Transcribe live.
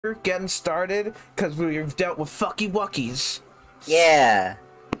getting started because we've dealt with fucky wuckies. Yeah,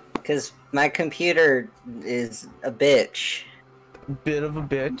 because my computer is a bitch. Bit of a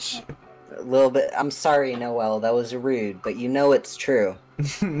bitch. A little bit. I'm sorry, Noel, that was rude, but you know it's true.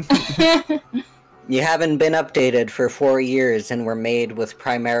 You haven't been updated for 4 years and were made with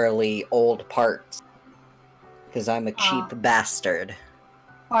primarily old parts. Because I'm a cheap bastard.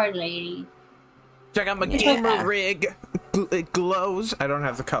 Poor lady. Check out my gamer rig. It glows. I don't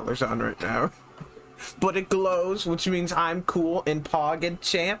have the colors on right now. But it glows, which means I'm cool and Pog and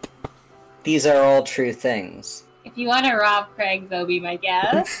Champ. These are all true things. If you want to rob Craig, they'll be my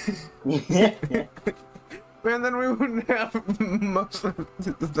guess. Man, then we wouldn't have most of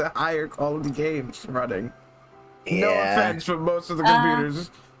the higher quality games running. Yeah. No offense, but most of the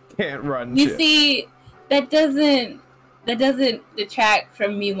computers can't run You shit. see, that doesn't detract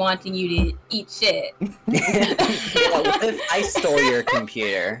from me wanting you to eat shit. Yeah, what if I stole your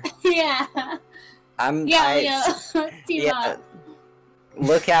computer? Yeah. It's too much.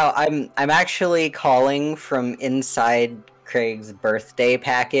 Look out! I'm actually calling from inside Craig's birthday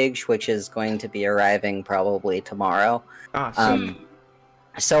package, which is going to be arriving probably tomorrow. Awesome.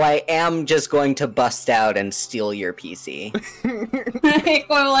 So I am just going to bust out and steal your PC.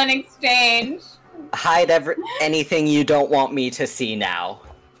 Equivalent exchange. Hide anything you don't want me to see now.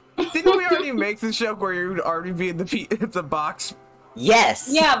 Didn't we already make the joke where you'd already be in the box? Yes!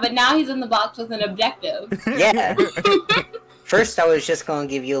 Yeah, but now he's in the box with an objective. Yeah. First I was just gonna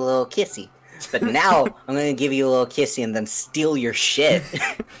give you a little kissy. But now I'm gonna give you a little kissy and then steal your shit.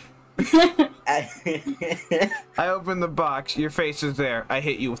 I open the box, your face is there. I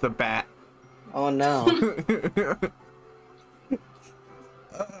hit you with a bat. Oh no.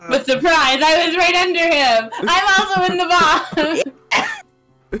 But surprise, I was right under him! I'm also in the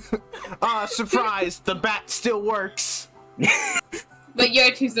box! Surprise! The bat still works! But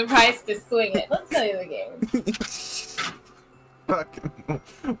you're too surprised to swing it. Let's play the game. Fucking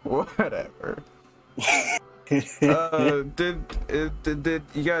whatever. Did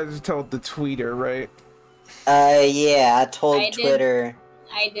you guys told the tweeter, right? Yeah, I told Twitter.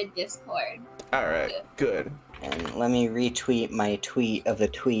 I did Discord. Alright, good. And let me retweet my tweet of the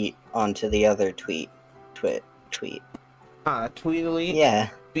tweet onto the other tweet. Tweet. Tweetly? Yeah.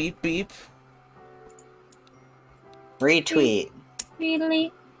 Beep beep. Retweet.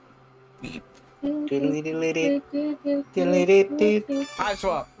 Tweedly. Beep.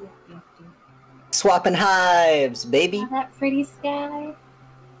 Hiveswap. Swapping hives, baby. Oh, that pretty sky.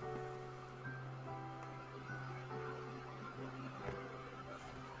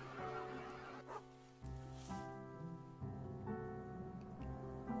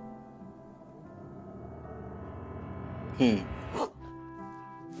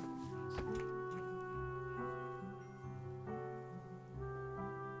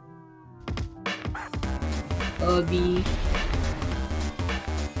 Bobby.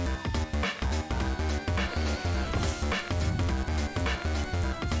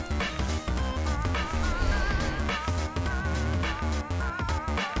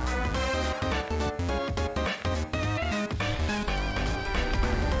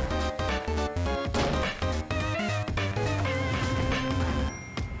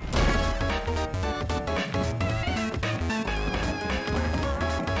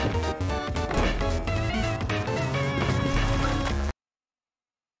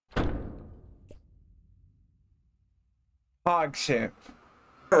 Hog Champ.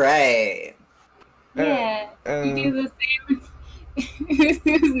 Right. Yeah, you do the same.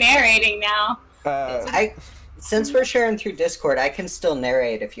 Who's narrating now? Since we're sharing through Discord, I can still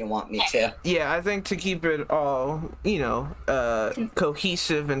narrate if you want me to. Yeah, I think to keep it all,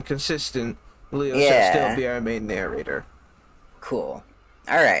 cohesive and consistent, Leo should still be our main narrator. Cool.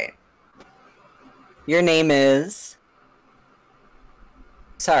 Alright. Your name is...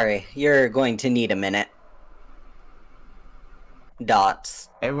 Sorry, you're going to need a minute. Dots.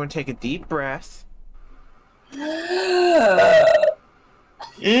 Everyone take a deep breath. And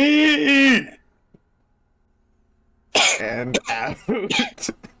out.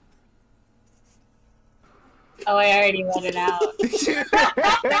 Oh, I already let it out.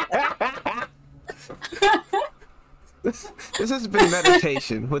 This has been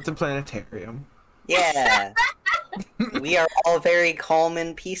meditation with the planetarium. Yeah. We are all very calm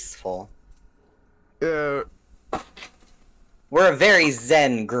and peaceful. We're a very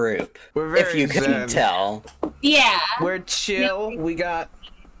zen group, We're very if you couldn't tell. Yeah. We're chill. We got...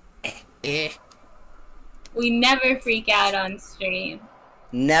 We never freak out on stream.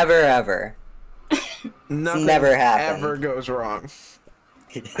 Never ever. Nothing never happened. ever goes wrong.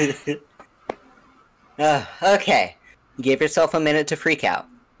 Okay. Give yourself a minute to freak out.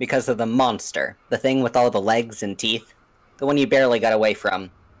 because of the monster, the thing with all the legs and teeth, the one you barely got away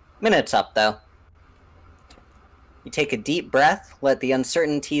from. Minute's up, though. You take a deep breath, let the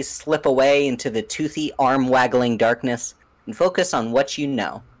uncertainties slip away into the toothy, arm-waggling darkness, and focus on what you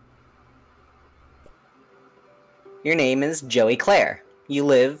know. Your name is Joey Clare. You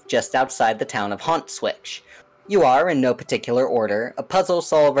live just outside the town of Haunt-Switch. You are, in no particular order, a puzzle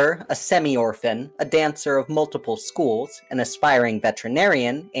solver, a semi-orphan, a dancer of multiple schools, an aspiring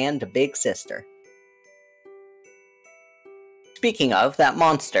veterinarian, and a big sister. Speaking of, that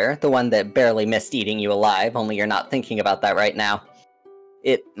monster, the one that barely missed eating you alive, only you're not thinking about that right now,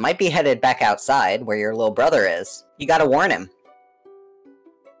 it might be headed back outside where your little brother is. You gotta warn him.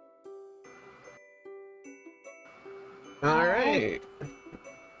 Alright.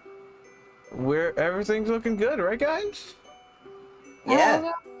 Everything's looking good, right guys?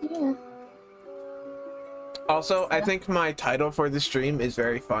 Yeah. Yeah. Also, I think my title for the stream is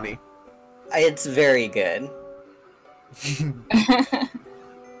very funny. It's very good.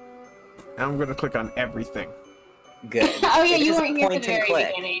 I'm gonna click on everything. Good. Oh yeah, It's you just weren't here for the point and very click.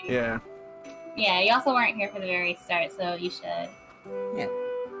 beginning. Yeah. Yeah, you also weren't here for the very start, so you should.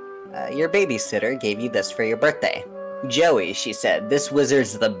 Your babysitter gave you this for your birthday. Joey, she said, this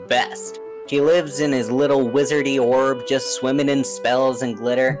wizard's the best. He lives in his little wizardy orb, just swimming in spells and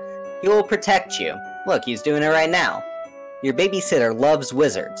glitter. He will protect you. Look, he's doing it right now. Your babysitter loves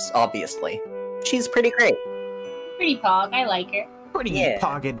wizards, obviously. She's pretty great. Pretty pog, I like her. Pretty Yeah.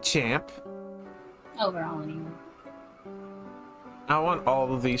 pogged champ. Overall, anyway. I want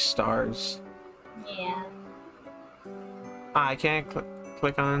all of these stars. Yeah. I can't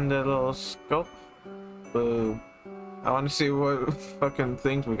click on the little scope. Boo. I want to see what fucking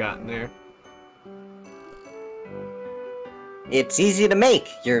things we got in there. It's easy to make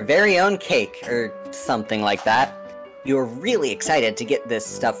your very own cake, or something like that. You were really excited to get this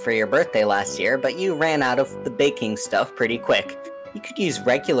stuff for your birthday last year, but you ran out of the baking stuff pretty quick. You could use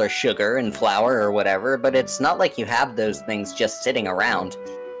regular sugar and flour or whatever, but it's not like you have those things just sitting around.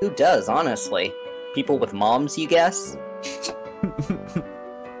 Who does, honestly? People with moms, you guess?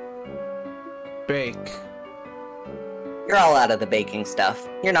 Bake. You're all out of the baking stuff.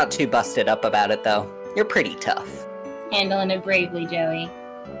 You're not too busted up about it, though. You're pretty tough. Handling it bravely, Joey.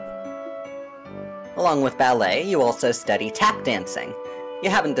 Along with ballet, you also study tap dancing. You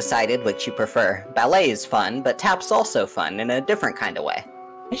haven't decided which you prefer. Ballet is fun, but tap's also fun in a different kind of way.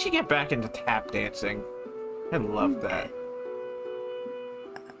 I should get back into tap dancing. I love that.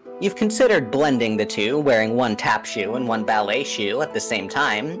 You've considered blending the two, wearing one tap shoe and one ballet shoe at the same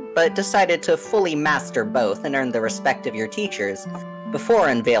time, but decided to fully master both and earn the respect of your teachers before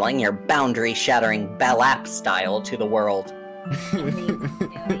unveiling your boundary-shattering ballap style to the world.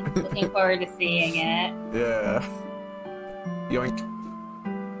 Looking forward to seeing it. Yeah. Yoink.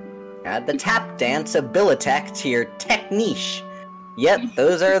 Add the tap dance abilitech to your techniche. Yep,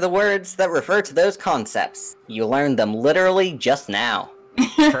 those are the words that refer to those concepts. You learned them literally just now.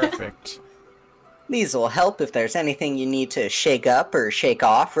 Perfect. These will help if there's anything you need to shake up or shake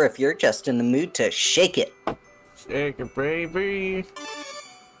off, or if you're just in the mood to shake it. Shake it, baby.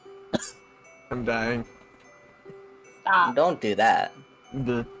 I'm dying. Stop. Don't do that.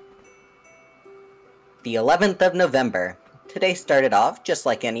 The The 11th of November. Today started off just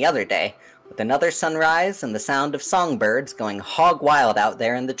like any other day, with another sunrise and the sound of songbirds going hog wild out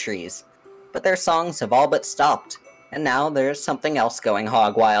there in the trees. But their songs have all but stopped, and now there's something else going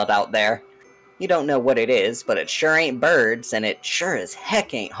hog wild out there. You don't know what it is, but it sure ain't birds, and it sure as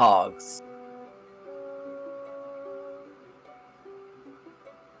heck ain't hogs.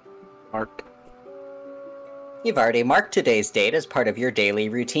 Mark. You've already marked today's date as part of your daily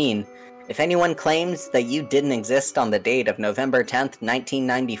routine. If anyone claims that you didn't exist on the date of November 10th,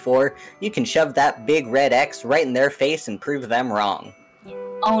 1994, you can shove that big red X right in their face and prove them wrong.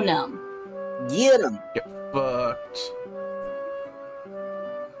 Own 'em. Get 'em! Get fucked.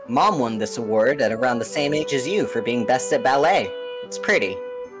 Mom won this award at around the same age as you for being best at ballet. It's pretty.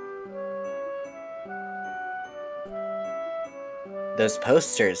 Those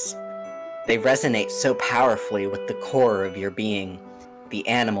posters, they resonate so powerfully with the core of your being. The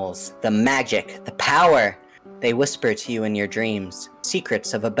animals, the magic, the power. They whisper to you in your dreams,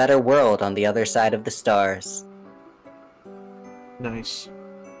 secrets of a better world on the other side of the stars. Nice.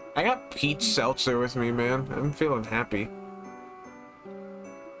 I got peach seltzer with me, man. I'm feeling happy.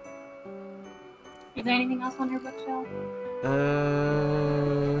 Is there anything else on your bookshelf?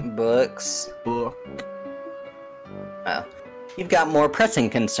 Books. Book. Oh. You've got more pressing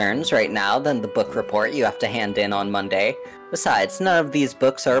concerns right now than the book report you have to hand in on Monday. Besides, none of these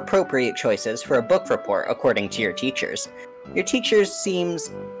books are appropriate choices for a book report according to your teachers. Your teachers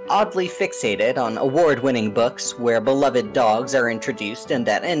seems oddly fixated on award-winning books where beloved dogs are introduced and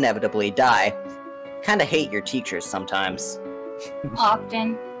that inevitably die. Kinda hate your teachers sometimes.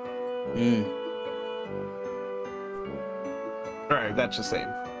 Often. Alright, that's the same.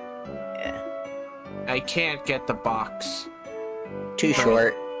 Yeah. I can't get the box. Too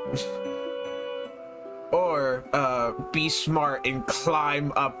short. Or, be smart and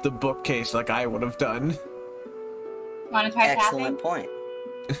climb up the bookcase like I would have done. Wanna try Excellent tapping? point.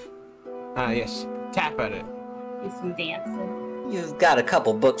 Yes. Tap at it. Do some dancing. You've got a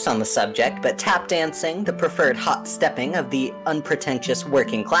couple books on the subject, but tap dancing, the preferred hot stepping of the unpretentious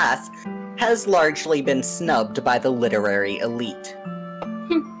working class, has largely been snubbed by the literary elite.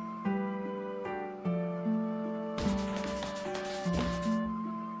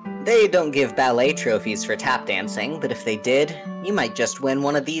 They don't give ballet trophies for tap dancing, but if they did, you might just win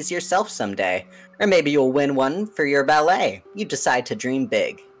one of these yourself someday. Or maybe you'll win one for your ballet. You decide to dream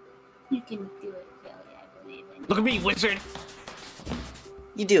big. You can do it, Joey, I believe in you. Look at me, wizard!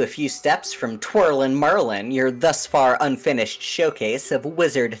 You do a few steps from Twirlin' Merlin, your thus far unfinished showcase of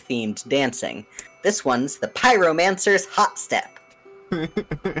wizard-themed dancing. This one's the Pyromancer's Hot Step.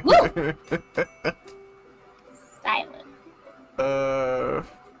 Woo! Stylish.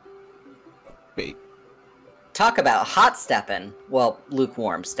 Wait. Talk about hot steppin'. Well,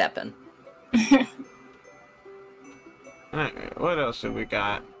 lukewarm steppin'. Alright, what else do we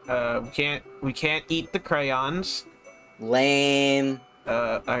got? We can't eat the crayons. Lame.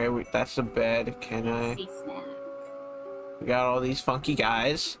 That's the bed. Can I? See snack. We got all these funky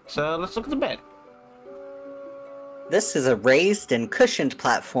guys. So let's look at the bed. This is a raised and cushioned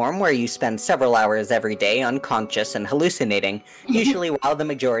platform where you spend several hours every day unconscious and hallucinating, usually while the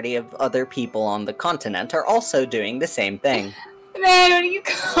majority of other people on the continent are also doing the same thing. Man, what do you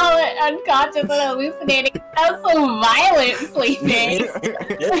call it? Unconscious and hallucinating? That's so violent, sleeping.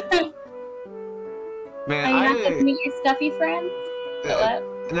 Man, Are you not looking at your stuffy friends?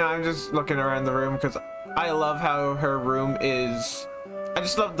 What? No, I'm just looking around the room because I love how her room is. I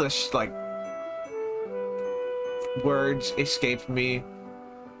just love the words escaped me.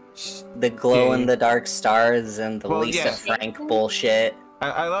 The glow-in-the-dark stars and the Well, Lisa yeah. Frank bullshit.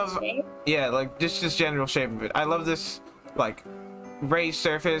 I love, Okay. yeah, like just this general shape of it. I love this, like, raised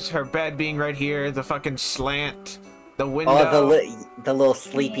surface, her bed being right here, the fucking slant, the window. Oh, the little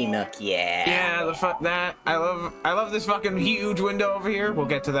sleepy nook, yeah. Yeah, that. I love this fucking huge window over here. We'll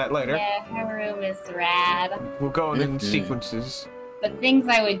get to that later. Yeah, her room is rad. We'll go in sequences. But things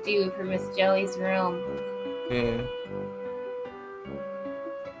I would do for Miss Joey's room. Yeah.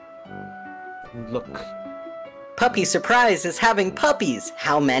 Look. Puppy Surprise is having puppies!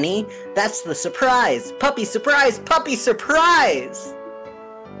 How many? That's the surprise! Puppy Surprise! Puppy Surprise!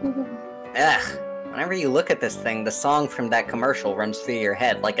 Ugh. Whenever you look at this thing, the song from that commercial runs through your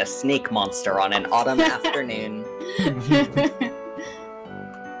head like a snake monster on an autumn afternoon.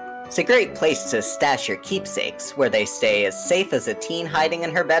 It's a great place to stash your keepsakes, where they stay as safe as a teen hiding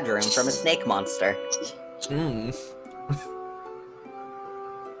in her bedroom from a snake monster. Mm.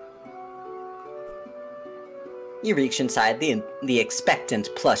 You reach inside the expectant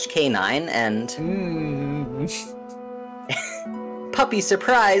plush canine, and Puppy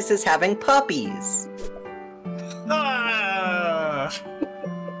Surprise is having puppies! Ah!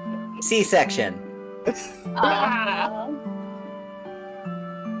 C-section.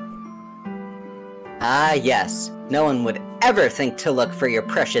 Ah, yes. No one would ever think to look for your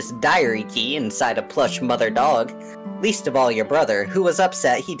precious diary key inside a plush mother dog. Least of all your brother, who was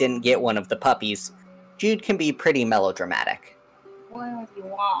upset he didn't get one of the puppies. Jude can be pretty melodramatic. Why would you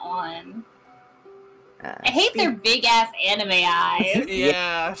want one? I hate their big ass anime eyes.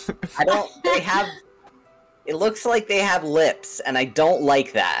 Yeah. It looks like they have lips, and I don't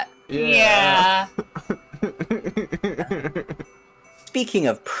like that. Yeah. Speaking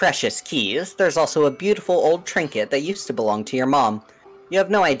of precious keys, there's also a beautiful old trinket that used to belong to your mom. You have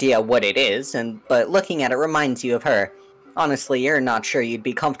no idea what it is, but looking at it reminds you of her. Honestly, you're not sure you'd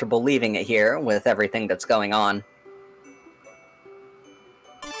be comfortable leaving it here with everything that's going on.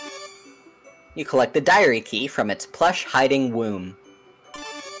 You collect the diary key from its plush hiding womb.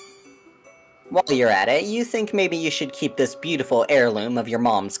 While you're at it, you think maybe you should keep this beautiful heirloom of your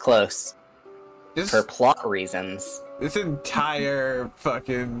mom's close. For plot reasons. This entire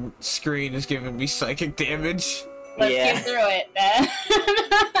fucking screen is giving me psychic damage. Let's get through it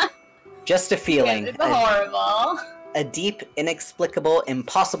then. Just a feeling. It's horrible. A deep, inexplicable,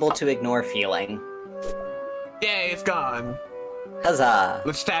 impossible to ignore feeling. Yay, it's gone. Huzzah.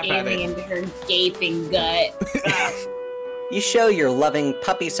 Let's tap at Gazing it. into her gaping gut. You show your loving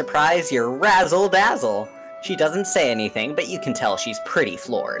Puppy Surprise your razzle-dazzle. She doesn't say anything, but you can tell she's pretty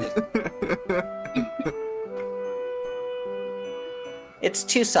floored. It's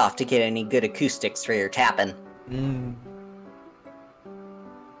too soft to get any good acoustics for your tapping.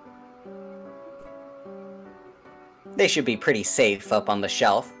 They should be pretty safe up on the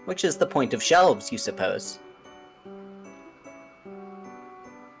shelf, which is the point of shelves, you suppose.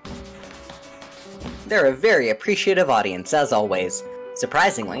 They're a very appreciative audience, as always.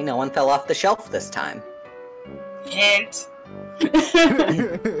 Surprisingly, no one fell off the shelf this time. Hint.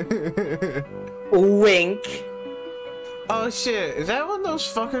 Wink. Oh shit, is that one of those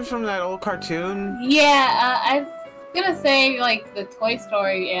fuckers from that old cartoon? Yeah, I was gonna say, like, the Toy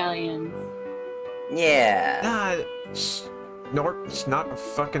Story aliens. Yeah. It's not a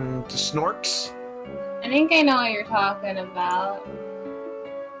fucking Snorks? I think I know what you're talking about.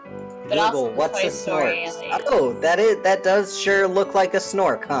 But Google, also the what's Toy a Story snork? aliens. Oh, that does sure look like a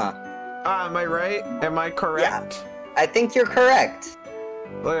snork, huh? Am I right? Am I correct? Yeah, I think you're correct.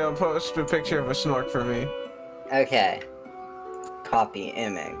 Leo, post a picture of a snork for me. Okay. Copy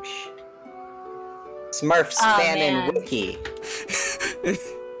image. Smurfs Oh, fan man. and wiki.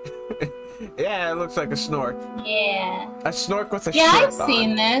 Yeah, it looks like a snork. Yeah. A snork with a Yeah, shirt I've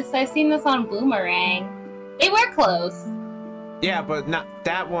seen this. I've seen this on Boomerang. They wear clothes. Yeah, but not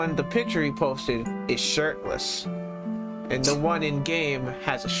that one. The picture he posted is shirtless. And the one in game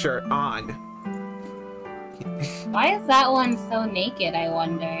has a shirt on. Why is that one so naked, I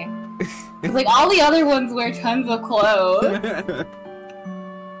wonder? 'Cause, like, all the other ones wear tons of clothes.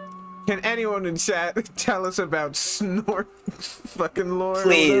 Can anyone in chat tell us about snork fucking lore? or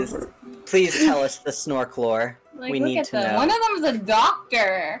Please. whatever? Please tell us the snork lore. Like, We look need at to them. know. One of them's a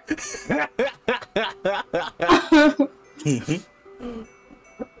doctor.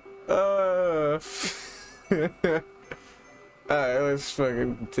 Alright, let's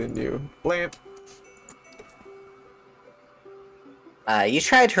fucking continue. Lamp. You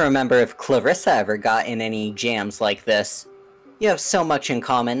try to remember if Clarissa ever got in any jams like this. You have so much in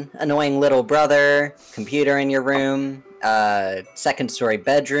common. Annoying little brother, computer in your room, second-story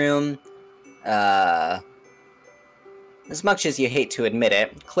bedroom, As much as you hate to admit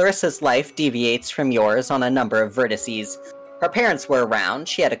it, Clarissa's life deviates from yours on a number of vertices. Her parents were around,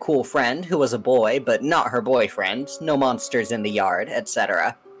 she had a cool friend who was a boy, but not her boyfriend, no monsters in the yard,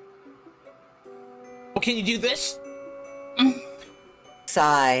 etc. Well, can you do this?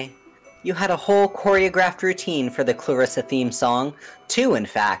 Sigh. You had a whole choreographed routine for the Clarissa theme song. 2, in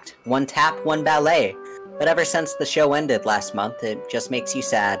fact. 1 tap, 1 ballet. But ever since the show ended last month, it just makes you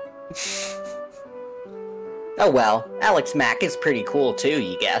sad. Oh well, Alex Mack is pretty cool too,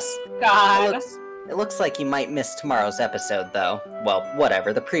 you guess. God. It looks like you might miss tomorrow's episode, though. Well,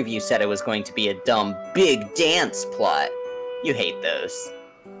 whatever, the preview said it was going to be a dumb, big dance plot. You hate those.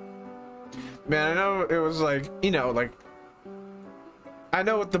 Man, I know it was like, you know, like... I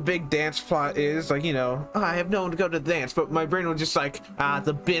know what the big dance plot is, like, you know, oh, I have no one to go to the dance, but my brain was just like,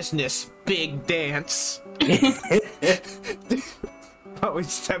 the business, big dance.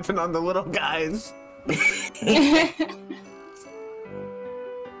 Always stepping on the little guys.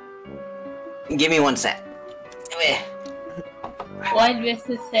 Give me 1 sec. One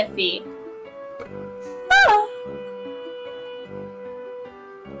Mississippi.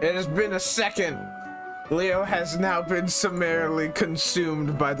 It has been a second. Leo has now been summarily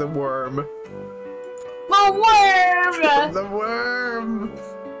consumed by the worm. The worm! The worm!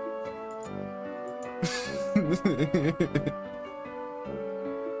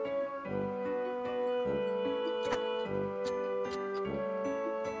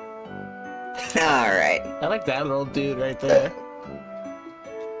 Alright. I like that little dude right there.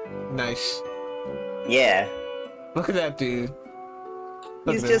 Nice. Yeah. Look at that dude.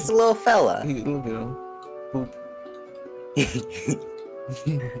 Look He's at just a him. little fella. Look at him. Boop.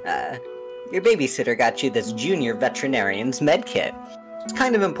 Your babysitter got you this junior veterinarian's med kit. It's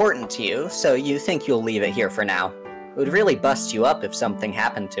kind of important to you, so you think you'll leave it here for now. It would really bust you up if something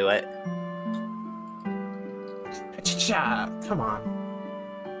happened to it. Cha-cha. Come on.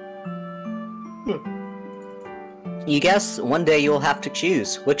 You guess one day you'll have to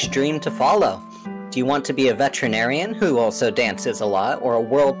choose which dream to follow. Do you want to be a veterinarian who also dances a lot, or a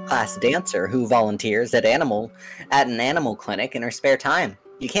world-class dancer who volunteers at an animal clinic in her spare time?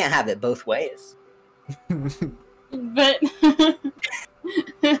 You can't have it both ways. But...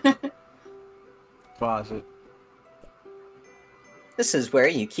 Pause it. This is where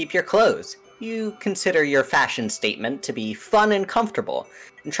you keep your clothes. You consider your fashion statement to be fun and comfortable,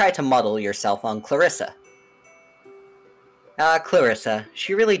 and try to model yourself on Clarissa. Clarissa,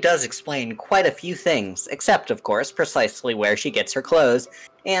 she really does explain quite a few things, except, of course, precisely where she gets her clothes,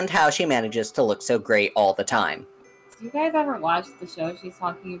 and how she manages to look so great all the time. Do you guys ever watch the show she's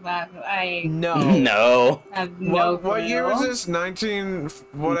talking about? I No. No. have no clue. What year was this? 19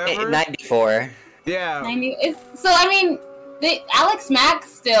 whatever? 94. Yeah. I mean, Alex Mack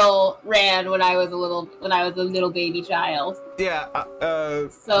still ran when I was a little baby child. Yeah.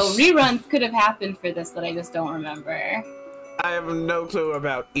 So reruns could have happened for this that I just don't remember. I have no clue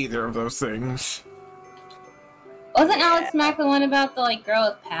about either of those things. Wasn't Alex Mack the one about the girl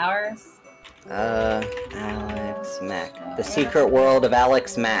with powers? Alex Mack. The Secret World of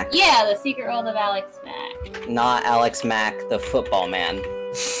Alex Mack. Yeah, The Secret World of Alex Mack. Not Alex Mack, the football man.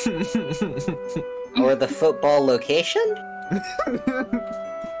 Or the football location?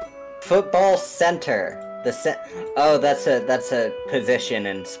 Football center. Oh, that's a position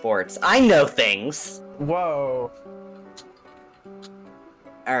in sports. I know things. Whoa.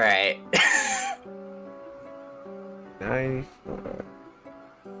 All right. 94.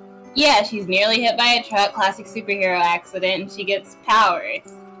 Yeah, she's nearly hit by a truck, classic superhero accident, and she gets powers.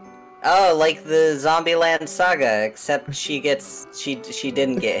 Oh, like the Zombieland saga, except she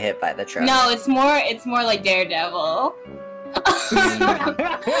didn't get hit by the truck. No, it's more like Daredevil.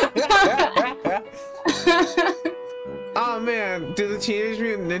 Oh man, do the Teenage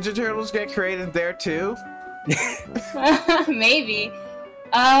Mutant Ninja Turtles get created there too? Maybe.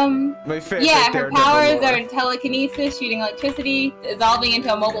 My favorite Yeah, her Daredevil powers lore. are telekinesis, shooting electricity, dissolving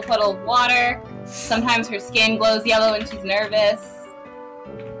into a mobile puddle of water. Sometimes her skin glows yellow when she's nervous.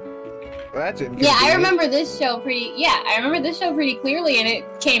 That's Yeah, I remember this show pretty. Yeah, I remember this show pretty clearly, and it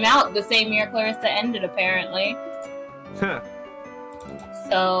came out the same year Clarissa ended, apparently. Huh.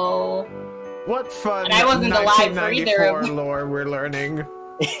 So. What fun! And I wasn't alive for either of 1994 them. lore we're learning.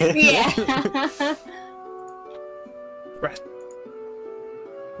 Yeah. Right.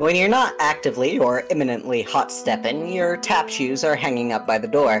 When you're not actively or imminently hot-stepping, your tap shoes are hanging up by the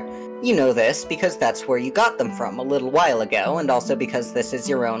door. You know this because that's where you got them from a little while ago, and also because this is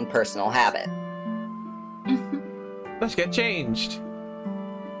your own personal habit. Let's get changed.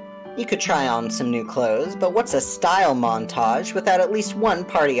 You could try on some new clothes, but what's a style montage without at least one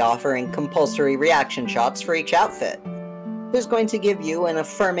party offering compulsory reaction shots for each outfit? Who's going to give you an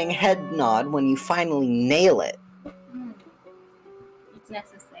affirming head nod when you finally nail it? It's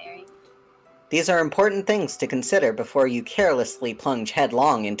necessary. These are important things to consider before you carelessly plunge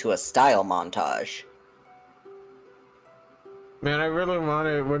headlong into a style montage. Man, I really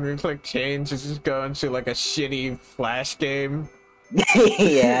wanted when we click change to just go into like a shitty flash game.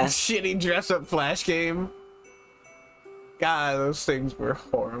 Yeah. Shitty dress-up flash game. God, those things were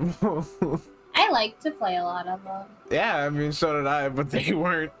horrible. I like to play a lot of them. Yeah, I mean, so did I, but they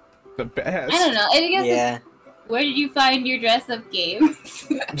weren't the best. I don't know. I guess Yeah. where did you find your dress-up games?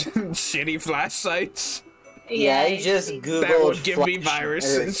 Shitty flash sites. Yeah, I just googled. That would give me flash-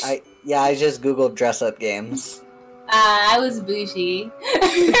 viruses. I just googled dress-up games. I was bougie.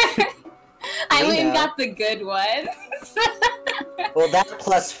 I went and know. got the good ones. Well, that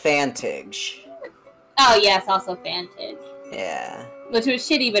plus Fantage. Oh yes, also Fantage, Yeah. which was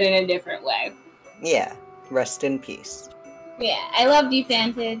shitty but in a different way. Yeah. Rest in peace. Yeah, I loved you,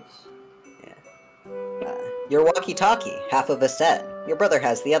 Fantage. Your walkie-talkie, half of a set. Your brother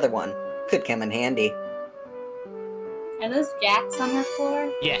has the other one. Could come in handy. Are those jacks on her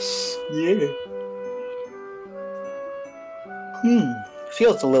floor? Yes. Yeah.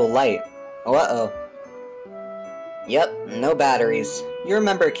 Feels a little light. Oh, uh-oh. Yep, no batteries. You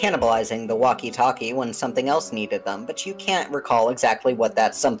remember cannibalizing the walkie-talkie when something else needed them, but you can't recall exactly what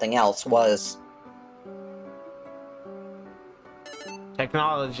that something else was.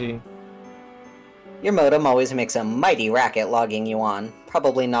 Technology. Your modem always makes a mighty racket logging you on.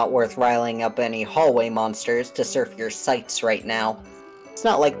 Probably not worth riling up any hallway monsters to surf your sites right now. It's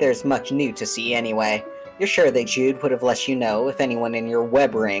not like there's much new to see anyway. You're sure that Jude would have let you know if anyone in your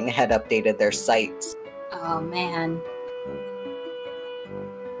web ring had updated their sites. Oh man.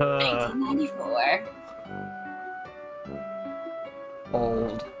 1994.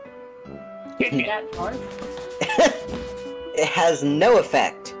 Old. Is that hard? It has no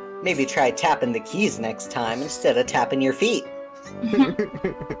effect. Maybe try tapping the keys next time instead of tapping your feet.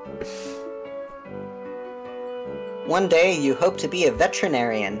 One day you hope to be a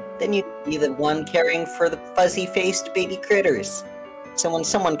veterinarian, then you'd be the one caring for the fuzzy-faced baby critters. So when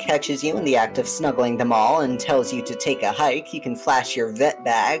someone catches you in the act of snuggling them all and tells you to take a hike, you can flash your vet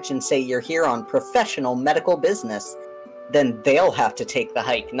badge and say you're here on professional medical business. Then they'll have to take the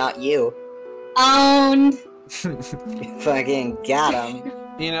hike, not you. Owned. Fucking got 'em.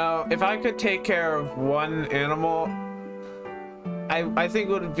 You know, if I could take care of one animal, I think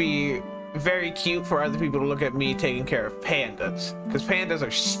it would be very cute for other people to look at me taking care of pandas, because pandas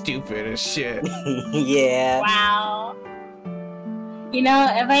are stupid as shit. Yeah. Wow. You know,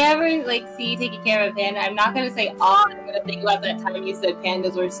 if I ever like see you taking care of a panda, I'm not gonna say, "Oh," I'm gonna think about that time you said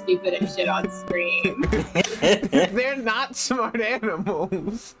pandas were stupid and shit on screen. They're not smart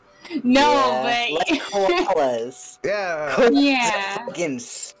animals. No, Yeah, but like koalas. Yeah, yeah. Fucking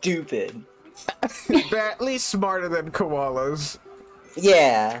stupid. they're at least smarter than koalas.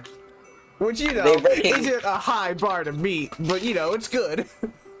 Yeah. Which, you know, They- isn't a high bar to meet, but, you know, it's good.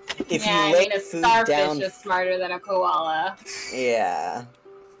 If Yeah, you I lay mean, a food starfish down, is smarter than a koala. yeah.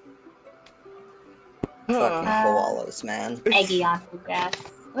 Fucking koalas, man. Eggy on the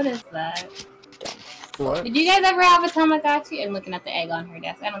desk. What is that? What? Did you guys ever have a Tamagotchi? I'm looking at the egg on her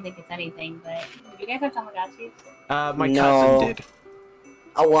desk. I don't think it's anything, but did you guys have Tamagotchis? My No. cousin did.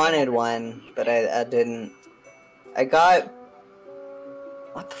 I wanted one, but I didn't. I got...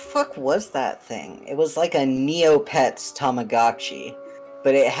 What the fuck was that thing? It was like a Neopets Tamagotchi,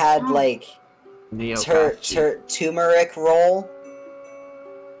 but it had Oh. like Neopathy. turmeric roll.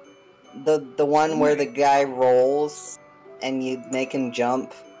 The one where the guy rolls and you make him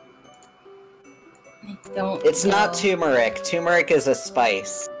jump. I don't. It's not know. turmeric. Turmeric is a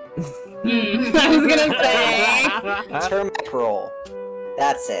spice. I was gonna say. Turmeric roll.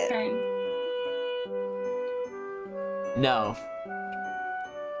 That's it. No.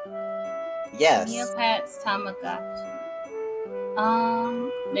 Yes. Neopets Tamagotchi.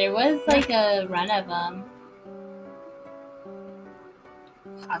 There was like a run of them.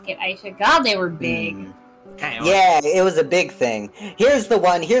 Pocket Aisha. God, they were big. Yeah, it was a big thing. Here's the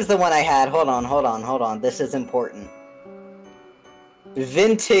one I had. Hold on. This is important.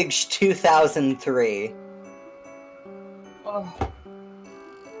 Vintage 2003. Oh.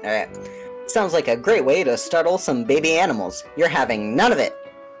 Alright. Sounds like a great way to startle some baby animals. You're having none of it.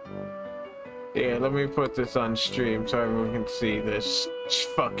 Yeah, let me put this on stream so everyone can see this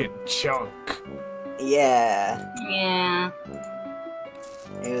fucking chunk. Yeah, Yeah.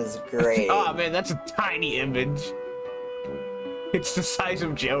 it was great. Oh man, that's a tiny image. It's the size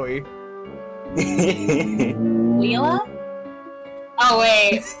of Joey. Wheela? Oh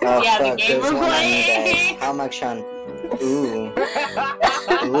wait. Oh, Yeah, the fuck, game there's we're one on playing. eBay. How much on... Ooh.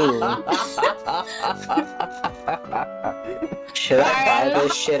 Should I buy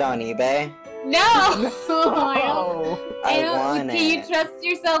this shit on eBay? No! I Oh, I don't. want Can you it. trust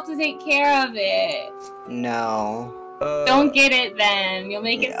yourself to take care of it? No. Don't get it then. You'll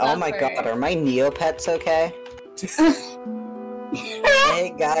make it suffer. Oh my god, are my Neopets okay?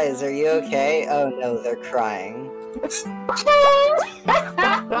 Hey guys, are you okay? Oh no, they're crying.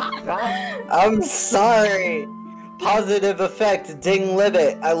 I'm sorry! Positive effect, Ding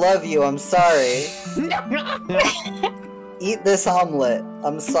Libbit. I love you, I'm sorry. Eat this omelet.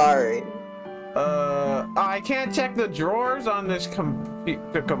 I'm sorry. I can't check the drawers on this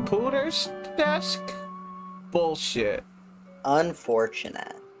the computer's desk? Bullshit.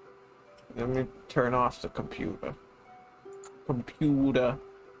 Unfortunate. Let me turn off the computer. Computer.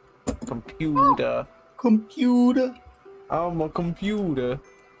 Computer. I'm a computer.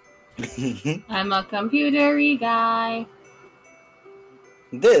 I'm a computery guy.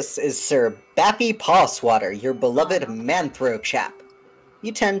 This is Sir Bappy Pawswater, your beloved Manthro chap.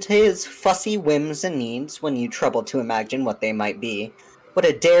 You tend to his fussy whims and needs when you trouble to imagine what they might be. What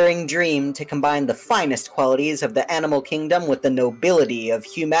a daring dream to combine the finest qualities of the animal kingdom with the nobility of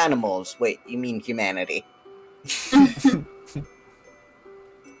humanimals. Wait, you mean humanity.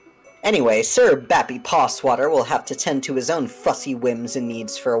 Anyway, Sir Bappy Pawswater will have to tend to his own fussy whims and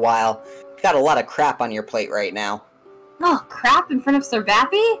needs for a while. You've got a lot of crap on your plate right now. Oh, crap in front of Sir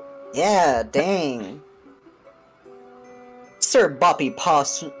Bappy? Yeah, dang. Sir Boppy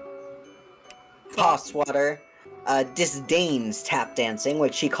Pawswater disdains tap dancing,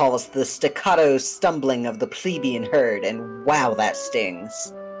 which he calls the staccato stumbling of the plebeian herd, and wow, that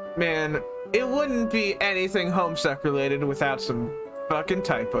stings. Man, it wouldn't be anything Homestuck related without some fucking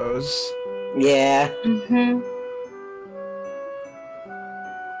typos. Yeah. Mm-hmm.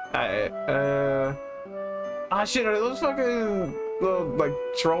 Ah, shit, are those fucking little, like,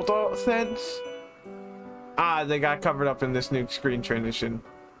 troll doll things? Ah, they got covered up in this new screen transition.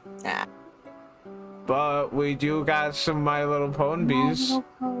 Ah. But we do got some My Little Ponies.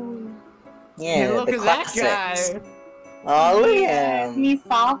 Yeah, Hey, look the at classics. that guy! Oh, look at him. He's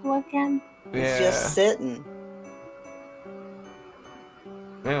soft looking. He's Yeah. just sitting.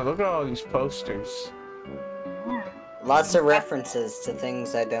 Man, look at all these posters. Yeah. Lots of references to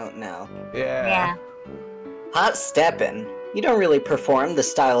things I don't know. Yeah. Hot steppin'. You don't really perform the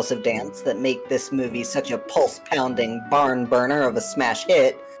styles of dance that make this movie such a pulse-pounding barn burner of a smash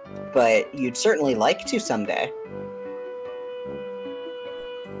hit. but you'd certainly like to someday.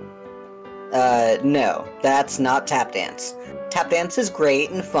 No, that's not tap dance. Tap dance is great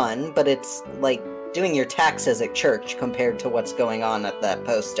and fun, but it's like doing your taxes at church compared to what's going on at that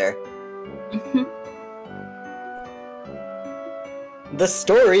poster. The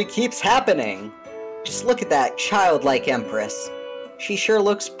story keeps happening! Just look at that childlike empress. She sure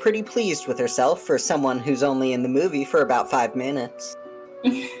looks pretty pleased with herself for someone who's only in the movie for about 5 minutes.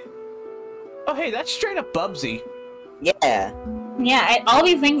 Oh, hey, that's straight up Bubsy. Yeah. Yeah, all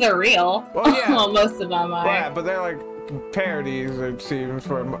these things are real. Well, yeah. Well, most of them are. Well, yeah, but they're like parodies, it seems,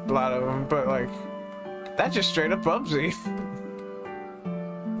 for a lot of them. But like, that's just straight up Bubsy.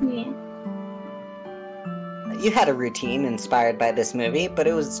 Yeah. You had a routine inspired by this movie, but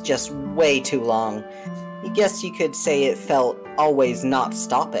it was just way too long. I guess you could say it felt always not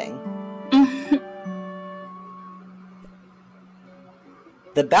stopping.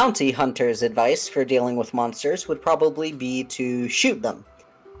 The bounty hunter's advice for dealing with monsters would probably be to shoot them,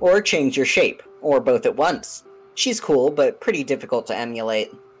 or change your shape, or both at once. She's cool, but pretty difficult to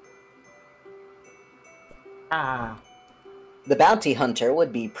emulate. The bounty hunter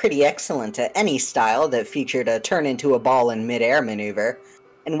would be pretty excellent at any style that featured a turn into a ball in mid-air maneuver.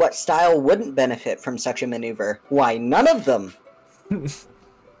 And what style wouldn't benefit from such a maneuver? Why, none of them!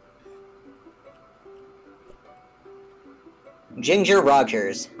 Ginger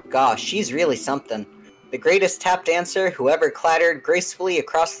Rogers. Gosh, she's really something. The greatest tap dancer who ever clattered gracefully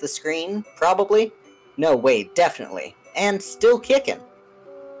across the screen? Probably? No, wait, definitely. And still kicking.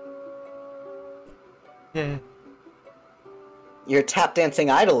 Yeah. Your tap dancing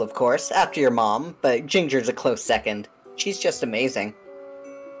idol, of course, after your mom, but Ginger's a close second. She's just amazing.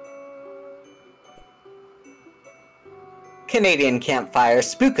 Canadian Campfire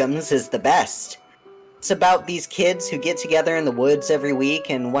Spookums is the best. It's about these kids who get together in the woods every week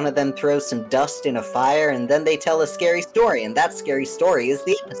and one of them throws some dust in a fire and then they tell a scary story, and that scary story is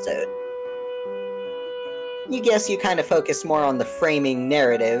the episode. You guess you kind of focus more on the framing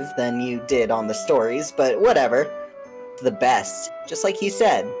narrative than you did on the stories, but whatever. It's the best, just like he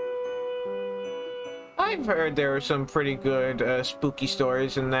said. I've heard there were some pretty good spooky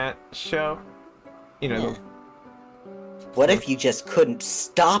stories in that show. You know. Yeah. What if you just couldn't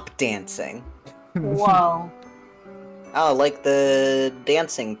stop dancing? Whoa. Oh, like the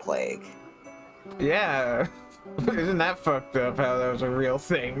dancing plague. Yeah. Isn't that fucked up how that was a real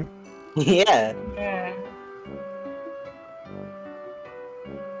thing? Yeah. Yeah.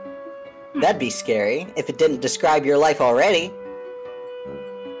 That'd be scary, if it didn't describe your life already.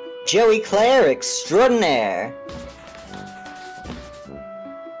 Joey Claire Extraordinaire!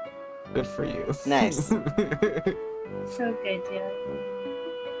 Good for you. Nice. So good, Joe.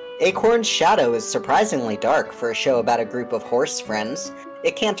 Acorn's Shadow is surprisingly dark for a show about a group of horse friends.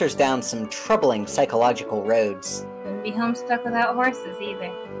 It canters down some troubling psychological roads. Wouldn't be homestuck without horses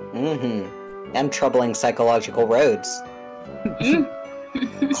either. Mm-hmm. And troubling psychological roads.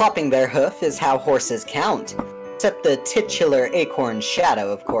 Clopping their hoof is how horses count. Except the titular Acorn's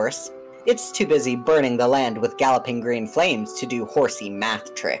Shadow, of course. It's too busy burning the land with galloping green flames to do horsey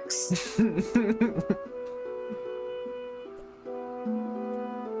math tricks.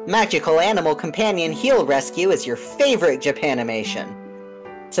 Magical Animal Companion Heel Rescue is your favorite Japanimation.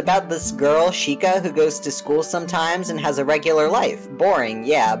 It's about this girl, Shika, who goes to school sometimes and has a regular life. Boring,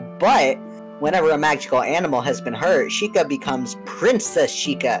 yeah, but whenever a magical animal has been hurt, Shika becomes Princess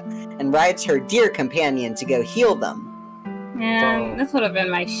Shika and rides her deer companion to go heal them. Man, this would have been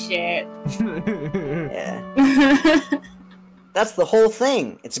my shit. Yeah. That's the whole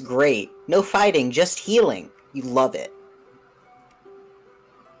thing. It's great. No fighting, just healing. You love it.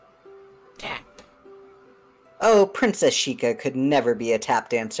 Oh, Princess Shika could never be a tap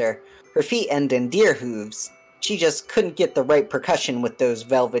dancer. Her feet end in deer hooves. She just couldn't get the right percussion with those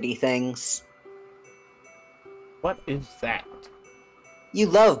velvety things. What is that? You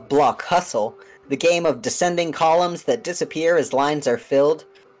love Block Hustle, the game of descending columns that disappear as lines are filled,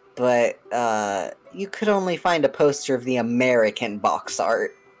 but, you could only find a poster of the American box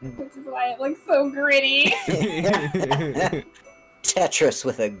art. Which is why it looks so gritty. Tetris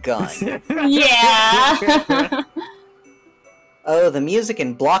with a gun. Yeah. Oh, the music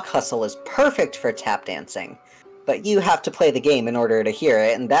in Block Hustle is perfect for tap dancing, but you have to play the game in order to hear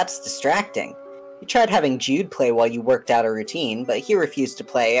it, and that's distracting. You tried having Jude play while you worked out a routine, but he refused to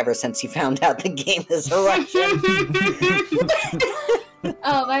play ever since he found out the game is a Russian.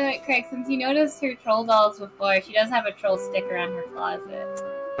 Oh, by the way, Craig, since you noticed her troll dolls before, she does have a troll sticker on her closet.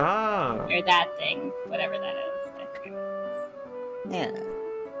 Ah. Or that thing, whatever that is. Yeah.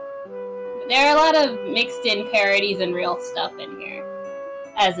 There are a lot of mixed-in parodies and real stuff in here.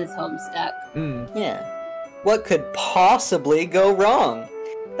 as his Homestuck. Yeah. What could possibly go wrong?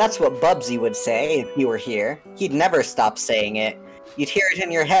 That's what Bubsy would say if you were here. He'd never stop saying it. You'd hear it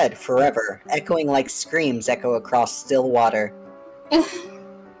in your head forever, echoing like screams echo across still water.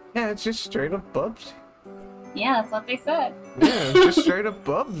 Yeah, it's just straight up Bubsy. Yeah, that's what they said. Yeah, it's just straight up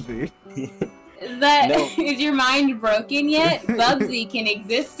Bubsy. Is your mind broken yet? Bubsy can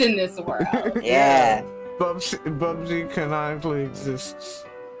exist in this world. Yeah. Bubsy canonically exists.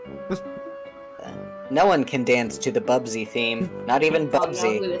 No one can dance to the Bubsy theme. Not even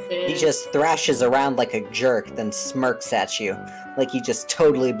Bubsy. He just thrashes around like a jerk, then smirks at you. Like he just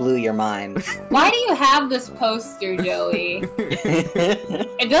totally blew your mind. Why do you have this poster, Joey?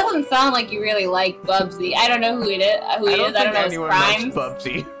 It doesn't sound like you really like Bubsy. I don't know who it is. I don't know his crimes.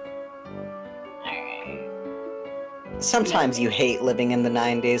 Bubsy. Alright. Sometimes you hate living in the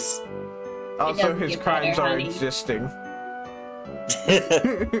 90s. Also, his crimes are existing.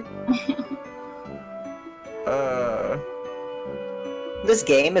 This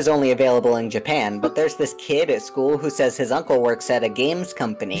game is only available in Japan, but there's this kid at school who says his uncle works at a games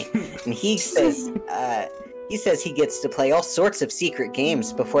company, and he says he gets to play all sorts of secret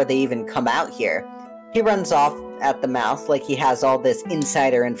games before they even come out here. He runs off at the mouth like he has all this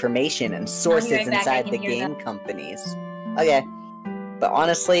insider information and sources inside the game companies. Okay, but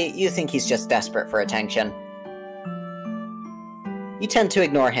honestly, you think he's just desperate for attention. You tend to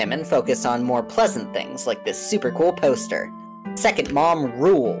ignore him and focus on more pleasant things like this super cool poster. Second Mom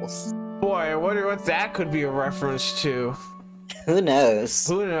Rules. Boy, I wonder what that could be a reference to. Who knows?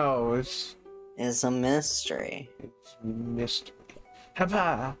 Who knows? It's a mystery. It's a mystery.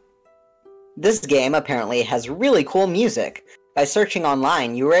 Hapa! This game apparently has really cool music. By searching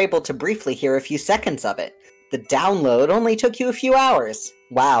online, you were able to briefly hear a few seconds of it. The download only took you a few hours.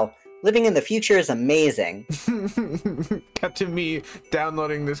 Wow, living in the future is amazing. Cut to me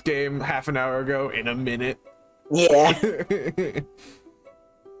downloading this game half an hour ago in a minute. Yeah.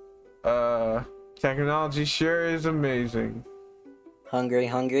 Technology sure is amazing. Hungry,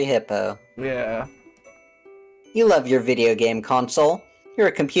 hungry hippo. Yeah. You love your video game console. You're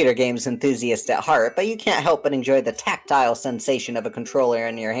a computer games enthusiast at heart, but you can't help but enjoy the tactile sensation of a controller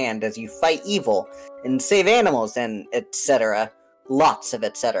in your hand as you fight evil and save animals and etc. Lots of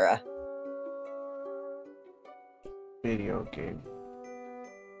etc. Video game.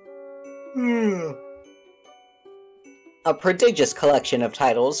 A prodigious collection of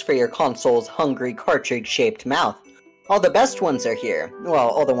titles for your console's hungry cartridge-shaped mouth. All the best ones are here. Well,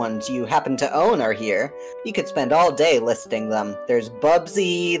 all the ones you happen to own are here. You could spend all day listing them. There's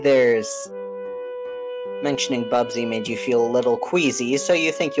Bubsy, there's... Mentioning Bubsy made you feel a little queasy, so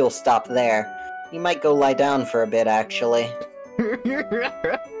you think you'll stop there. You might go lie down for a bit, actually.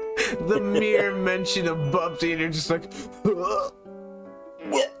 The mere mention of Bubsy and you're just like...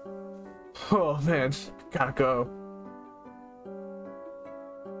 Oh man, gotta go.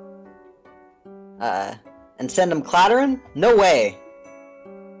 And send them clattering? No way!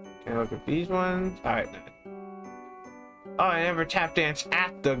 Can I look at these ones? Alright. Oh, I never tap dance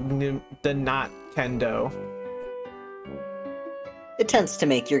at the Nintendo. It tends to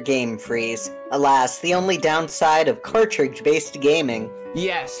make your game freeze. Alas, the only downside of cartridge-based gaming.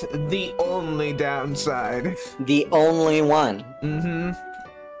 Yes, the only downside. The only one. Mm-hmm.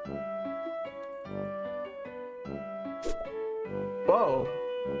 Whoa.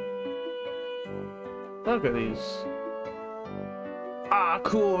 Look at these. Ah,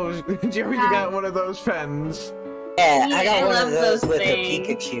 cool. Jerry got one of those pens. Yeah, I got one love of those with things.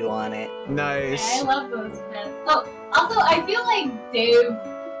 a Pikachu on it. Nice. I love those pens. Oh, also, I feel like Dave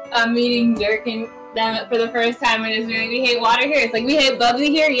meeting Dirk and them for the first time and is really, we hate water here. It's like, we hate Bubsy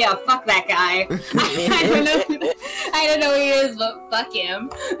here? Yeah, fuck that guy. I don't know who he is, but fuck him.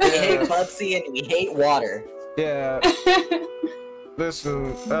 We hate Bubsy and we hate water. Yeah.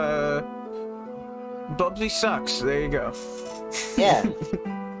 Listen, Bubsy sucks. There you go. Yeah.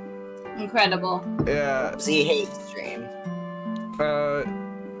 Incredible. Yeah. Bubsy hates stream.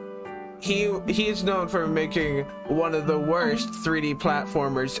 He is known for making one of the worst 3D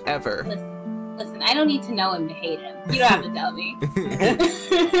platformers ever. Listen, I don't need to know him to hate him. You don't have to tell me.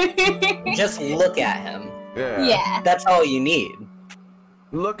 Just look at him. Yeah. That's all you need.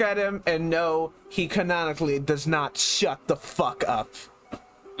 Look at him and know he canonically does not shut the fuck up.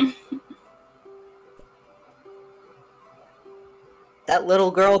 That little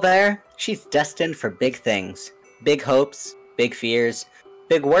girl there, she's destined for big things. Big hopes, big fears,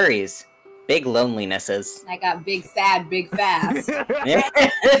 big worries, big lonelinesses. I got big sad, big fast.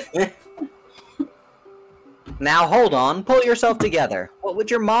 Now hold on, pull yourself together. What would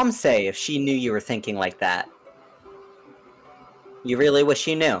your mom say if she knew you were thinking like that? You really wish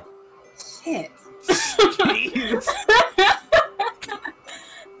you knew. Shit.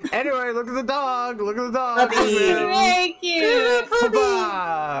 Anyway, look at the dog. Look at the dog. Puppy. Very cute.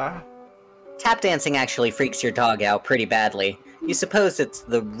 Papa. Tap dancing actually freaks your dog out pretty badly. You suppose it's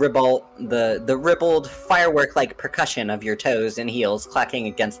the ribbled firework-like percussion of your toes and heels clacking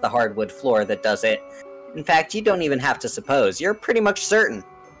against the hardwood floor that does it. In fact, you don't even have to suppose. You're pretty much certain.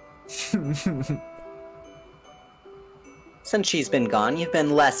 Since she's been gone, you've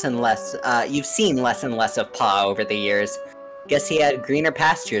seen less and less of Pa over the years. Guess he had greener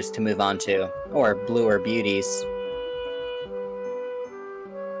pastures to move on to, or bluer beauties.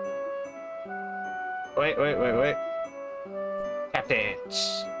 Wait. Tap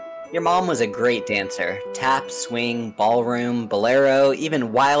dance. Your mom was a great dancer. Tap, swing, ballroom, bolero,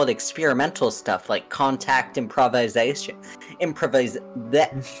 even wild experimental stuff like contact improvisation.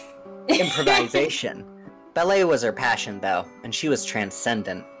 Improvisation. Ballet was her passion, though, and she was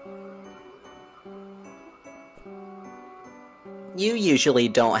transcendent. You usually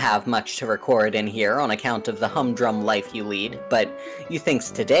don't have much to record in here on account of the humdrum life you lead, but you think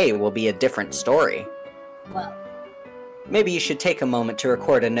today will be a different story. Well, maybe you should take a moment to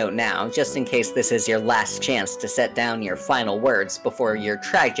record a note now, just in case this is your last chance to set down your final words before your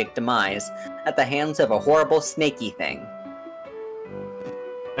tragic demise at the hands of a horrible snaky thing.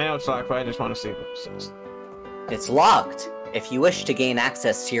 I know it's locked, but I just want to see what it says. It's locked. If you wish to gain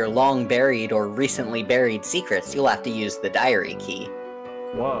access to your long-buried or recently buried secrets, you'll have to use the diary key.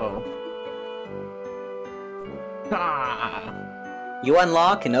 Whoa. Ah. You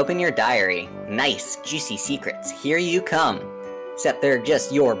unlock and open your diary. Nice, juicy secrets. Here you come. Except they're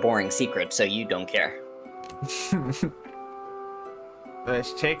just your boring secrets, so you don't care.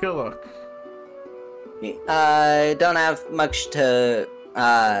 Let's take a look. Don't have much to,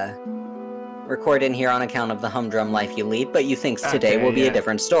 record in here on account of the humdrum life you lead, but you think today will be a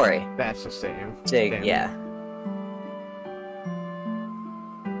different story. That's the same. Yeah.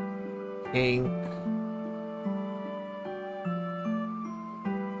 Ink.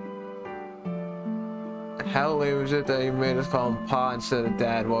 How late was it that you made us call him Pa instead of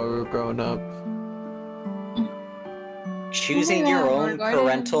Dad while we were growing up? Choosing your own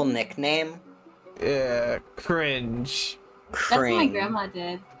parental nickname? Yeah, cringe. that's what my grandma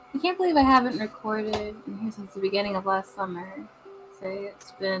did. I can't believe I haven't recorded in here since the beginning of last summer. So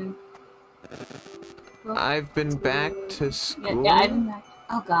it's been... Well, I've been back to school. Yeah, I've been back.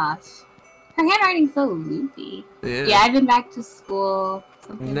 Oh gosh. Her handwriting's so loopy. Yeah. Yeah, I've been back to school.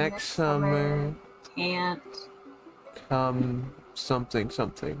 Next summer. Can't. Come something.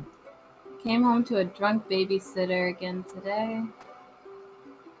 Came home to a drunk babysitter again today.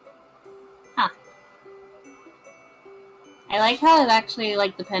 Huh. I like how it actually,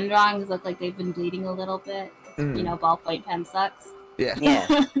 like, the pen drawings look like they've been bleeding a little bit. You know, ballpoint pen sucks.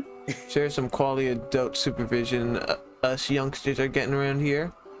 Yeah. Share some quality adult supervision us youngsters are getting around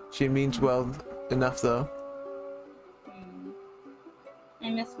here. She means well enough, though. I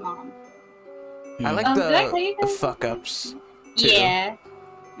miss Mom. I like the fuck-ups, too. Yeah.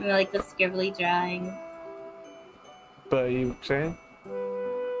 And like the scribbly drawings. But you saying?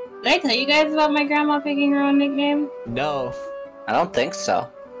 Did I tell you guys about my grandma picking her own nickname? No. I don't think so.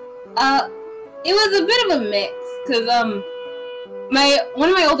 It was a bit of a mix, cause one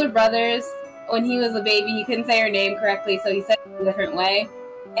of my older brothers, when he was a baby, he couldn't say her name correctly, so he said it a different way,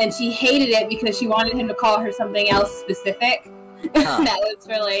 and she hated it because she wanted him to call her something else specific. Huh. That was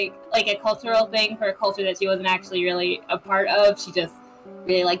for like a cultural thing for a culture that she wasn't actually really a part of. She just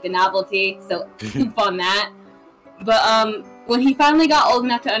really liked the novelty, so on that. But when he finally got old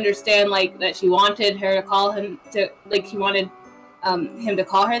enough to understand like that she wanted her to call him to she wanted him to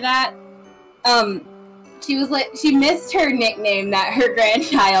call her that, she was like, she missed her nickname that her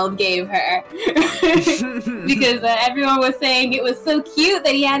grandchild gave her because everyone was saying it was so cute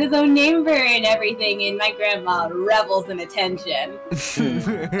that he had his own name for her and everything, and my grandma revels in attention. So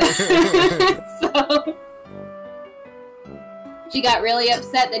she got really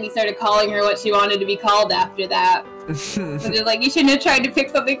upset that he started calling her what she wanted to be called after that. So just like, you shouldn't have tried to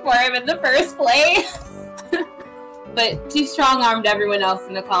pick something for him in the first place. But she strong-armed everyone else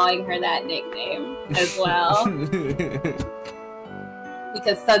into calling her that nickname as well.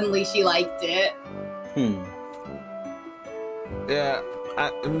 Because suddenly she liked it. Yeah,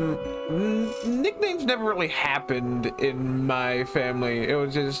 nicknames never really happened in my family. It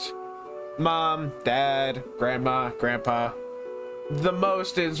was just Mom, Dad, Grandma, Grandpa. The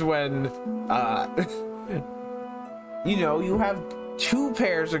most is when, you know, you have two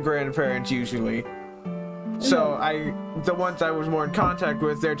pairs of grandparents usually. So the ones I was more in contact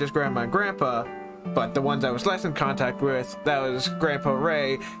with, they're just Grandma and Grandpa. but the ones I was less in contact with, that was Grandpa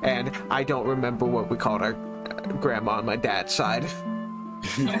Ray, and I don't remember what we called our grandma on my dad's side.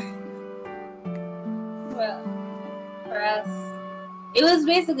 Well, for us, it was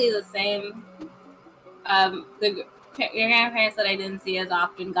basically the same. Your grandparents that I didn't see as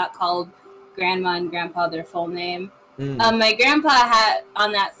often got called grandma and grandpa their full name. My grandpa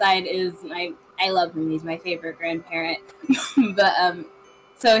on that side is I love him. He's my favorite grandparent. But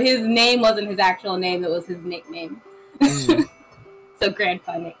so his name wasn't his actual name; it was his nickname. So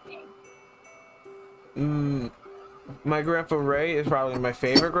grandpa nickname. My grandpa Ray is probably my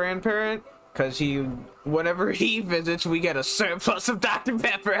favorite grandparent because whenever he visits, we get a surplus of Dr.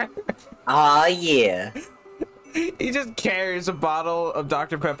 Pepper. Aw, yeah. He just carries a bottle of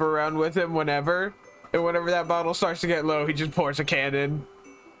Dr. Pepper around with him whenever, and whenever that bottle starts to get low, he just pours a can in.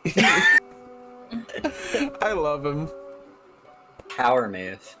 I love him. Power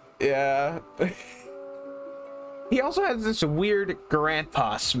move. Yeah. He also has this weird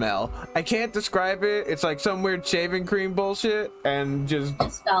grandpa smell. I can't describe it. It's like some weird shaving cream bullshit, and just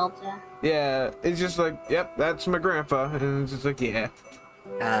Nostalgia. yeah, it's just like, yep, that's my grandpa, and it's just like, yeah.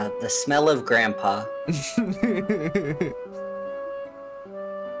 The smell of grandpa.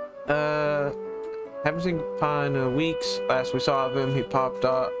 Haven't seen Pa in weeks. Last we saw of him, he popped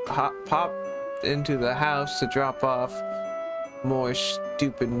into the house to drop off more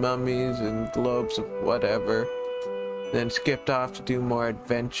stupid mummies and globes of whatever. Then skipped off to do more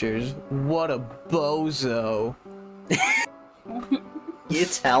adventures. What a bozo. You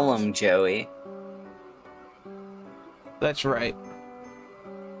tell him, Joey. That's right.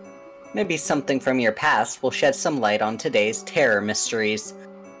 Maybe something from your past will shed some light on today's terror mysteries.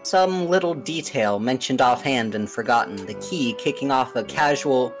 Some little detail mentioned offhand and forgotten, the key kicking off a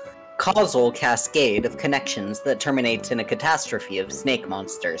causal cascade of connections that terminates in a catastrophe of snake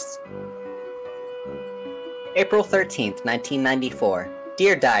monsters. April 13th, 1994.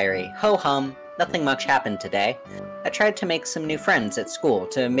 Dear Diary, ho-hum, nothing much happened today. I tried to make some new friends at school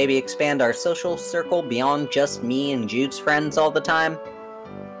to maybe expand our social circle beyond just me and Jude's friends all the time.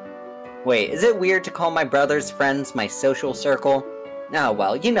 Wait, is it weird to call my brother's friends my social circle? Oh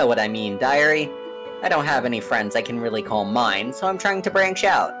well, you know what I mean, Diary. I don't have any friends I can really call mine, so I'm trying to branch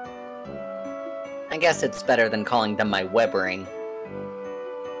out. I guess it's better than calling them my webbering.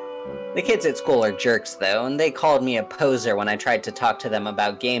 The kids at school are jerks though, and they called me a poser when I tried to talk to them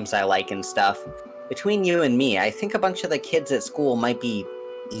about games I like and stuff. Between you and me, I think a bunch of the kids at school might be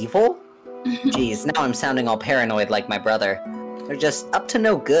evil? Jeez, now I'm sounding all paranoid like my brother. They're just up to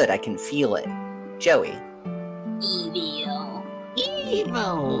no good, I can feel it. Joey. Evil.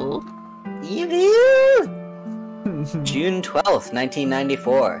 Evil. Evil! June 12th,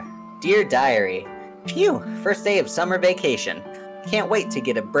 1994. Dear Diary. Phew, first day of summer vacation. Can't wait to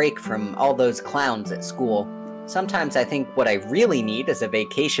get a break from all those clowns at school. Sometimes I think what I really need is a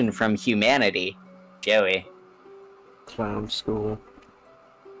vacation from humanity. Joey. Clown school.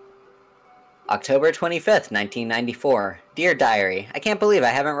 October 25th, 1994. Dear Diary, I can't believe I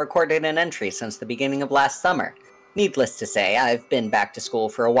haven't recorded an entry since the beginning of last summer. Needless to say, I've been back to school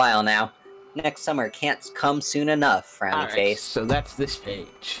for a while now. Next summer can't come soon enough, frowny face. So that's this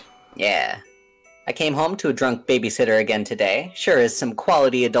page. Yeah. I came home to a drunk babysitter again today. Sure is some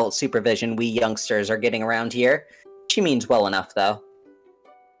quality adult supervision we youngsters are getting around here. She means well enough, though.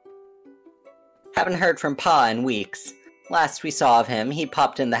 Haven't heard from Pa in weeks. Last we saw of him, he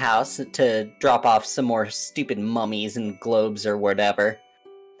popped in the house to drop off some more stupid mummies and globes or whatever.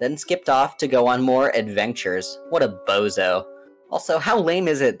 Then skipped off to go on more adventures. What a bozo. Also, how lame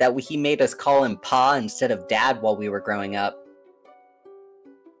is it that he made us call him Pa instead of Dad while we were growing up?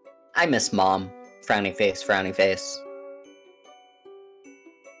 I miss Mom. Frowny face, frowny face.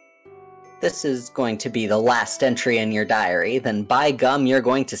 This is going to be the last entry in your diary, then by gum you're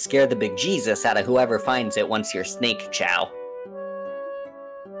going to scare the big Jesus out of whoever finds it once you're snake chow.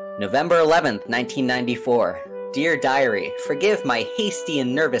 November 11th, 1994. Dear Diary, forgive my hasty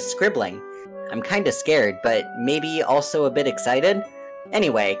and nervous scribbling. I'm kinda scared, but maybe also a bit excited?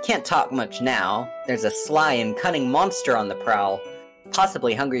 Anyway, can't talk much now. There's a sly and cunning monster on the prowl.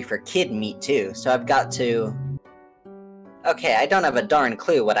 Possibly hungry for kid meat too, so I've got to... Okay, I don't have a darn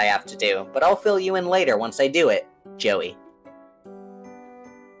clue what I have to do, but I'll fill you in later once I do it. Joey.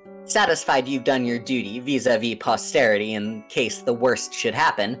 Satisfied you've done your duty vis-a-vis posterity in case the worst should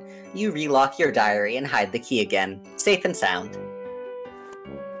happen, you relock your diary and hide the key again. Safe and sound.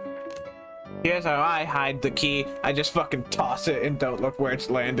 Here's how I hide the key. I just fucking toss it and don't look where it's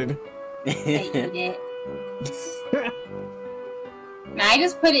landed. I eat it. I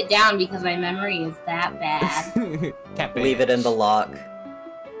just put it down because my memory is that bad. Tap Leave it in the lock.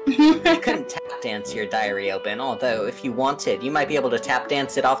 You couldn't tap tap dance your diary open, although if you wanted, you might be able to tap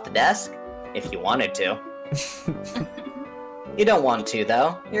dance it off the desk. If you wanted to. You don't want to,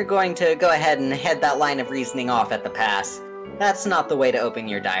 though. You're going to go ahead and head that line of reasoning off at the pass. That's not the way to open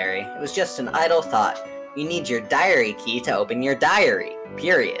your diary. It was just an idle thought. You need your diary key to open your diary.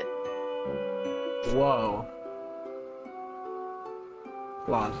 Period. Whoa.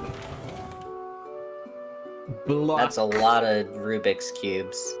 Logic. That's a lot of Rubik's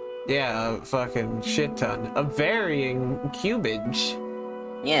Cubes. Yeah, a fucking shit ton. A varying cubage.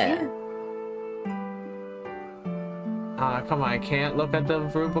 Yeah. Come on, I can't look at the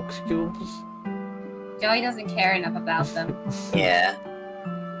Rubik's Cubes. Joey doesn't care enough about them. Yeah.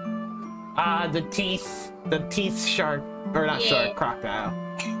 The teeth shark, or not shark, crocodile.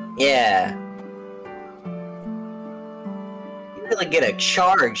 Yeah. You really get a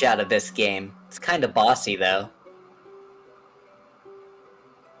charge out of this game. It's kind of bossy, though.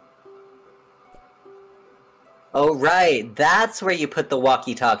 Oh, right. That's where you put the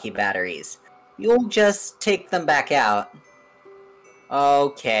walkie-talkie batteries. You'll just take them back out.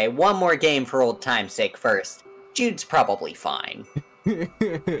 Okay, one more game for old time's sake first. Jude's probably fine.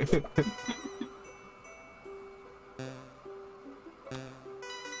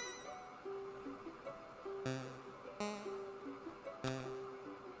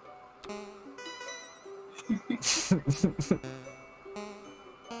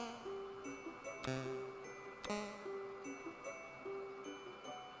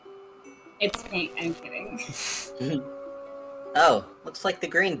 It's pink, I'm kidding. Oh, looks like the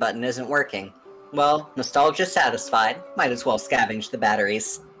green button isn't working. Well, nostalgia satisfied. Might as well scavenge the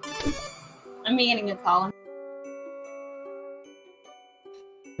batteries. I'm beginning to call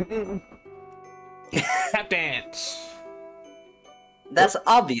him. Tap dance. That's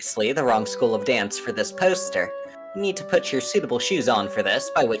obviously the wrong school of dance for this poster. You need to put your suitable shoes on for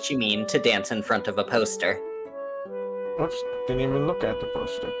this, by which you mean to dance in front of a poster. Oops, didn't even look at the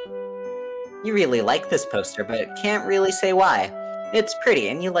poster. You really like this poster, but can't really say why. It's pretty,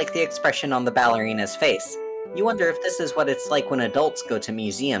 and you like the expression on the ballerina's face. You wonder if this is what it's like when adults go to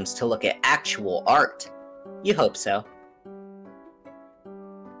museums to look at actual art. You hope so.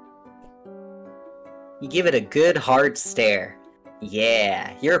 You give it a good hard stare.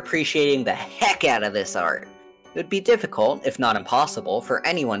 Yeah, you're appreciating the heck out of this art. It would be difficult, if not impossible, for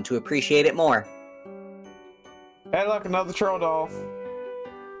anyone to appreciate it more. Hey look, another troll doll.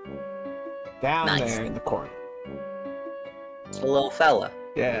 Down Nice. there in the corner. It's a little fella.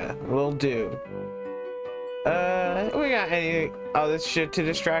 Yeah, will do. We got any other shit to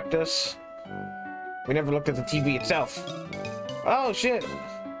distract us? We never looked at the TV itself. Oh shit!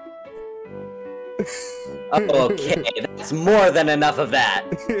 Okay, that's more than enough of that.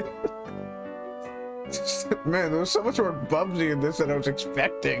 Man, there was so much more Bubsy in this than I was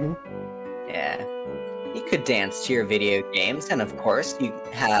expecting. Yeah. You could dance to your video games, and of course you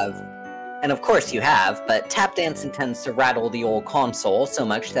have, but tap dancing tends to rattle the old console so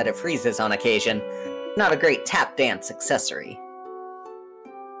much that it freezes on occasion. Not a great tap dance accessory.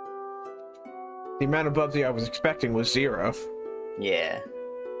 The amount of Bubsy I was expecting was 0. Yeah.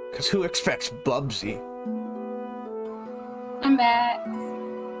 Because who expects Bubsy? I'm back.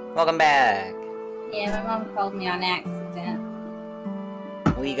 Welcome back. Yeah, my mom called me on accident.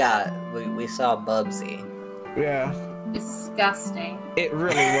 We saw Bubsy. Yeah, Disgusting. it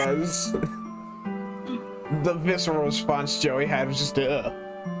really was. The visceral response Joey had was just, ugh.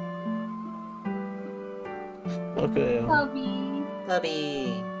 Okay. Puppy.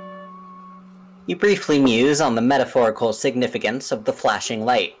 Bubby. You briefly muse on the metaphorical significance of the flashing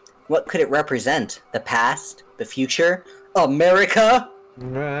light. What could it represent? The past? The future? America?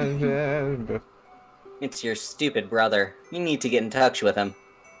 It's your stupid brother. You need to get in touch with him.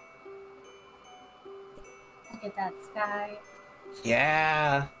 Look at that sky.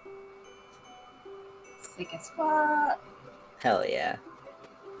 Yeah. Sick as fuck. Hell yeah.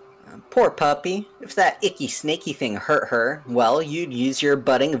 Poor puppy. If that icky snaky thing hurt her, well, you'd use your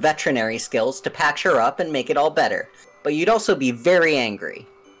budding veterinary skills to patch her up and make it all better. But you'd also be very angry.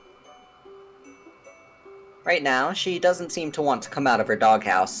 Right now, she doesn't seem to want to come out of her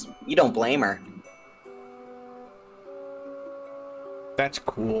doghouse. You don't blame her. That's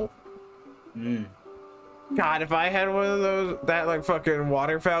cool. Hmm. God, if I had one of those, that like fucking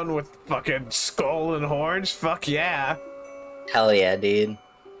water fountain with fucking skull and horns, fuck yeah. Hell yeah, dude.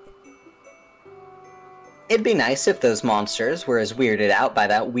 It'd be nice if those monsters were as weirded out by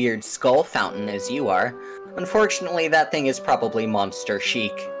that weird skull fountain as you are. Unfortunately, that thing is probably monster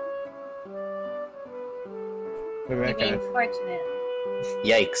chic. Look You're at that being guy. fortunate.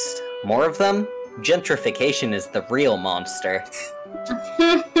 Yikes. More of them? Gentrification is the real monster.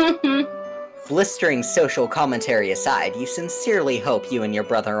 blistering social commentary aside, you sincerely hope you and your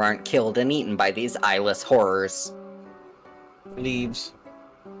brother aren't killed and eaten by these eyeless horrors. Leaves.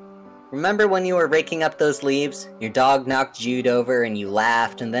 Remember when you were raking up those leaves? Your dog knocked Jude over and you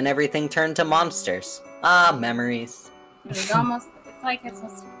laughed, and then everything turned to monsters. Ah, memories. It's like it's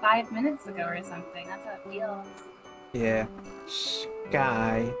just 5 minutes ago or something. That's how it feels. Yeah.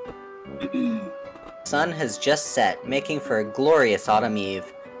 Sky. Sun has just set, making for a glorious autumn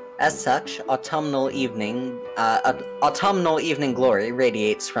eve. As such, autumnal evening glory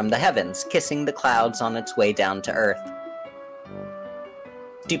radiates from the heavens, kissing the clouds on its way down to earth.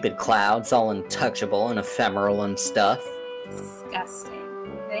 Stupid clouds, all untouchable and ephemeral and stuff. Disgusting.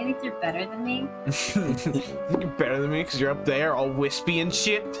 Do they think they're better than me? You're better than me because you're up there all wispy and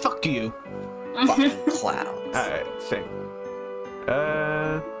shit? Fuck you. Fucking clouds. Alright, sick.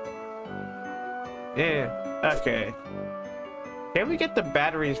 Yeah, okay. Can we get the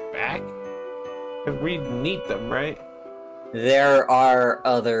batteries back? Because we need them, right? There are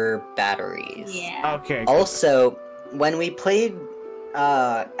other batteries. Yeah. Okay. Also, when we played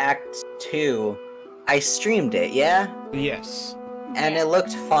Act 2, I streamed it, yeah? Yes. And it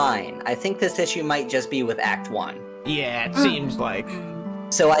looked fine. I think this issue might just be with Act 1. Yeah, it seems like.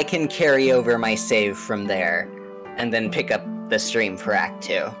 So I can carry over my save from there, and then pick up the stream for Act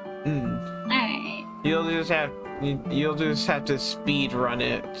 2. Alright. You'll just have to speed run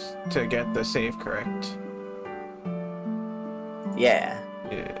it to get the save correct. Yeah.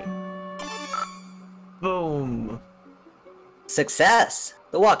 Yeah. Boom. Success!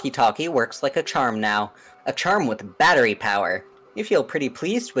 The walkie-talkie works like a charm now. A charm with battery power. You feel pretty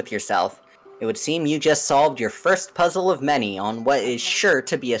pleased with yourself. It would seem you just solved your first puzzle of many on what is sure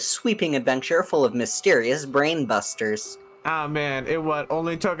to be a sweeping adventure full of mysterious brain busters. Ah man, it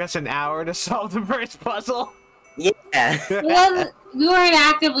only took us an hour to solve the first puzzle? Yeah. We weren't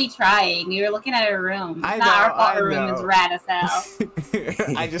actively trying. We were looking at a room. It's not our fault. Our room is rad as hell.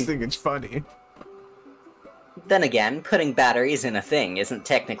 I just think it's funny. Then again, putting batteries in a thing isn't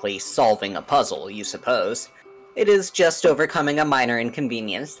technically solving a puzzle, you suppose. It is just overcoming a minor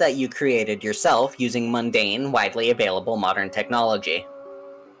inconvenience that you created yourself using mundane, widely available modern technology.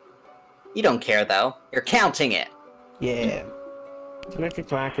 You don't care, though. You're counting it! Yeah. Clicky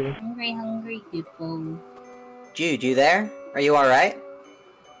clacky. Hungry people. Jude, you there? Are you alright?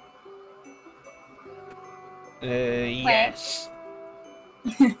 Yes.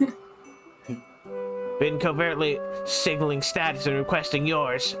 Been covertly signaling status and requesting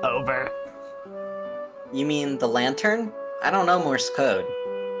yours. Over. You mean the lantern? I don't know Morse code.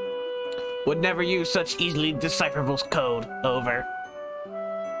 Would never use such easily decipherable code. Over.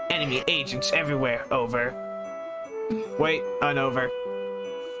 Enemy agents everywhere. Over. Wait, over.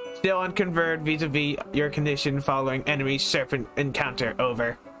 Still unconverted vis-a-vis your condition following enemy serpent encounter.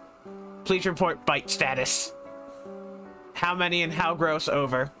 Over. Please report bite status. How many and how gross?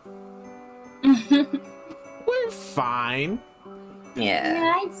 Over. We're fine.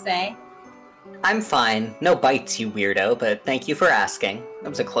 Yeah, I'd say. I'm fine. No bites, you weirdo, but thank you for asking. That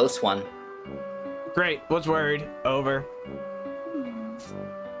was a close one. Great, was worried. Over.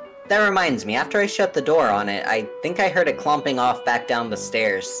 That reminds me, after I shut the door on it, I think I heard it clomping off back down the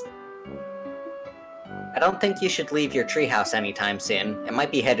stairs. I don't think you should leave your treehouse anytime soon. It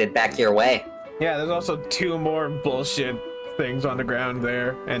might be headed back your way. Yeah, there's also 2 more bullshit things on the ground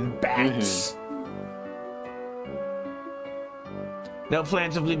there, and bats. No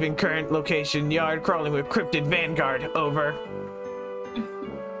plans of leaving current location. Yard crawling with cryptid vanguard. Over.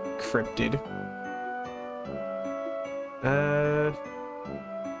 Cryptid.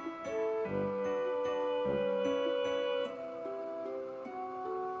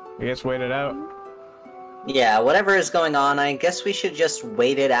 I guess wait it out. Yeah, whatever is going on, I guess we should just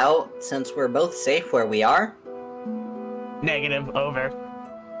wait it out, since we're both safe where we are. Negative. Over.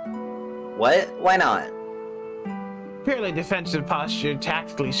 What? Why not? Purely defensive posture,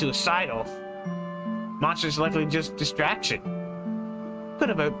 tactically suicidal. Monsters likely just distraction. Could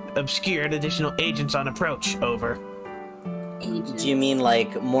have obscured additional agents on approach. Over. Do you mean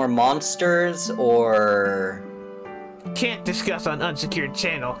like more monsters, or... Can't discuss on unsecured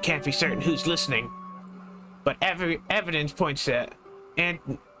channel. Can't be certain who's listening. But every evidence points at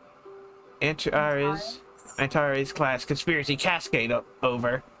Antares class conspiracy cascade.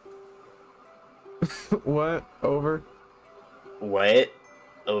 Over. What? Over. What?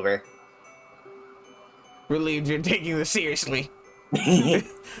 Over. Relieved you're taking this seriously.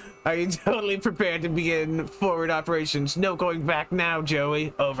 Are you totally prepared to begin forward operations? No going back now,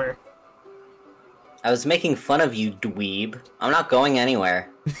 Joey. Over. I was making fun of you, dweeb. I'm not going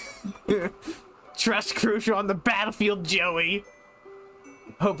anywhere. Trust crucial on the battlefield, Joey.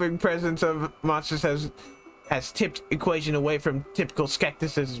 hoping presence of monsters has tipped equation away from typical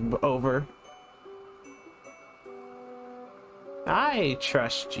skepticism. Over. I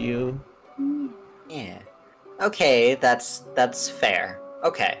trust you. Yeah. Okay, that's fair.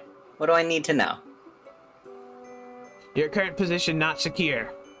 Okay. What do I need to know? Your current position not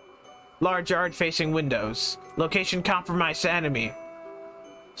secure. Large yard facing windows. Location compromised to enemy.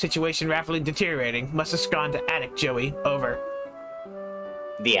 Situation rapidly deteriorating. Must have gone to attic, Joey. Over.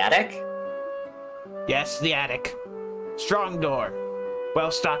 The attic? Yes, the attic. Strong door.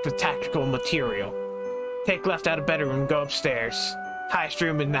 Well stocked with tactical material. Take left out of bedroom, go upstairs. Highest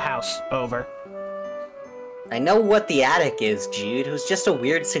room in the house. Over. I know what the attic is, Jude. It was just a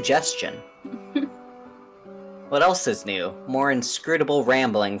weird suggestion. What else is new? More inscrutable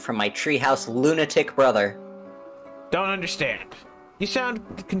rambling from my treehouse lunatic brother. Don't understand. You sound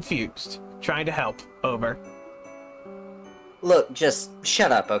confused. Trying to help. Over. Look, just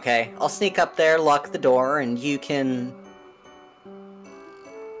shut up, okay? I'll sneak up there, lock the door, and you can...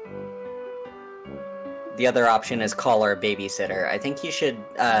 The other option is call our babysitter. I think you should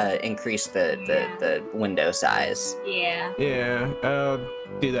increase the window size. Yeah. Yeah, I'll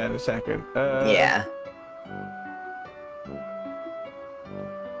do that in a second. Yeah.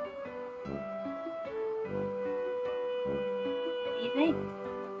 What do you think?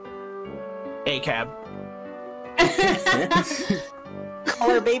 A cab.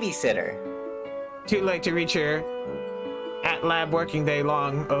 Call our babysitter. Too late to reach her. At lab working day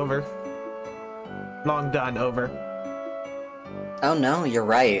long. Over. Long done. Over. Oh no, you're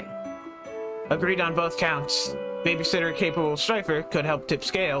right. Agreed on both counts. Babysitter capable strifer could help tip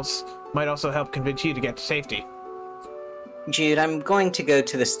scales. Might also help convince you to get to safety. Jude, I'm going to go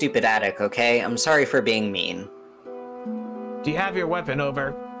to the stupid attic, okay? I'm sorry for being mean. Do you have your weapon?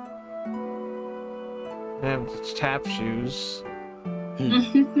 Over. I have tap shoes.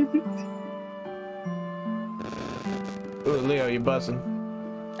 Ooh, Leo, you buzzing.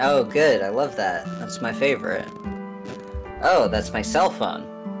 Oh, good. I love that. That's my favorite. Oh, that's my cell phone.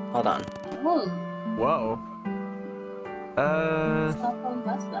 Hold on. Ooh. Whoa. Cell phone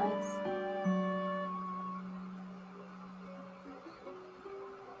bus bus.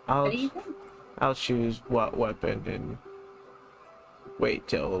 What do you think? I'll choose what weapon and wait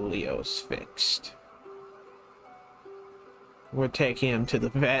till Leo's fixed. We're taking him to the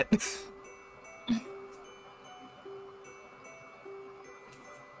vet.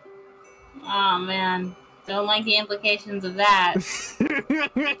 Oh man, don't like the implications of that.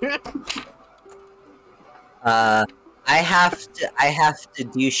 I have to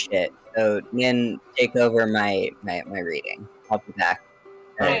do shit. So Nin, take over my reading. I'll be back.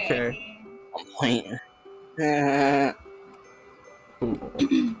 Okay. At one point.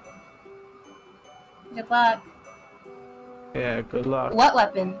 Good luck. Yeah, good luck. What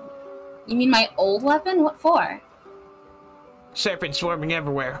weapon? You mean my old weapon? What for? Serpents swarming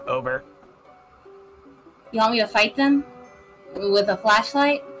everywhere. Over. You want me to fight them? With a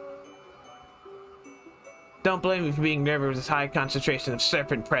flashlight? Don't blame me for being nervous with this high concentration of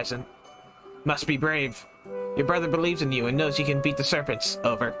serpent present. Must be brave. Your brother believes in you and knows you can beat the serpents.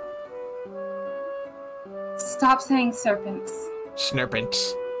 Over. Stop saying serpents.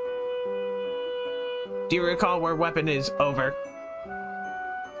 Snurpents. Do you recall where weapon is? Over.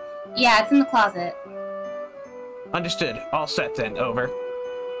 Yeah, it's in the closet. Understood. All set then. Over.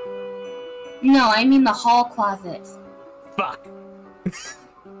 No, I mean the hall closet. Fuck.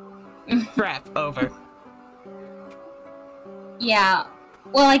 Crap. Over. Yeah.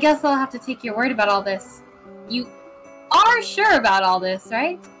 Well, I guess I'll have to take your word about all this. You are sure about all this,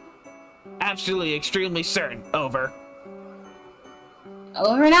 right? Absolutely, extremely certain. Over.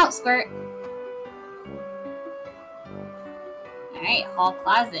 Over and out, Squirt. Alright, hall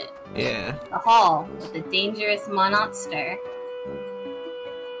closet. Yeah. The hall with the dangerous monster.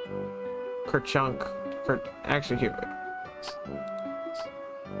 Kerchunk. Actually, here.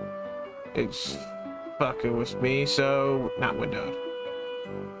 It's fucking with me, so not windowed.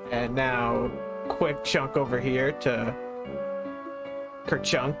 And now, quick chunk over here to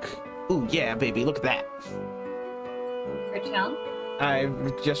Kerchunk. Ooh, yeah, baby, look at that. Kerchunk?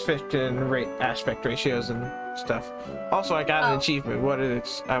 I've just fixed in aspect ratios and stuff. Also, I got an achievement. What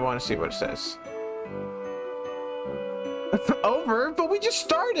is? I want to see what it says. Over, but we just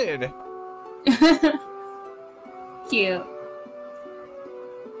started. Cute.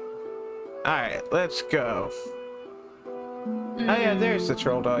 All right, let's go. Oh yeah, there's the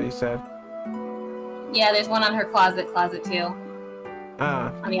troll doll you said. Yeah, there's one on her closet too.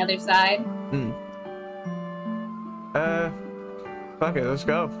 On the other side. Fuck it, let's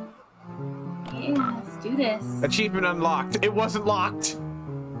go. Yeah, let's do this. Achievement unlocked. It wasn't locked.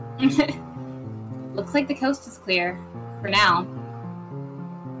 Looks like the coast is clear. For now.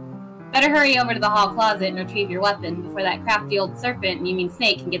 Better hurry over to the hall closet and retrieve your weapon before that crafty old serpent, you mean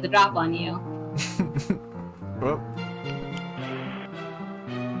snake, can get the drop on you. Well.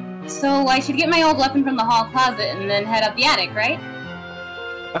 So I should get my old weapon from the hall closet and then head up the attic, right?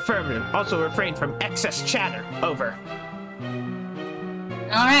 Affirmative. Also refrain from excess chatter. Over.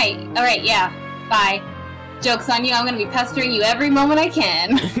 Alright, yeah. Bye. Joke's on you, I'm gonna be pestering you every moment I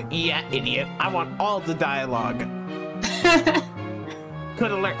can. Yeah, idiot. I want all the dialogue.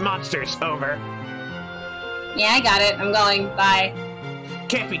 Could alert monsters. Over. Yeah, I got it. I'm going. Bye.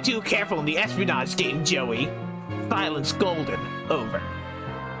 Can't be too careful in the espionage game, Joey. Silence golden. Over.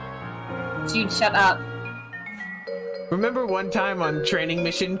 Jude, shut up. Remember one time on training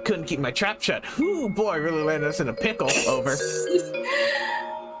mission, couldn't keep my trap shut. Ooh, boy, really landed us in a pickle. Over.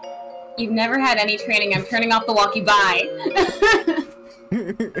 You've never had any training. I'm turning off the walkie. Bye.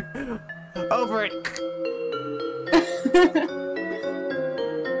 Over it.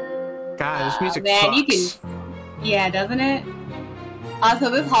 God, this music man, fucks. you can... Yeah, doesn't it? Also,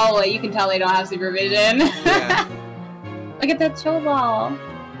 this hallway, you can tell they don't have supervision. Yeah. Look at that show ball.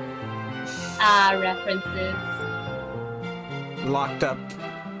 Ah, references. Locked up.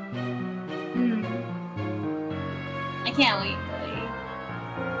 I can't wait to leave.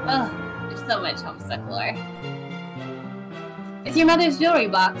 Ugh, there's so much Homestuck lore. It's your mother's jewelry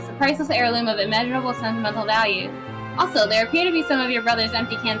box, a priceless heirloom of immeasurable sentimental value. Also, there appear to be some of your brother's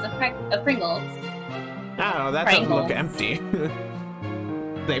empty cans of Pringles. I don't know, that doesn't look empty.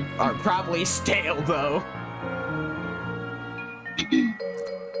 They are probably stale, though.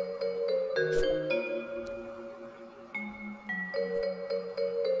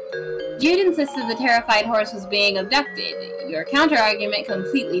 Jude insisted the terrified horse was being abducted. Your counter-argument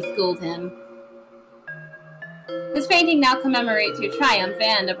completely schooled him. This painting now commemorates your triumph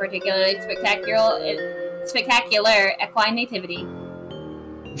and a particularly spectacular equine nativity.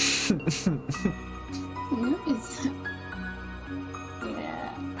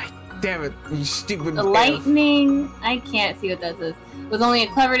 Yeah. Damn it, you stupid... The lightning... I can't see what this is. Was only a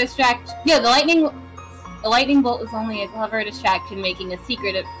clever distraction... Yeah, the lightning bolt was only a clever distraction, masking a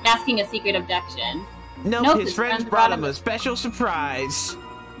secret abduction. Nope, his friends brought him a special surprise.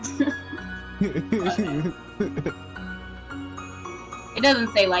 It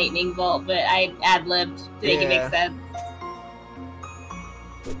doesn't say lightning bolt, but I ad-libbed to make it make sense.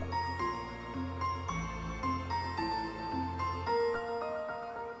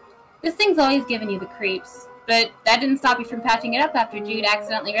 This thing's always given you the creeps, but that didn't stop you from patching it up after Jude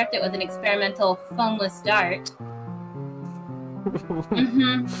accidentally ripped it with an experimental foamless dart.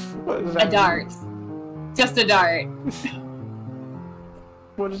 What does that A dart. Just a dart.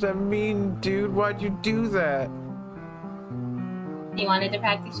 What does that mean, dude? Why'd you do that? He wanted to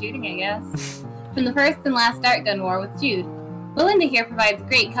practice shooting, I guess. From the first and last dart gun war with Jude, Belinda here provides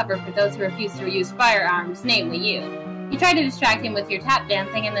great cover for those who refuse to use firearms, namely you. You tried to distract him with your tap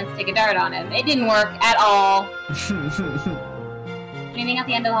dancing and then stick a dart on him. It didn't work at all. Anything at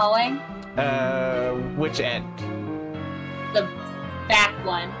the end of the hallway? Which end? The back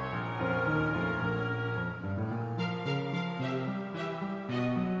one.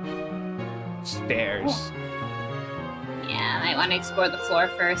 Stairs. Oh. Yeah, I might want to explore the floor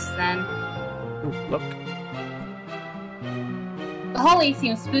first, then. Ooh, look. The hallway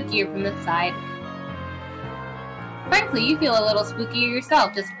seems spookier from this side. Frankly, you feel a little spookier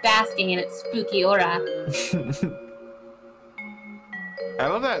yourself, just basking in its spooky aura. I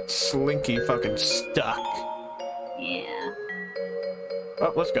love that Slinky fucking stuck. Yeah.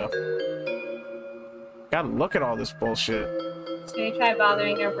 Oh, let's go. Gotta look at all this bullshit. Should we try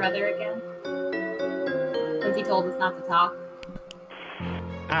bothering your brother again? Since he told us not to talk.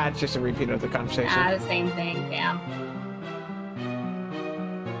 Ah, it's just a repeat of the conversation. Ah, the same thing, damn.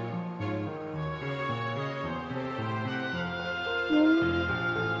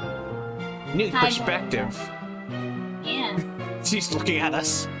 New Hi, perspective. Yeah. She's looking at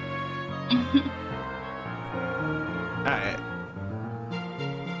us. Alright.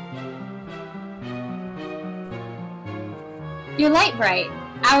 You're light bright.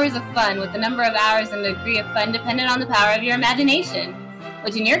 Hours of fun, with the number of hours and the degree of fun dependent on the power of your imagination.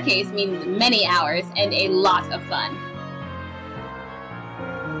 Which in your case means many hours and a lot of fun.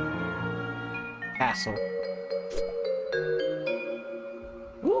 Castle.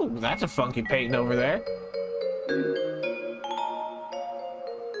 Ooh, that's a funky painting over there.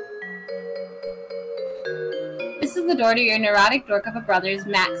 This is the door to your neurotic dork of a brother's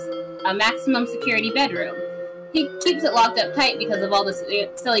maximum security bedroom. He keeps it locked up tight because of all the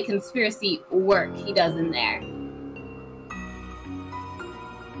silly conspiracy work he does in there.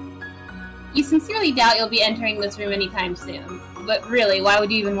 You sincerely doubt you'll be entering this room anytime soon. But really, why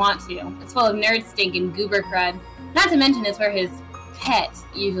would you even want to? It's full of nerd stink and goober crud. Not to mention it's where his pet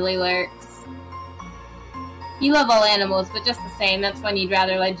usually lurks. You love all animals, but just the same, that's one you'd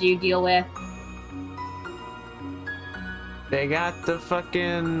rather let you deal with. They got the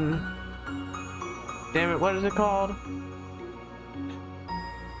fucking... Damn it, what is it called?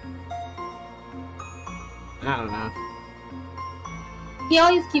 I don't know. He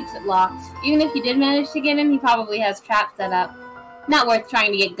always keeps it locked. Even if you did manage to get him, he probably has traps set up. Not worth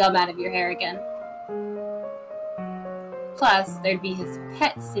trying to get gum out of your hair again. Plus, there'd be his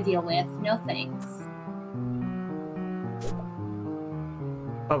pets to deal with. No thanks.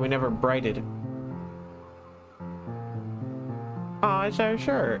 Oh, we never brighted. Oh, it's our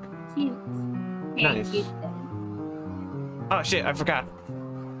shirt. Cute. Very Nice. cute. Oh shit, I forgot.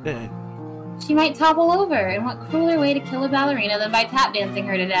 She might topple over, and what crueler way to kill a ballerina than by tap dancing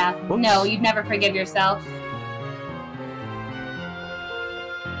her to death? Whoops. No, you'd never forgive yourself.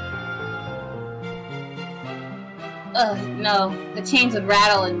 Ugh, no. The chains would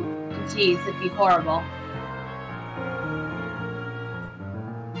rattle and geez, it'd be horrible.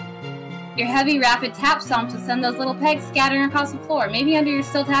 Your heavy, rapid tap stomps would send those little pegs scattering across the floor, maybe under your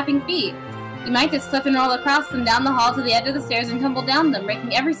still tapping feet. You might just slip and roll across them down the hall to the edge of the stairs and tumble down them,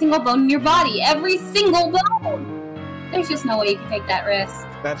 breaking every single bone in your body. Every single bone! There's just no way you can take that risk.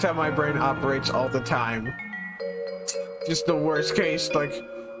 That's how my brain operates all the time. Just the worst case, like,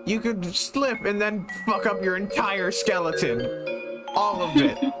 you could slip and then fuck up your entire skeleton. All of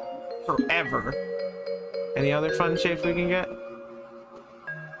it. Forever. Any other fun shapes we can get?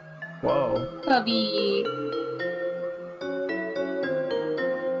 Whoa. Puppy.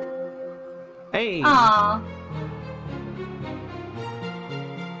 Hey! Aww.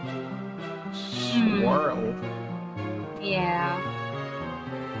 Swirl. Yeah.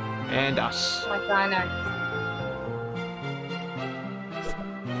 And us. Like on our...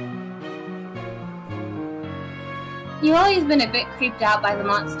 You've always been a bit creeped out by the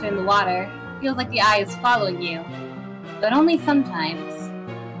monster in the water. Feels like the eye is following you. But only sometimes.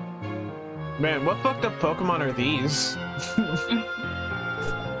 Man, what fucked up Pokemon are these?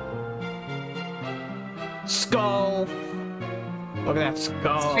 Skull! Look at that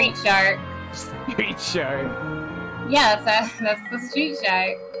skull. Street shark. Street shark. Yeah, that's the street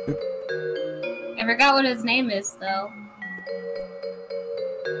shark. I forgot what his name is, though.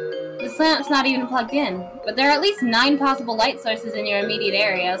 This lamp's not even plugged in, but there are at least 9 possible light sources in your immediate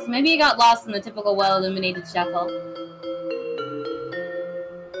area, so maybe you got lost in the typical well-illuminated shuffle.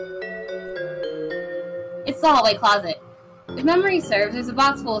 It's the hallway closet. If memory serves, there's a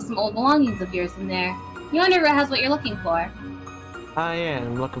box full of some old belongings of yours in there. You wonder if it has what you're looking for. I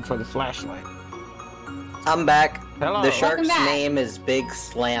am looking for the flashlight. I'm back. Hello. The shark's back. name is Big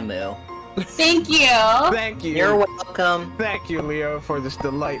Slamu. Thank you! Thank you. You're welcome. Thank you, Leo, for this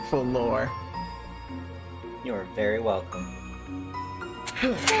delightful lore. You're very welcome.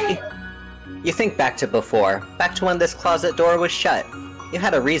 You think back to before, back to when this closet door was shut. You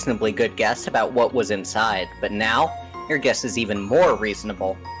had a reasonably good guess about what was inside, but now, your guess is even more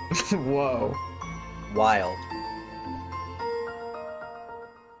reasonable. Whoa. Wild.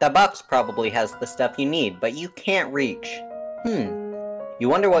 That box probably has the stuff you need, but you can't reach. You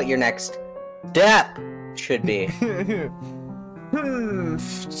wonder what your next step should be.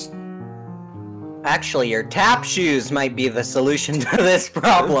 Actually, your tap shoes might be the solution to this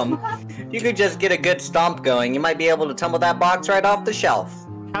problem. If you could just get a good stomp going, you might be able to tumble that box right off the shelf.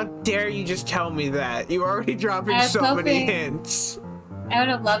 How dare you just tell me that? You were already dropping I was so many hoping- hints. I would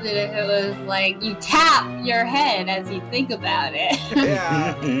have loved it if it was like, you tap your head as you think about it.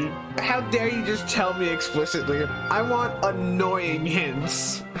 Yeah. How dare you just tell me explicitly? I want annoying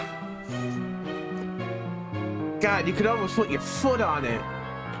hints. God, you could almost put your foot on it.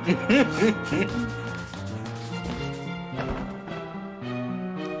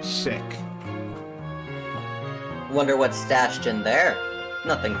 Sick. Wonder what's stashed in there.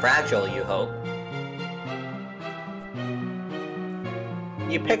 Nothing fragile, you hope.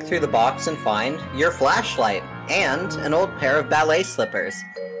 You pick through the box and find your flashlight and an old pair of ballet slippers.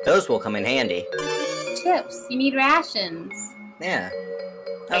 Those will come in handy. Chips, you need rations. Yeah.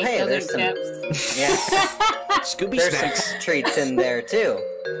 Oh Wait, hey, those there's are some. chips. Yeah, Scooby there's snacks. some treats in there too.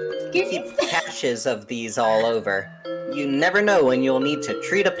 Keep Scooby caches of these all over. You never know when you'll need to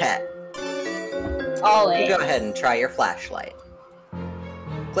treat a pet. Always. You go ahead and try your flashlight.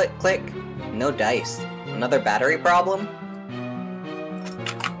 Click, click. No dice. Another battery problem?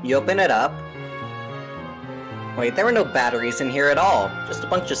 You open it up. Wait, there were no batteries in here at all. Just a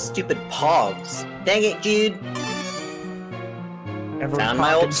bunch of stupid pogs. Dang it, Jude. Never Found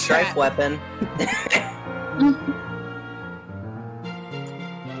my old strife weapon.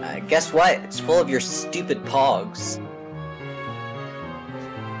 Guess what? It's full of your stupid pogs.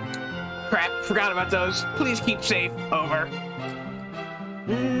 Crap, forgot about those. Please keep safe. Over.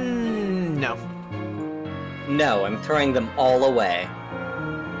 No. No, I'm throwing them all away.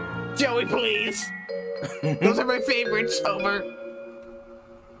 Joey, please. Those are my favorites. Over.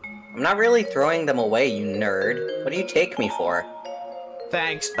 I'm not really throwing them away, you nerd. What do you take me for?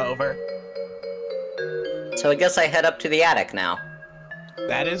 Thanks. Over. So I guess I head up to the attic now.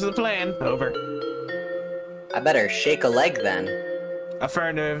 That is the plan. Over. I better shake a leg then.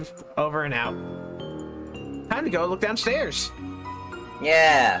 Affirmative. Over and out. Time to go look downstairs.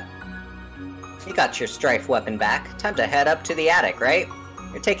 Yeah. You got your strife weapon back. Time to head up to the attic, right?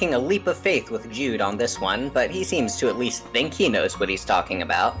 You're taking a leap of faith with Jude on this one, but he seems to at least think he knows what he's talking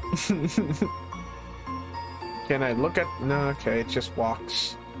about. Can I look at... No, okay, it just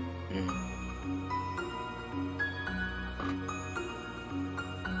walks.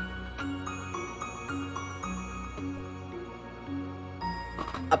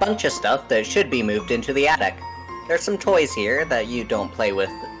 A bunch of stuff that should be moved into the attic. There's some toys here that you don't play with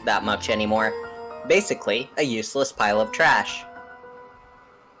that much anymore. Basically, a useless pile of trash.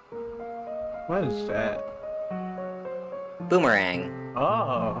 What is that? Boomerang.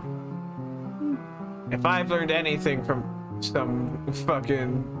 Oh. If I've learned anything from some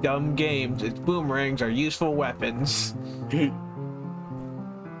fucking dumb games, it's boomerangs are useful weapons. If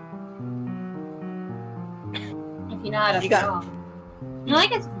you know how to throw. No, I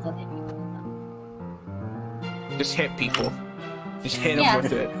guess you can still hit people with them. Just hit people. Just hit them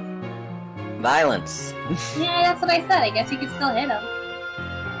with it. Violence. Yeah, that's what I said. I guess you could still hit them.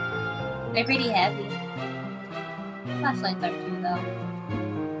 They're pretty heavy. Flashlights are too, though.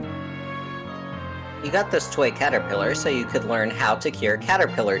 You got this toy caterpillar so you could learn how to cure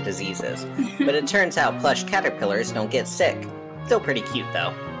caterpillar diseases. But it turns out plush caterpillars don't get sick. Still pretty cute,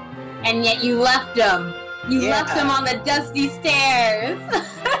 though. And yet you left him. You left him on the dusty stairs.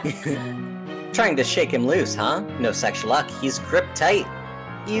 Trying to shake him loose, huh? No such luck. He's gripped tight.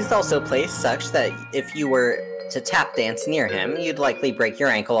 He's also placed such that if you were to tap dance near him, you'd likely break your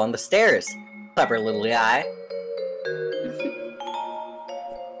ankle on the stairs. Clever little guy.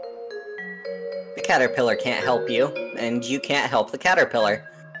 The caterpillar can't help you, and you can't help the caterpillar.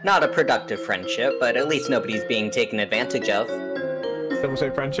 Not a productive friendship, but at least nobody's being taken advantage of. Someone say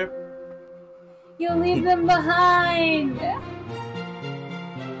friendship? You leave them behind.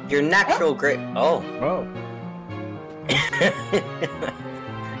 Your natural grace. Oh.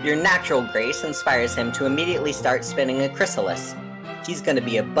 Your natural grace inspires him to immediately start spinning a chrysalis. He's gonna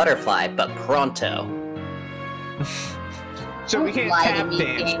be a butterfly, but pronto. So we can't tap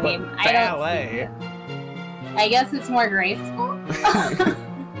dance, but ballet. I guess it's more graceful.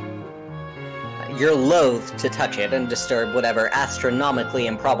 You're loath to touch it and disturb whatever astronomically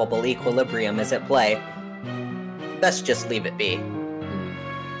improbable equilibrium is at play. Best just leave it be.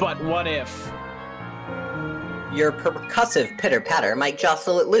 But what if? Your percussive pitter-patter might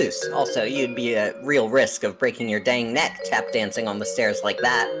jostle it loose. Also, you'd be at real risk of breaking your dang neck tap dancing on the stairs like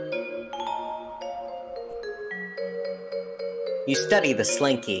that. You study the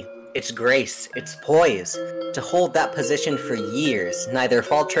slinky, its grace, its poise, to hold that position for years, neither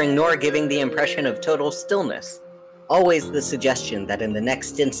faltering nor giving the impression of total stillness. Always the suggestion that in the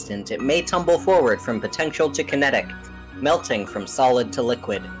next instant it may tumble forward from potential to kinetic, melting from solid to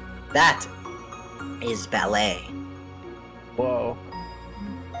liquid. That is ballet. Whoa.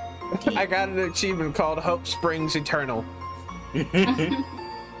 I got an achievement called Hope Springs Eternal.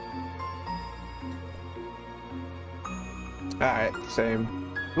 Alright,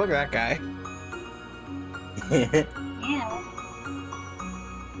 same. Look at that guy. Yeah.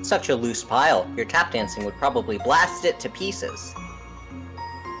 Such a loose pile. Your tap dancing would probably blast it to pieces.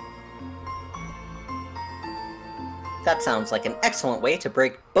 That sounds like an excellent way to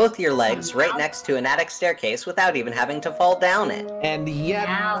break both your legs right next to an attic staircase without even having to fall down it. And yet...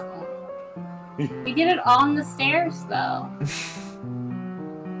 Wow. We did it on the stairs, though.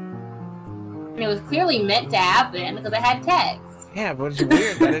 And it was clearly meant to happen because I had text. Yeah, but it's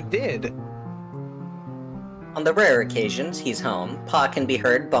weird that it did. On the rare occasions he's home, Pa can be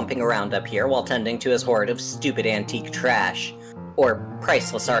heard bumping around up here while tending to his hoard of stupid antique trash. Or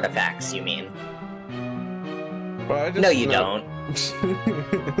priceless artifacts, you mean. Well, no, you don't.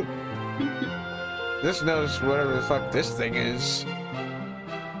 This knows whatever the fuck this thing is.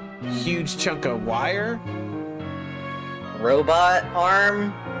 Huge chunk of wire? Robot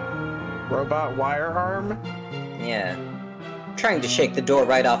arm? Robot wire arm? Yeah. Trying to shake the door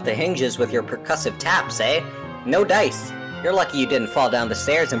right off the hinges with your percussive taps, eh? No dice. You're lucky you didn't fall down the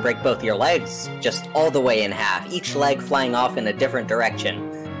stairs and break both your legs, just all the way in half, each leg flying off in a different direction.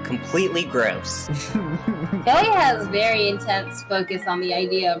 Completely gross. Joey has very intense focus on the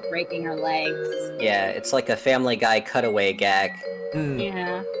idea of breaking her legs. Yeah, it's like a Family Guy cutaway gag.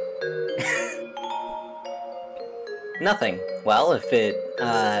 Yeah. Nothing. Well, if it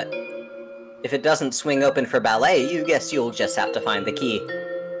doesn't swing open for ballet, you guess you'll just have to find the key.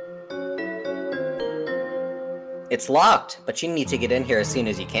 It's locked, but you need to get in here as soon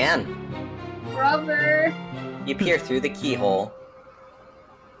as you can. Rubber. You peer through the keyhole.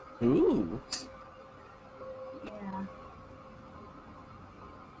 Ooh. Yeah.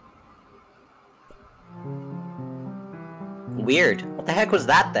 Weird. What the heck was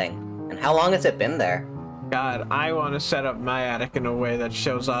that thing? And how long has it been there? God, I want to set up my attic in a way that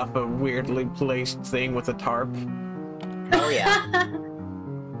shows off a weirdly placed thing with a tarp. Oh yeah.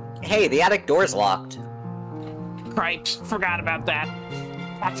 Hey, the attic door's locked. Cripes, forgot about that.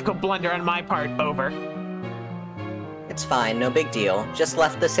 Tactical blunder on my part, over. It's fine, no big deal. Just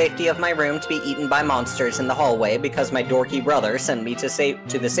left the safety of my room to be eaten by monsters in the hallway because my dorky brother sent me to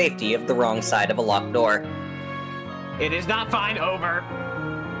the safety of the wrong side of a locked door. It is not fine, over.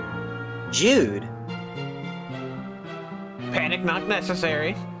 Jude! Panic not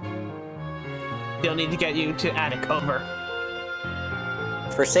necessary. Still need to get you to attic, over.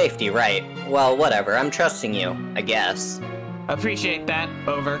 For safety, right. Well, whatever, I'm trusting you, I guess. Appreciate that,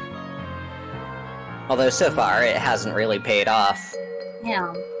 over. Although so far, it hasn't really paid off.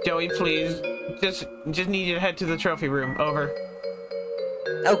 Yeah. Joey, please. Just need you to head to the trophy room, over.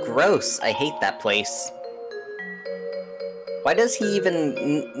 Oh, gross. I hate that place. Why does he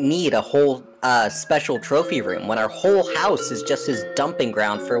even need a whole, special trophy room when our whole house is just his dumping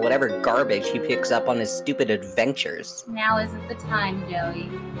ground for whatever garbage he picks up on his stupid adventures? Now isn't the time, Joey.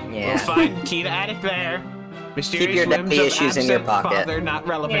 Yeah. We'll find key to attic there. Mysterious Keep your whims daddy of issues in your absent pocket. Father not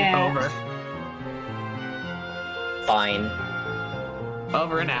relevant, Yeah. over. Fine.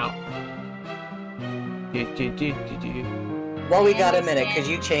 Over and out. Well, we got a minute. Could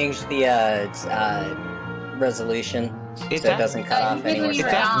you change the, resolution It's so it at, doesn't cut off you did anymore? when you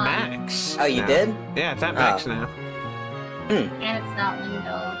it's were at on. max. Oh, you now. did? Yeah, it's at max now. And it's not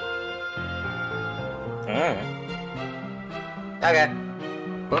windowed. Okay.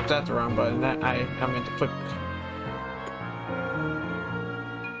 Whoops, that's the wrong button. I meant to click.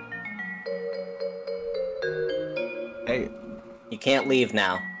 Hey, You can't leave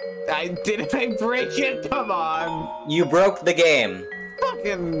now. didn't I break it? Come on. You broke the game.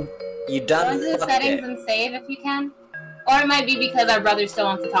 Fucking. You Go done into the fucked settings it. and save if you can. Or it might be because our brother still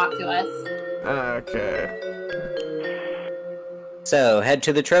wants to talk to us. Okay. So, head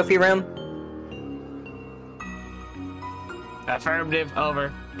to the trophy room? Affirmative,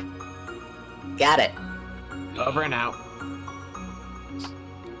 over. Got it. Over and out.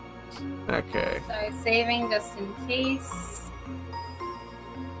 Okay. So saving just in case.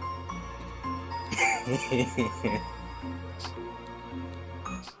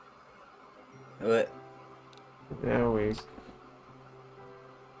 What? There we.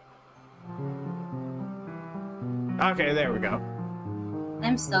 Okay, there we go.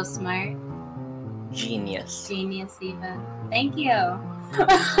 I'm so smart. Genius. Genius, Eva. Thank you.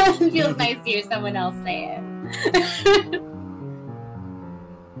 It feels nice to hear someone else say it.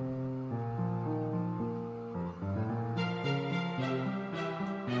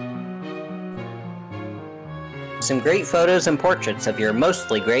 Some great photos and portraits of your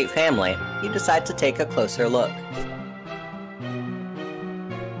mostly great family. You decide to take a closer look.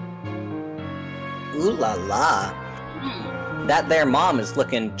 Ooh la la. That there mom is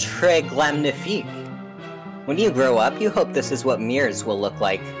looking très glamnifique. When you grow up, you hope this is what mirrors will look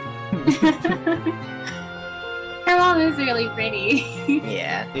like. Her mom is really pretty.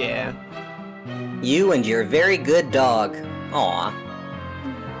 Yeah. Yeah. You and your very good dog. Aw.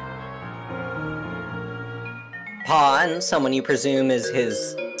 Pa and someone you presume is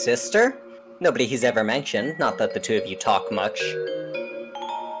his sister? Nobody he's ever mentioned, not that the two of you talk much.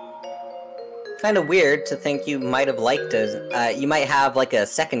 Kinda weird to think you might have liked you might have like a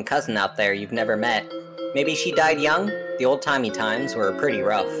second cousin out there you've never met. Maybe she died young? The old-timey times were pretty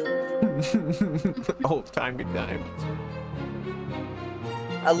rough. Old-timey time.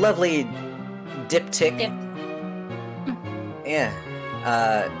 A lovely diptych. Yeah.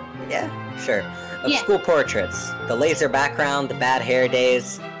 Yeah, sure. Of Yeah. school portraits. The laser background, the bad hair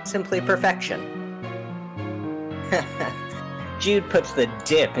days. Simply perfection. Jude puts the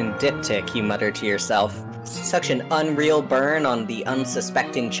dip in diptych, you mutter to yourself. Such an unreal burn on the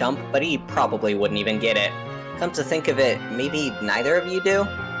unsuspecting chump, but he probably wouldn't even get it. Come to think of it, maybe neither of you do?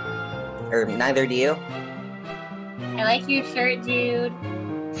 Or neither do you? I like your shirt, Jude.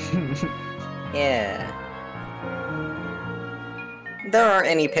 Yeah. There aren't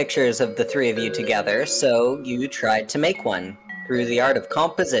any pictures of the three of you together, so you tried to make one, through the art of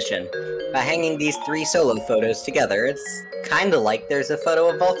composition. By hanging these three solo photos together, it's kinda like there's a photo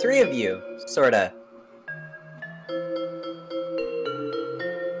of all three of you, sorta.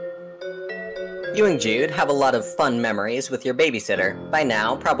 You and Jude have a lot of fun memories with your babysitter, by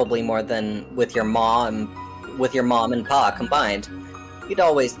now probably more than with your mom and pa combined. You'd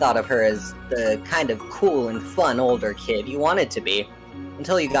always thought of her as the kind of cool and fun older kid you wanted to be,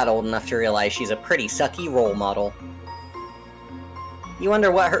 until you got old enough to realize she's a pretty sucky role model. You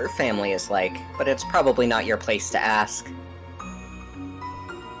wonder what her family is like, but it's probably not your place to ask.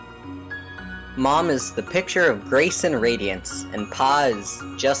 Mom is the picture of grace and radiance, and Pa is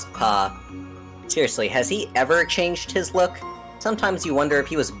just Pa. Seriously, has he ever changed his look? Sometimes you wonder if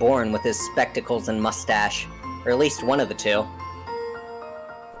he was born with his spectacles and mustache, or at least one of the two.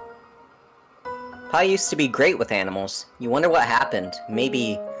 Pa used to be great with animals. You wonder what happened.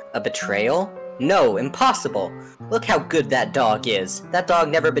 Maybe a betrayal? No, impossible! Look how good that dog is. That dog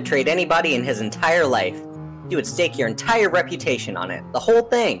never betrayed anybody in his entire life. You would stake your entire reputation on it. The whole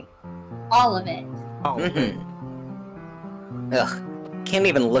thing. All of it. Ugh. Can't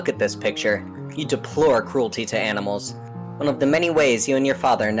even look at this picture. You deplore cruelty to animals. One of the many ways you and your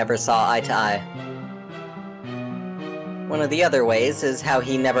father never saw eye to eye. One of the other ways is how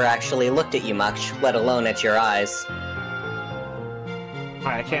he never actually looked at you much, let alone at your eyes.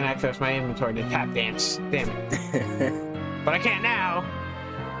 Alright, I can't access my inventory to tap dance. Damn it. But I can now!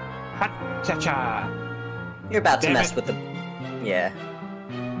 Hot cha cha! You're about to mess with the... Yeah.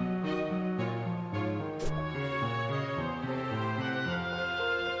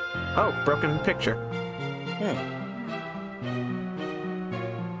 Oh, broken picture.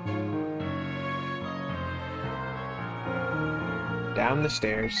 Down the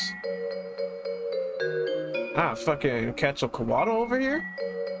stairs. Ah, fucking Quetzalcoatl over here?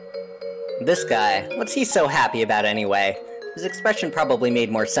 This guy, what's he so happy about anyway? His expression probably made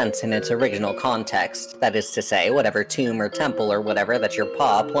more sense in its original context. That is to say, whatever tomb or temple or whatever that your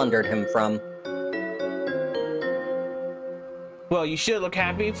pa plundered him from. Well, you should look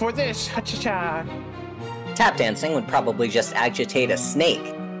happy for this. Ha-cha-cha. Tap dancing would probably just agitate a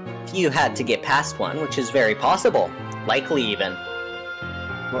snake. If you had to get past one, which is very possible. Likely even.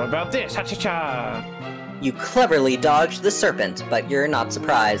 What about this? Ha-cha-cha. You cleverly dodged the serpent, but you're not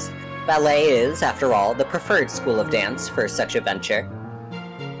surprised. Ballet is, after all, the preferred school of dance for such a venture.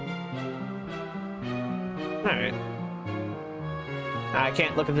 Alright. I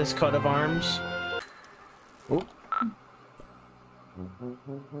can't look at this coat of arms. Oop.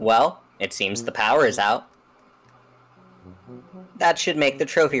 Well, it seems the power is out. That should make the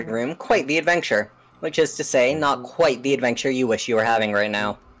trophy room quite the adventure. Which is to say, not quite the adventure you wish you were having right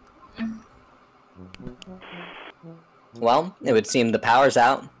now. Well, it would seem the power's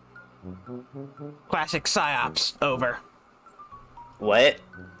out. Classic psyops. Over. What?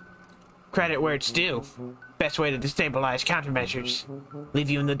 Credit where it's due. Best way to destabilize countermeasures. Leave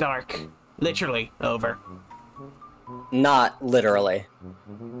you in the dark. Literally. Over. Not literally.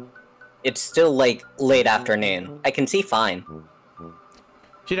 It's still, like, late afternoon. I can see fine.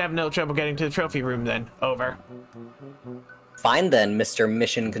 Should have no trouble getting to the trophy room then. Over. Fine then, Mr.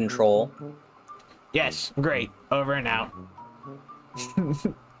 Mission Control. Yes, great. Over and out.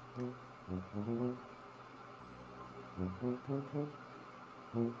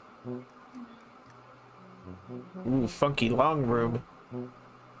 Ooh, funky long room.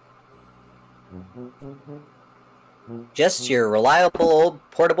 Just your reliable old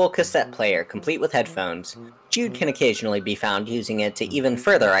portable cassette player, complete with headphones. Jude can occasionally be found using it to even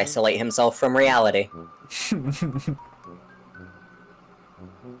further isolate himself from reality.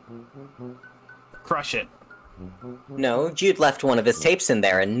 Crush it. No, Jude left one of his tapes in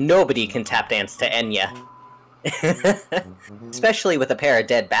there, and nobody can tap dance to Enya. Especially with a pair of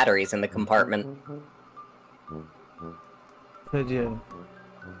dead batteries in the compartment. Yeah.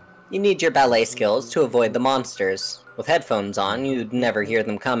 You need your ballet skills to avoid the monsters. With headphones on, you'd never hear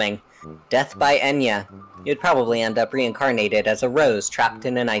them coming. Death by Enya. You'd probably end up reincarnated as a rose trapped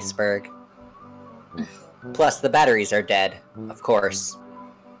in an iceberg. Plus, the batteries are dead, of course.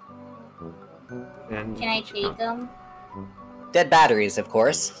 Can I take them? Dead batteries, of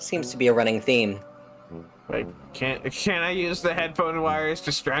course. Seems to be a running theme. Wait, can't I use the headphone wires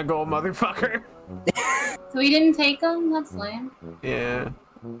to strangle a motherfucker? So we didn't take them? That's lame. Yeah.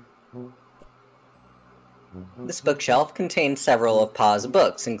 This bookshelf contains several of Pa's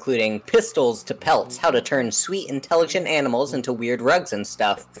books, including Pistols to Pelts, How to Turn Sweet Intelligent Animals into Weird Rugs and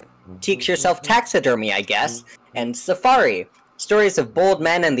Stuff. Teach yourself taxidermy, I guess, and safari. Stories of bold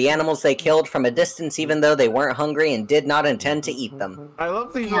men and the animals they killed from a distance even though they weren't hungry and did not intend to eat them. I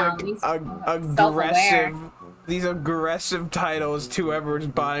love these, Yeah, like, these aggressive... These aggressive titles to whoever's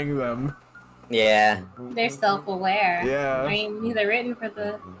buying them. Yeah. They're self-aware. Yeah. I mean, these are written for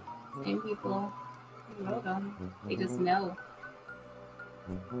the same people who wrote them. They just know.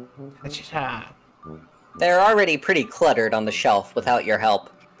 They're already pretty cluttered on the shelf without your help.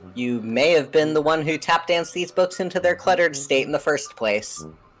 You may have been the one who tap-danced these books into their cluttered state in the first place.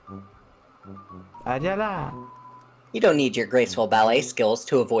 You don't need your graceful ballet skills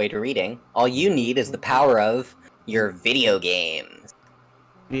to avoid reading. All you need is the power of your video games.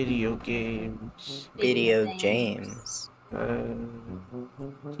 Video games. Video games.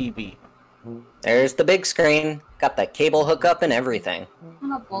 TV. There's the big screen. Got the cable hookup and everything.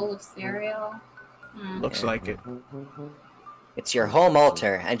 And a bowl of cereal. Looks like it. It's your home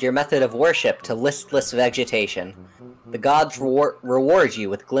altar and your method of worship to listless vegetation. The gods reward you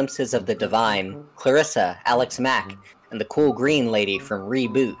with glimpses of the divine, Clarissa, Alex Mack, and the cool green lady from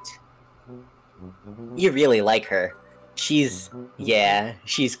Reboot. You really like her. She's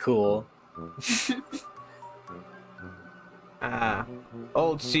cool.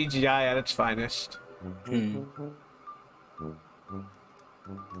 Old CGI at its finest.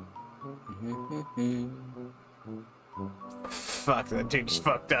 Fuck, that dude's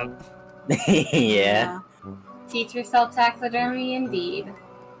fucked up. Yeah. Teach yourself taxidermy, indeed.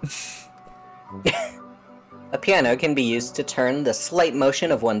 A piano can be used to turn the slight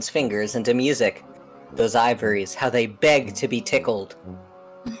motion of one's fingers into music. Those ivories, how they beg to be tickled.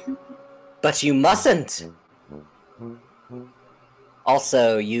 But you mustn't!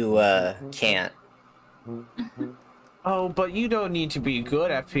 Also, you, can't. Oh, but you don't need to be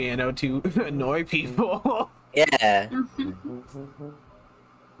good at piano to annoy people. Yeah.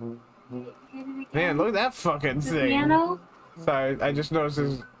 Man, look at that fucking The thing. piano? Sorry, I just noticed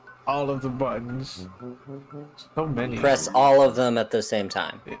there's all of the buttons. So many. Press all of them at the same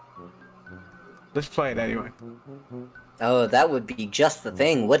time. Let's play it anyway. Oh, that would be just the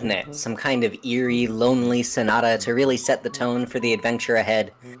thing, wouldn't it? Some kind of eerie, lonely sonata to really set the tone for the adventure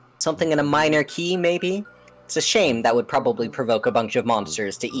ahead. Something in a minor key, maybe? It's a shame that would probably provoke a bunch of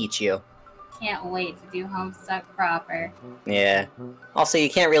monsters to eat you. Can't wait to do Homestuck proper. Yeah. Also, you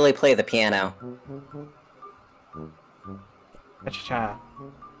can't really play the piano. Cha-cha-cha.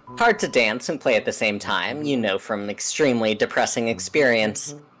 Hard to dance and play at the same time, you know from extremely depressing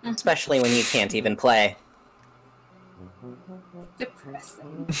experience. Especially when you can't even play.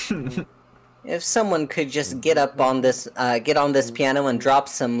 Depressing. If someone could just get on this piano and drop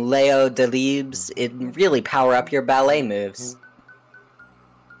some Leo Delibes, it'd really power up your ballet moves.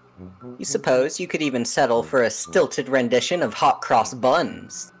 You suppose you could even settle for a stilted rendition of Hot Cross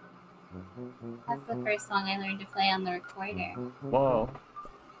Buns. That's the first song I learned to play on the recorder. Whoa.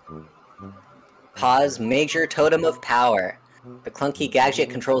 Pa's major totem of power. The clunky gadget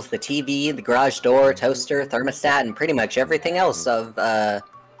controls the TV, the garage door, toaster, thermostat, and pretty much everything else of,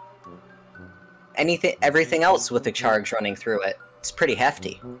 everything else with a charge running through it. It's pretty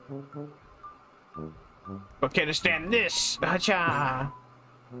hefty. But can't stand this. Cha.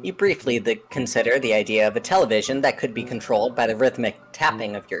 You briefly consider the idea of a television that could be controlled by the rhythmic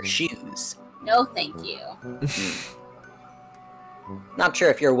tapping of your shoes. No, thank you. Not sure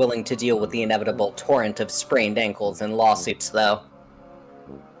if you're willing to deal with the inevitable torrent of sprained ankles and lawsuits, though.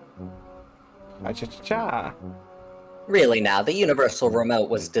 Cha-cha-cha. Really now, the Universal Remote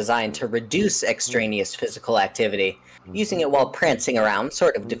was designed to reduce extraneous physical activity. Using it while prancing around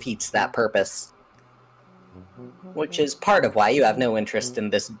sort of defeats that purpose. Which is part of why you have no interest in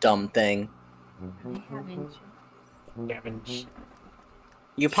this dumb thing. I haven't.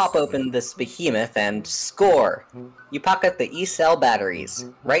 You pop open this behemoth and score! You pocket the E-cell batteries,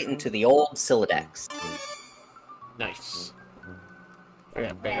 right into the old Silodex. Nice. I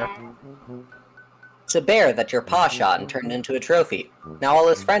got bear. It's a bear that your pa shot and turned into a trophy. Now all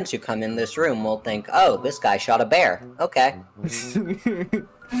his friends who come in this room will think, oh, this guy shot a bear. Okay.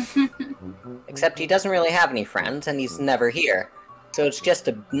 Except he doesn't really have any friends, and he's never here. So it's just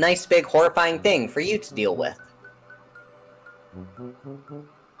a nice big horrifying thing for you to deal with.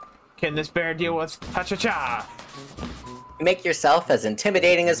 Can this bear deal with cha-cha-cha? Make yourself as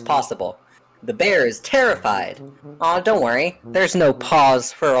intimidating as possible. The bear is terrified. Aw, don't worry. There's no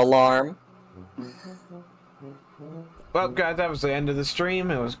pause for alarm. Well, guys, that was the end of the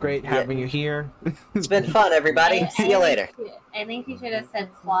stream. It was great having you here. It's been fun, everybody. See you later. I think you should have said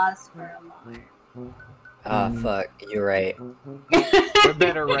claws for alarm. Ah, fuck. You're right. We're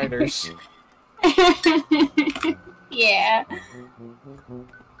better writers. Yeah.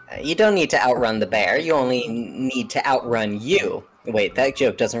 You don't need to outrun the bear, you only need to outrun you. Wait, that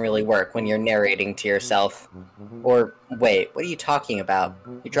joke doesn't really work when you're narrating to yourself. Or, wait, what are you talking about?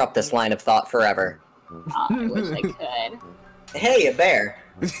 You dropped this line of thought forever. Oh, I wish I could. Hey, a bear!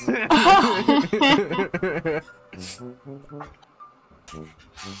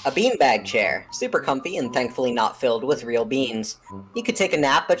 A beanbag chair. Super comfy and thankfully not filled with real beans. You could take a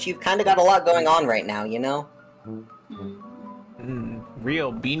nap, but you've kinda got a lot going on right now, you know?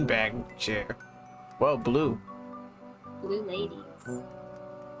 Real beanbag chair. Well, blue. Blue ladies.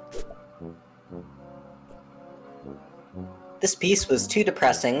 This piece was too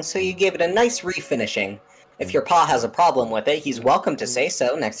depressing, so you gave it a nice refinishing. If your pa has a problem with it, he's welcome to say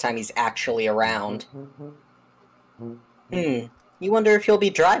so next time he's actually around. You wonder if you'll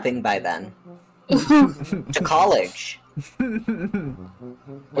be driving by then? To college?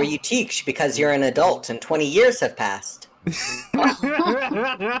 Or you teach because you're an adult and 20 years have passed?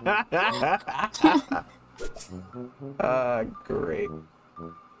 Great.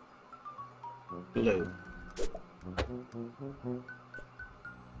 Blue.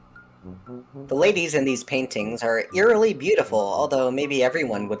 The ladies in these paintings are eerily beautiful, although maybe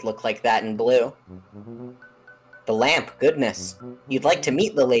everyone would look like that in blue. The lamp, goodness. You'd like to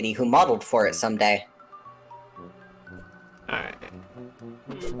meet the lady who modeled for it someday. Alright.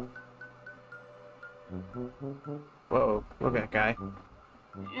 Whoa, look at that guy.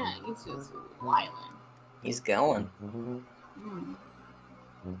 Yeah, he's just wilding. He's going.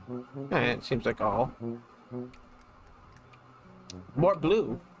 It seems like all. More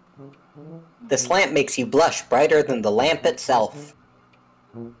blue. This lamp makes you blush brighter than the lamp itself.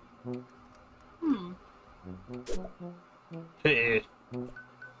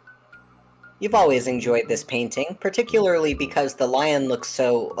 You've always enjoyed this painting, particularly because the lion looks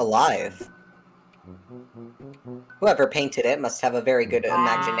so alive. Whoever painted it must have a very good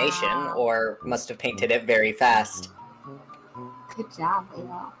imagination, or must have painted it very fast. Good job,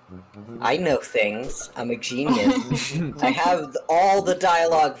 Leo. I know things. I'm a genius. I have all the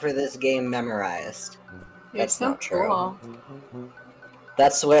dialogue for this game memorized. That's so not true. Cool.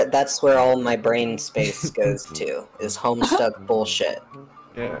 That's where all my brain space goes to, is Homestuck bullshit.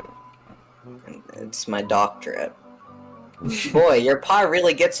 Yeah. And it's my doctorate. Boy, your pa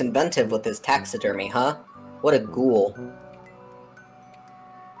really gets inventive with his taxidermy, huh? What a ghoul.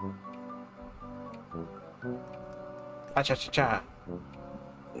 Cha-cha-cha-cha.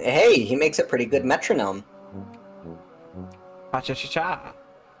 Hey, he makes a pretty good metronome. Cha-cha-cha-cha.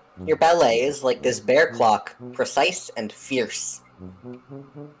 Your ballet is like this bear clock, precise and fierce.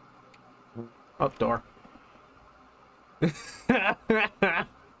 Oh, door.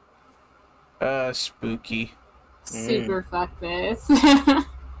 Spooky. Super fuck this.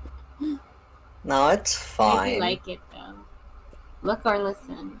 No, it's I fine. do like it though. Look or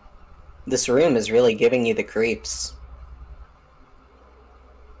listen. This room is really giving you the creeps.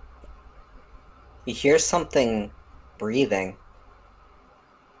 You hear something breathing.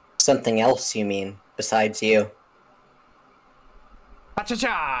 Something else, you mean, besides you.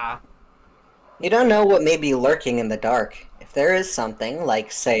 Cha-cha-cha! You don't know what may be lurking in the dark. If there is something,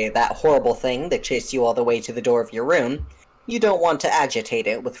 like, say, that horrible thing that chased you all the way to the door of your room, you don't want to agitate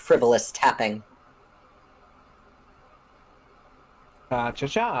it with frivolous tapping.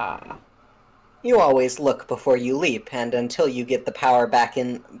 Cha-cha-cha! You always look before you leap, and until you get the power back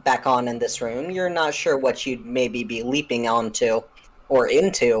on in this room, you're not sure what you'd maybe be leaping onto, or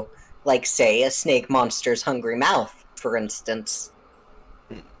into, like, say, a snake monster's hungry mouth, for instance.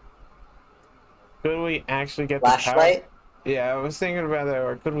 Could we actually get Flashlight? the power? Yeah, I was thinking about that,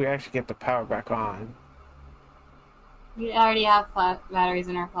 or could we actually get the power back on? We already have batteries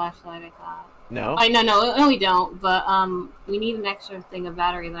in our flashlight, I thought. No? No, we don't, but we need an extra thing of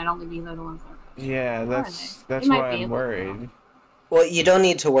batteries, and I don't think these are the ones that Yeah, that's They might why be I'm able to. worried. Well, you don't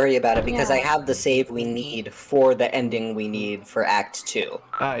need to worry about it, because Yeah. I have the save we need for the ending we need for Act 2.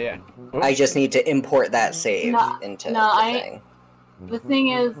 Ah, yeah. I just need to import that save No, into no, the I- thing. The thing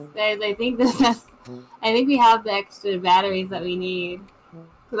is, I think I think we have the extra batteries that we need.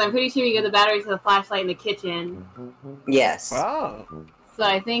 Because I'm pretty sure we get the batteries for the flashlight in the kitchen. Yes. Oh. So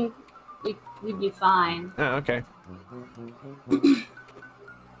I think we'd be fine. Oh, okay.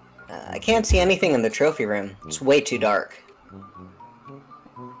 I can't see anything in the trophy room. It's way too dark.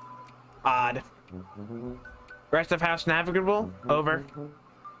 Odd. Rest of house navigable? Over.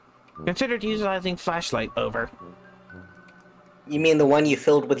 Considered utilizing flashlight? Over. You mean the one you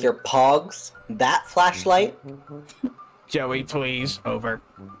filled with your pogs? That flashlight? Joey, please. Over.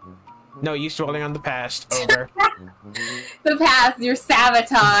 No use dwelling on the past. Over. The past, your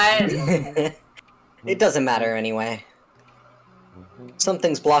sabotage. It doesn't matter anyway.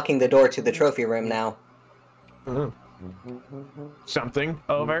 Something's blocking the door to the trophy room now. Oh. Something.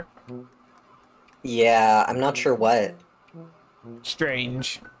 Over. Yeah, I'm not sure what.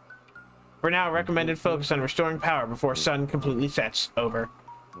 Strange. For now, recommended focus on restoring power before sun completely sets. Over.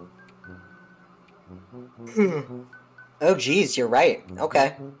 Oh geez, you're right.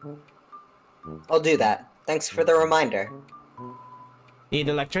 Okay. I'll do that. Thanks for the reminder. Need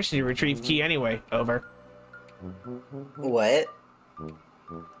electricity to retrieve key anyway. Over. What?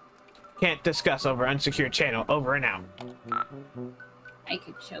 Can't discuss over unsecured channel. Over and out. I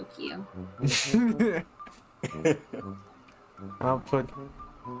could choke you. I'll put...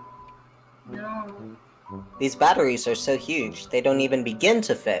 No. These batteries are so huge, they don't even begin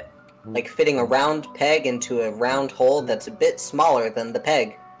to fit. Like fitting a round peg into a round hole that's a bit smaller than the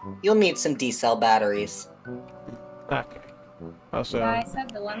peg. You'll need some D-cell batteries. Okay. Also... I said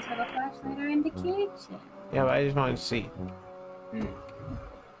the ones for the flashlight are in the kitchen. Yeah, but I just wanted to see.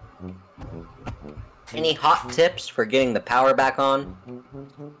 Any hot tips for getting the power back on?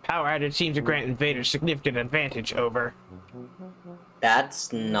 Power added seems to grant invaders significant advantage. Over.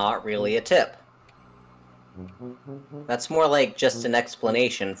 That's not really a tip. That's more like just an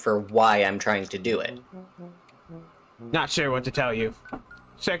explanation for why I'm trying to do it. Not sure what to tell you.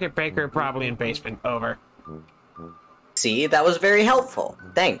 Circuit breaker probably in basement. Over. See, that was very helpful.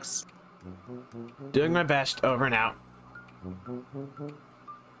 Thanks. Doing my best. Over and out.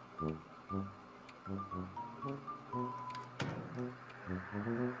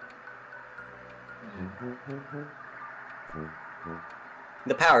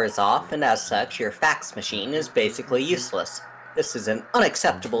 The power is off, and as such, your fax machine is basically useless. This is an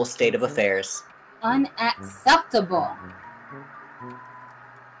unacceptable state of affairs. Unacceptable.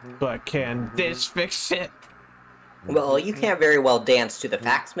 But can this fix it? Well, you can't very well dance to the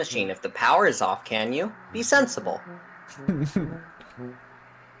fax machine if the power is off, can you? Be sensible.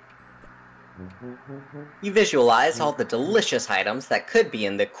 You visualize all the delicious items that could be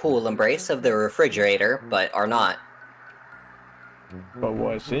in the cool embrace of the refrigerator, but are not. But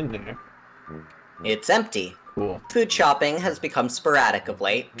what's in there? It's empty. Cool. Food shopping has become sporadic of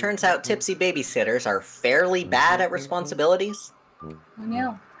late. Turns out tipsy babysitters are fairly bad at responsibilities. Who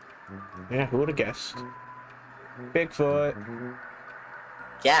knew? Yeah, who would have guessed? Bigfoot.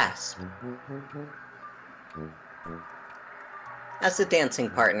 Gasp. As a dancing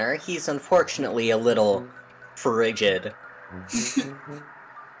partner, he's unfortunately a little frigid.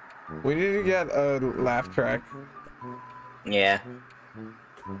 We need to get a laugh track. Yeah.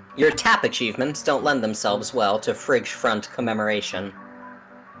 Your tap achievements don't lend themselves well to Fridge Front commemoration.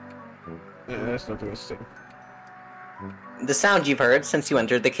 Yeah, that's not gonna sing. The sound you've heard since you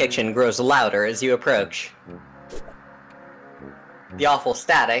entered the kitchen grows louder as you approach. The awful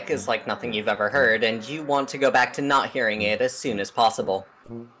static is like nothing you've ever heard, and you want to go back to not hearing it as soon as possible.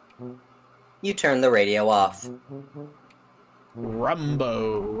 You turn the radio off.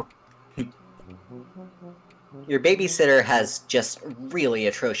 Rumbo. Your babysitter has just really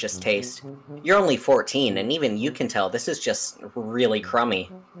atrocious taste. You're only 14, and even you can tell this is just really crummy.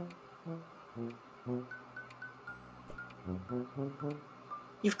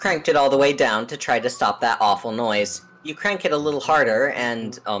 You've cranked it all the way down to try to stop that awful noise. You crank it a little harder,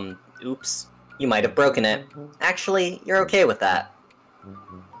 and, oops, you might have broken it. Actually, you're okay with that.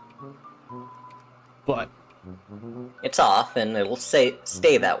 But It's off, and it'll stay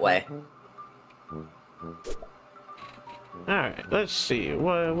that way. alright, let's see.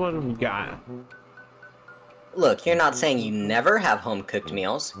 What do we got? Look, you're not saying you never have home-cooked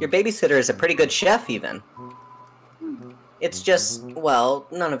meals. Your babysitter is a pretty good chef, even. It's just, well,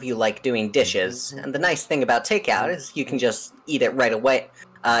 none of you like doing dishes, and the nice thing about takeout is you can just eat it right away.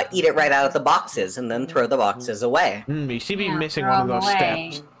 Eat it right out of the boxes, and then throw the boxes away. You seem to be Yeah, missing throw one of them those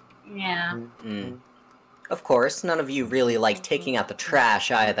away. steps. Yeah. Of course, none of you really like taking out the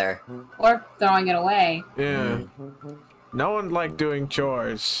trash, either. Or throwing it away. Yeah. No one liked doing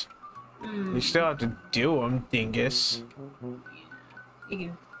chores. You still have to do them, dingus. You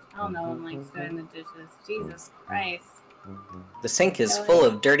can tell no one likes doing the dishes. Jesus Christ. The sink is full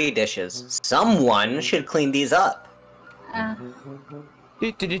of dirty dishes. Someone should clean these up.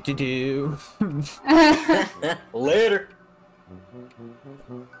 Do. Later.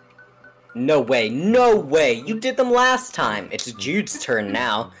 No way, no way! You did them last time! It's Jude's turn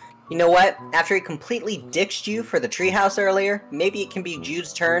now. You know what? After he completely ditched you for the treehouse earlier, maybe it can be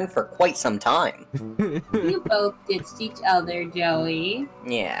Jude's turn for quite some time. You both ditched each other, Joey.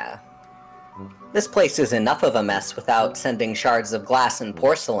 Yeah. This place is enough of a mess without sending shards of glass and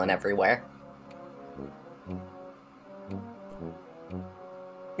porcelain everywhere.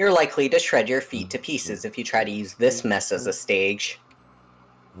 You're likely to shred your feet to pieces if you try to use this mess as a stage.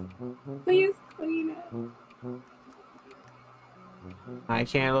 Please clean it. I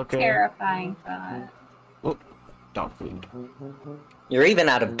can't look at it. Terrifying thought. Oh, dog food. You're even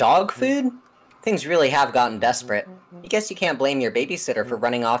out of dog food? Things really have gotten desperate. I guess you can't blame your babysitter for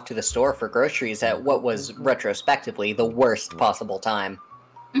running off to the store for groceries at what was, retrospectively, the worst possible time.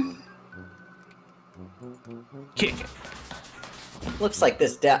 Kick it. Looks like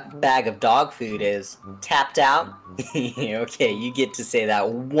this bag of dog food is tapped out. Okay, you get to say that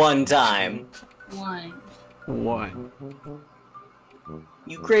one time. One.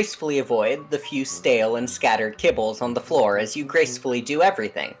 You gracefully avoid the few stale and scattered kibbles on the floor as you gracefully do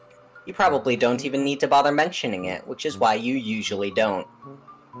everything. You probably don't even need to bother mentioning it, which is why you usually don't.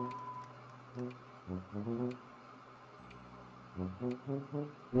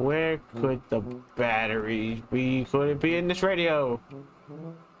 Where could the battery be? Could it be in this radio?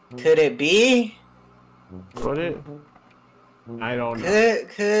 Could it be? Could it? I don't know.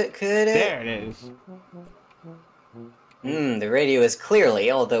 Could it? There it is. The radio is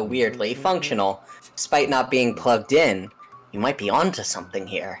clearly, although weirdly, functional. Despite not being plugged in, you might be onto something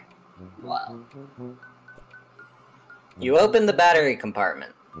here. Wow. You open the battery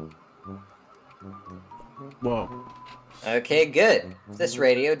compartment. Whoa. Okay, good. If this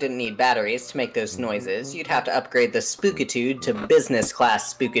radio didn't need batteries to make those noises, you'd have to upgrade the Spookitude to business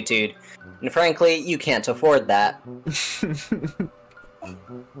class Spookitude. And frankly, you can't afford that.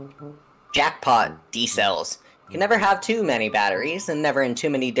 Jackpot, D-cells. You can never have too many batteries, and never in too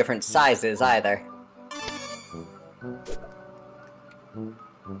many different sizes either.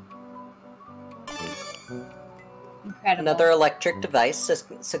 Incredible. Another electric device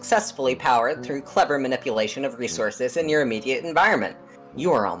successfully powered through clever manipulation of resources in your immediate environment.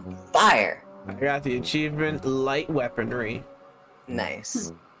 You are on fire! I got the achievement light weaponry.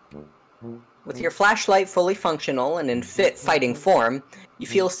 Nice. With your flashlight fully functional and in fit fighting form, you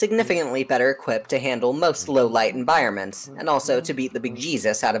feel significantly better equipped to handle most low-light environments, and also to beat the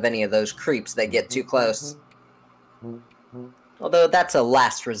bejesus out of any of those creeps that get too close. Although that's a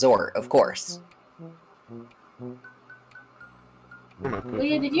last resort, of course.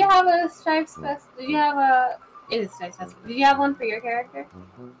 Leah, did you have a stripe spec? Did you have a? It is stripe spec. Did you have one for your character?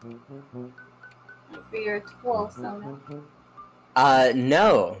 For your twelve sona?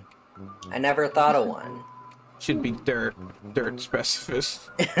 No. I never thought of one. Should be dirt specificist.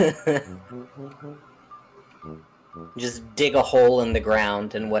 Just dig a hole in the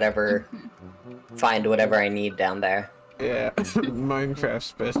ground and find whatever I need down there. Yeah, Minecraft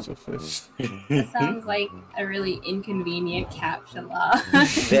specialist. That sounds like a really inconvenient captcha lock.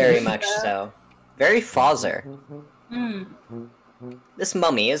 Very much so. Very Fozzer. Hmm. This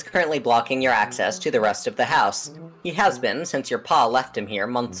mummy is currently blocking your access to the rest of the house. He has been since your pa left him here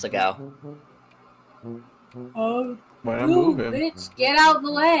months ago. Oh, When I'm move, moving. bitch, get out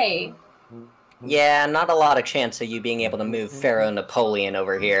the way. Yeah, not a lot of chance of you being able to move Pharaoh Napoleon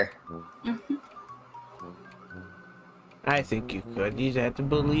over here. I think you could. You just have to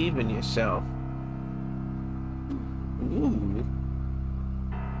believe in yourself. Ooh.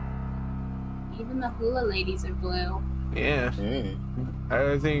 Even the hula ladies are blue. Yeah.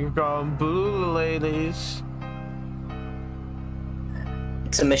 I think you call them blue ladies.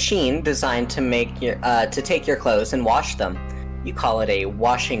 It's a machine designed to take your clothes and wash them. You call it a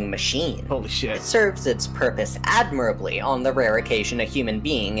washing machine. Holy shit. It serves its purpose admirably on the rare occasion a human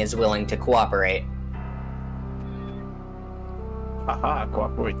being is willing to cooperate. Haha,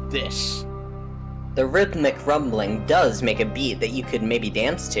 cooperate with this. The rhythmic rumbling does make a beat that you could maybe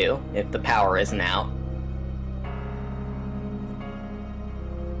dance to, if the power isn't out.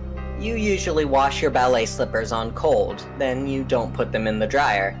 You usually wash your ballet slippers on cold, then you don't put them in the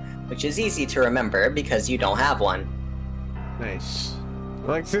dryer, which is easy to remember because you don't have one. Nice.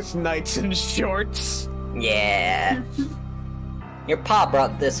 Like this knights in shorts. Yeah. Your pa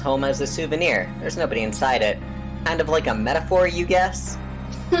brought this home as a souvenir. There's nobody inside it. Kind of like a metaphor, you guess?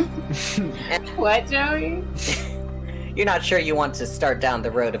 What, Joey? You're not sure you want to start down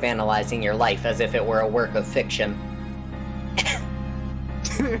the road of analyzing your life as if it were a work of fiction.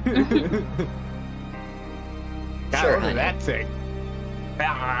 Sure, honey. That thing.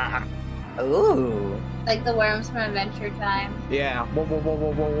 Ah. Ooh. Like the worms from Adventure Time. Yeah. Whoa, whoa, whoa,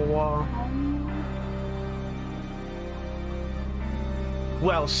 whoa, whoa, whoa, whoa.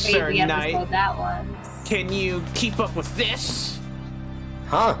 Well, sir Crazy knight, episode that was. can you keep up with this?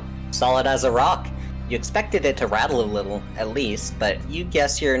 Huh. Solid as a rock. You expected it to rattle a little, at least, but you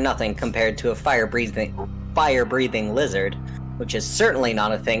guess you're nothing compared to a fire-breathing lizard, which is certainly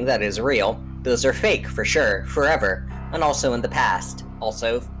not a thing that is real. Those are fake, for sure, forever, and also in the past.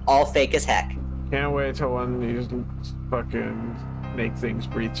 Also, all fake as heck. Can't wait till one of these fucking make things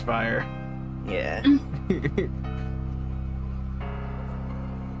breathe fire. Yeah.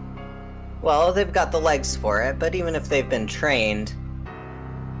 Well, they've got the legs for it, but even if they've been trained,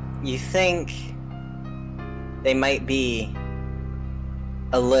 you think they might be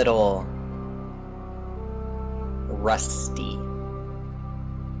a little rusty.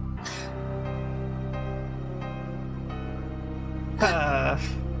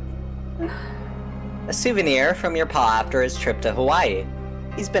 A souvenir from your pa after his trip to Hawaii.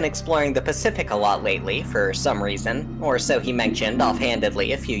 He's been exploring the Pacific a lot lately, for some reason. Or so he mentioned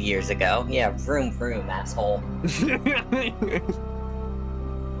offhandedly a few years ago. Yeah, vroom vroom, asshole.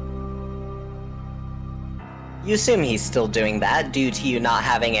 You assume he's still doing that due to you not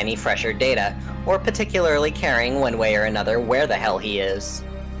having any fresher data, or particularly caring one way or another where the hell he is.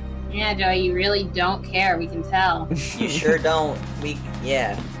 Yeah, Joey, you really don't care, we can tell. You sure don't.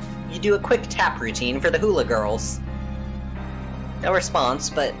 Yeah. You do a quick tap routine for the hula girls. No response,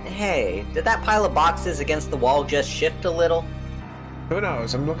 but hey, did that pile of boxes against the wall just shift a little? Who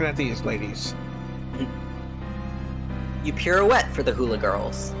knows? I'm looking at these ladies. You pirouette for the hula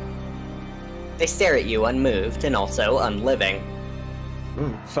girls. They stare at you unmoved and also unliving.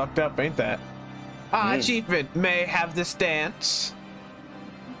 Fucked up, ain't that? Achievement. May I have this dance?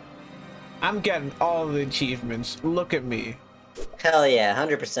 I'm getting all the achievements. Look at me. Hell yeah,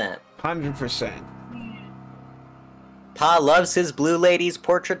 100%. 100%. Pa loves his blue lady's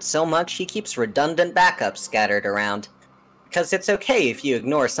portrait so much he keeps redundant backups scattered around. Because it's okay if you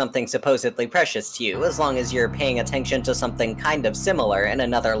ignore something supposedly precious to you, as long as you're paying attention to something kind of similar in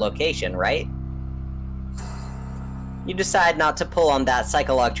another location, right? You decide not to pull on that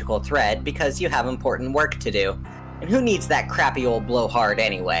psychological thread because you have important work to do. And who needs that crappy old blowhard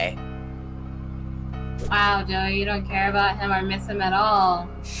anyway? Wow, Joey, you don't care about him or miss him at all.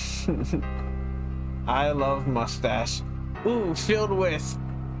 I love mustache. Ooh, filled with,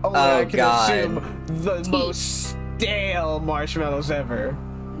 I can assume, the most stale marshmallows ever.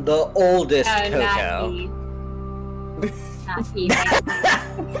 The oldest Not cocoa. Teeth. Not teeth.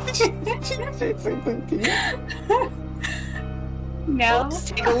 No. Let's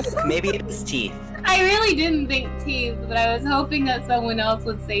take a look. Maybe it was teeth. I really didn't think teeth, but I was hoping that someone else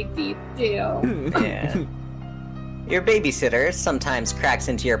would say teeth too. Yeah. Your babysitter sometimes cracks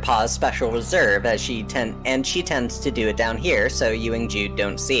into your pa's special reserve, as she tends to do it down here, so you and Jude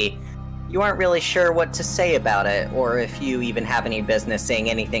don't see. You aren't really sure what to say about it, or if you even have any business saying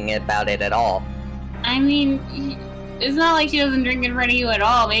anything about it at all. I mean, it's not like she doesn't drink in front of you at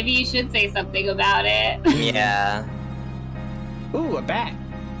all. Maybe you should say something about it. Yeah. Ooh, a bat.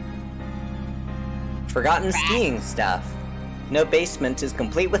 Forgotten skiing stuff. No basement is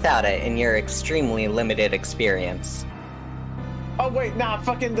complete without it in your extremely limited experience. Oh wait, nah,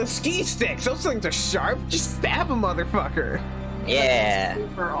 fucking the ski sticks. Those things are sharp. Just stab a motherfucker. Yeah.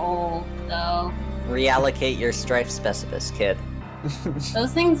 Super old, though. Reallocate your strife specipus, kid.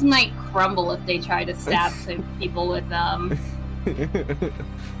 Those things might crumble if they try to stab some people with them.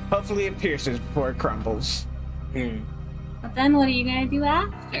 Hopefully it pierces before it crumbles. But then what are you gonna do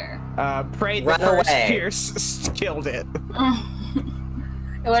after? Prayed Run the first away. pierce killed it.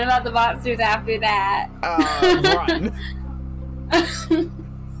 And what about the monsters after that? Run.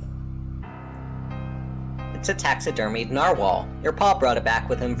 It's a taxidermied narwhal. Your pa brought it back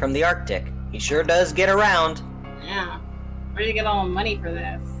with him from the Arctic. He sure does get around. Yeah. Where did you get all the money for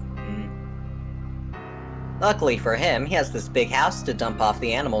this? Luckily for him, he has this big house to dump off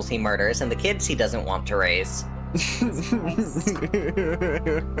the animals he murders and the kids he doesn't want to raise.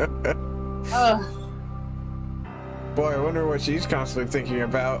 Ugh. Boy, I wonder what she's constantly thinking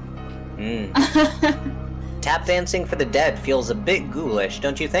about. Tap dancing for the dead feels a bit ghoulish,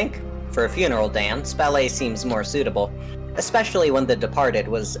 don't you think? For a funeral dance, ballet seems more suitable, especially when the departed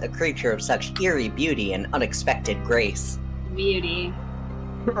was a creature of such eerie beauty and unexpected grace. Beauty.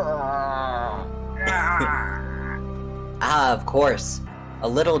 Ah, of course. A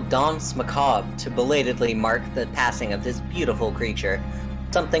little danse macabre to belatedly mark the passing of this beautiful creature.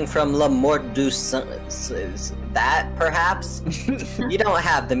 Something from La Mort du that, perhaps? You don't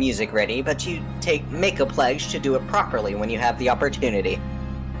have the music ready, but you make a pledge to do it properly when you have the opportunity.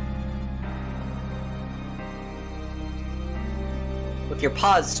 With your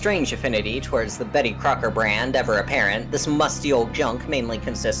pa's strange affinity towards the Betty Crocker brand ever apparent, this musty old junk mainly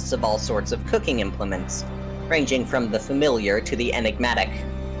consists of all sorts of cooking implements, ranging from the familiar to the enigmatic.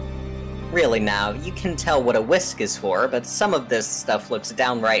 Really now, you can tell what a whisk is for, but some of this stuff looks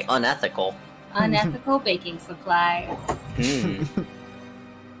downright unethical. Unethical baking supplies. It's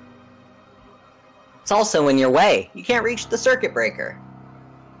also in your way. You can't reach the circuit breaker.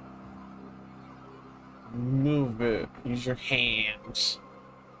 move it. Use your hands.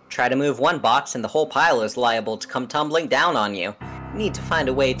 Try to move one box and the whole pile is liable to come tumbling down on you. You need to find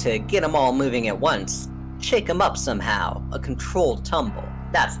a way to get them all moving at once. Shake them up somehow. A controlled tumble.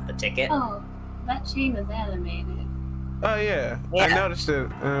 That's the ticket. Oh, that chain is animated. Oh yeah, Yeah. I noticed it.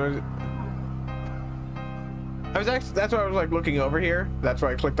 I was actually, that's why I was like looking over here. That's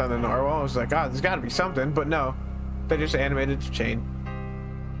why I clicked on the narwhal. I was like, ah, there's got to be something, but no, they just animated the chain.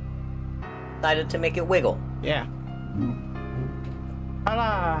 Decided to make it wiggle. Yeah.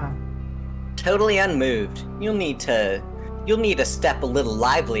 Hala! Totally unmoved. You'll need to step a little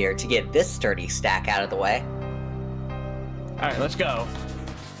livelier to get this sturdy stack out of the way. All right, let's go.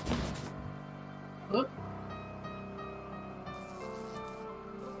 Oop.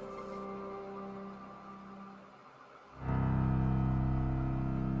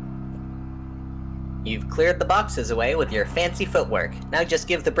 You've cleared the boxes away with your fancy footwork. Now just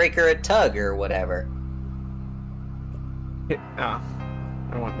give the breaker a tug or whatever. Hit. Ah,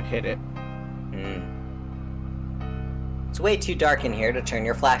 I want to hit it. It's way too dark in here to turn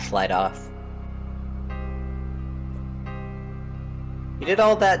your flashlight off. You did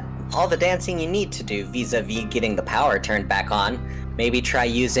all the dancing you need to do vis-a-vis getting the power turned back on. Maybe try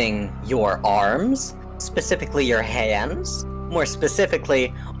using your arms, specifically your hands, more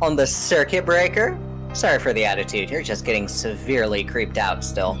specifically on the circuit breaker. Sorry for the attitude, you're just getting severely creeped out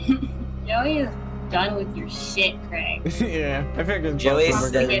still. Joey is done with your shit, Craig. Yeah, I figured Joey's both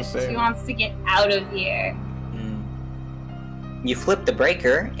of them were gonna say. She wants to get out of here. You flip the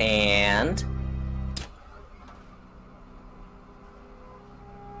breaker and...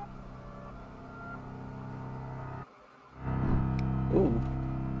 Ooh.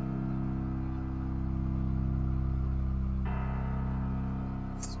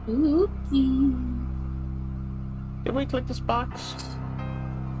 Spooky. Did we click this box?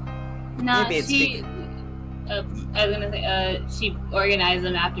 No, Maybe it's she. I was gonna say, she organized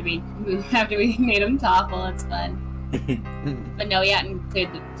them after we made them topple. It's fun. But no, we hadn't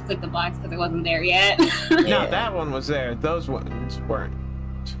clicked the box because it wasn't there yet. No, that one was there. Those ones weren't.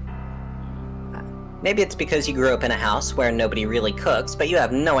 Maybe it's because you grew up in a house where nobody really cooks, but you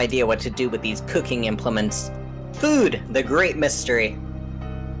have no idea what to do with these cooking implements. Food, the great mystery.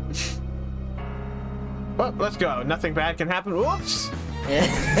 Well, let's go. Nothing bad can happen. Whoops!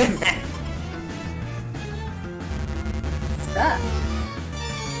 Stuff.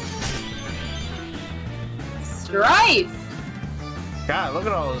 Strife! God, look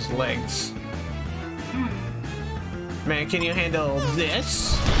at all those legs. Man, can you handle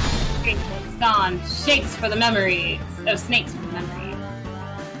this? Great, it's gone. Shakes for the memories. Oh, snakes for the memory.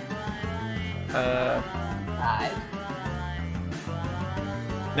 God.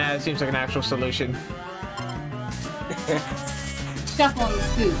 Nah, it seems like an actual solution. Shuffle and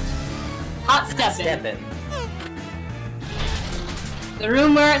scoot. Hot steppin'. Steppin'. The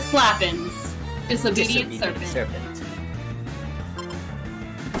room where it slappins. Disobedient serpent.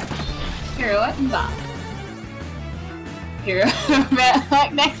 Pirouette and bop.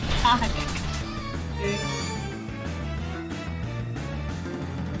 Pirouette next time.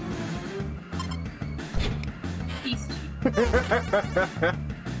 Peace.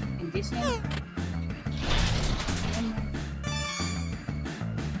 Condition.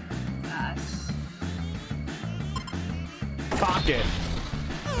 Gosh. Pocket.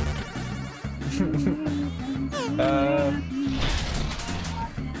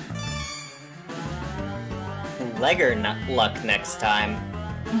 Legger luck next time.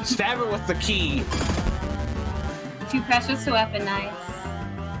 Stab it with the key. Too precious to weaponize.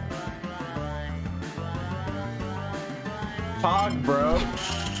 Pog, bro.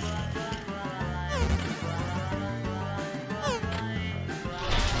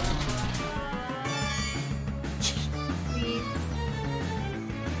 Please.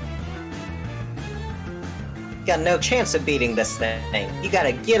 Got no chance of beating this thing. You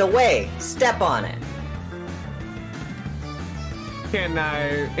gotta get away. Step on it. Can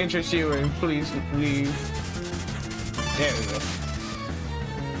I interest you and please leave? There we go.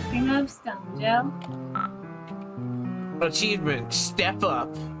 King of Stone, Joe. Achievement, step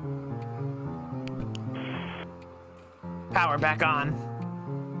up. Power back on.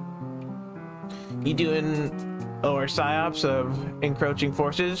 You doing or psyops of encroaching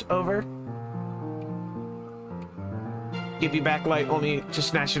forces over? Give you back light only to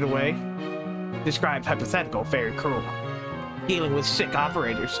snatch it away? Described hypothetical, very cruel. Dealing with sick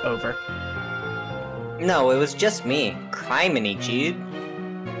operators over. No, it was just me. Criminy, Jude.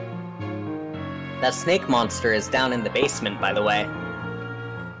 That snake monster is down in the basement, by the way.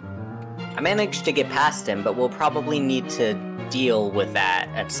 I managed to get past him, but we'll probably need to deal with that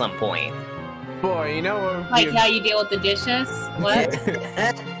at some point. Boy, you know what? Like how you deal with the dishes? What?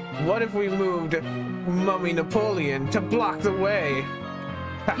 What if we moved Mummy Napoleon to block the way?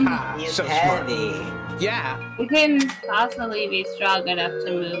 Haha, He's so heavy. smart. Yeah, You can possibly be strong enough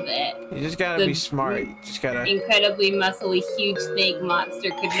to move it. you just gotta be smart. You just gotta. Incredibly muscly, huge snake monster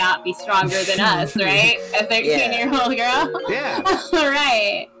could not be stronger than us, right? A 13-year-old girl? Yeah.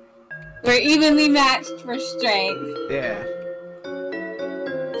 Right. We're evenly matched for strength. Yeah.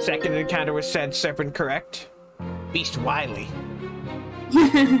 Second encounter with said serpent, correct? Beast wily.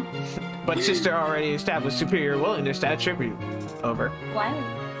 But sister already established superior willingness to attribute. Over. Wiley.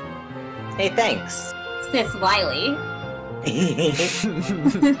 Hey, thanks. Sis Wiley.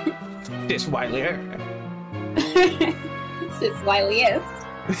 This wily. Sis Wileyest.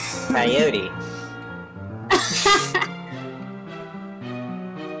 Coyote.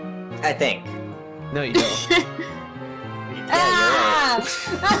 I think. No, you don't. Yeah,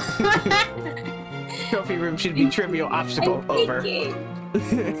 Trophy room should be trivial obstacle. I'm Over. thinking.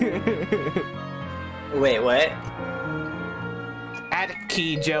 you're right. Wait, what? Add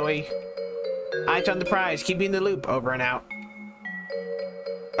key, Joey. Eyes on the prize. Keep me in the loop. Over and out.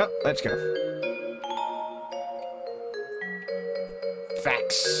 Oh, let's go.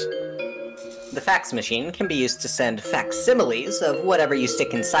 Fax. The fax machine can be used to send facsimiles of whatever you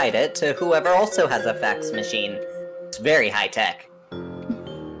stick inside it to whoever also has a fax machine. It's very high tech.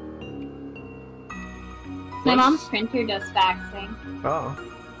 My mom's printer does faxing. Oh.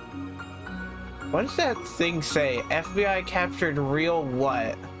 What does that thing say? FBI captured real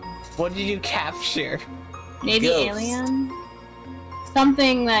what? What did you capture? Maybe Ghosts. alien?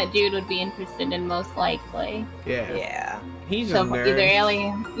 Something that dude would be interested in most likely. Yeah. Yeah. He's So a nerd. either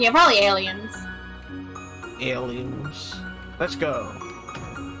alien. Yeah, probably aliens. Aliens. Let's go.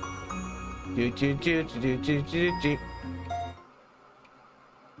 Do do do do do do do do.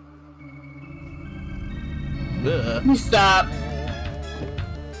 Ugh. Stop.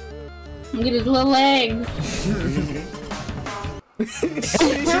 Look at his little legs.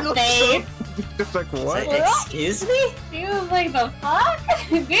 Face. Just like It's what? like, excuse me? He was like, the fuck?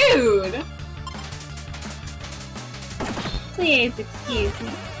 Dude. Please excuse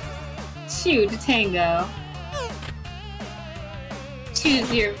me. Shoot, tango.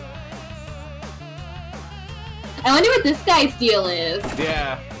 Choose your... I wonder what this guy's deal is.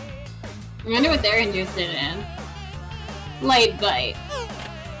 Yeah. I wonder what they're interested in. Light bite.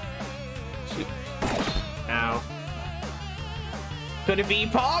 Shit. Ow. Could it be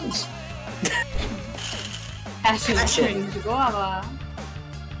Pogs? Passion. Passion. Guava.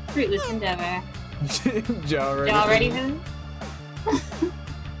 Fruitless endeavor. Jaw ready. Y'all ready for this?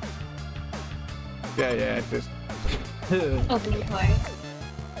 Yeah, just. Open the door.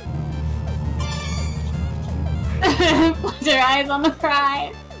 Close your eyes on the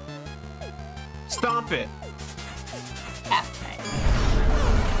prize. Stomp it. Half price.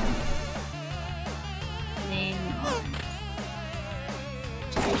 Name or...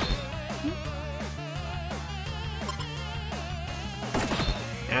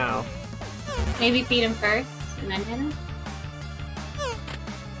 Ow. Maybe feed him first, and then hit him?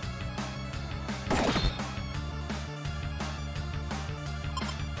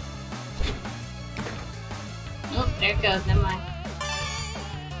 Oh, there it goes, never mind.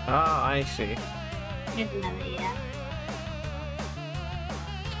 Oh, I see. Here's another, yeah.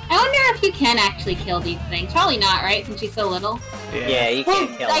 I wonder if you can actually kill these things. Probably not, right? Since she's so little. Yeah, you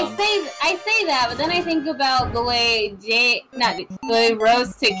can't kill I him. say that, but then I think about the way the way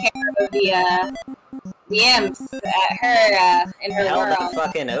Rose took care of the imps at her in her Hell, that world.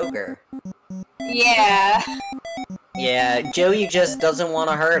 fucking ogre. Yeah. Yeah, Joey just doesn't want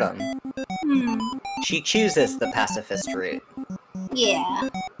to hurt him. Hmm. She chooses the pacifist route. Yeah.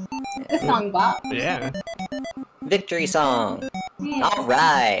 This song bop. Yeah. Victory song. Yeah.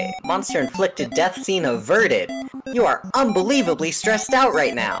 Alright, monster-inflicted death scene averted. You are unbelievably stressed out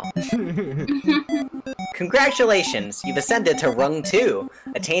right now. Congratulations, you've ascended to rung 2.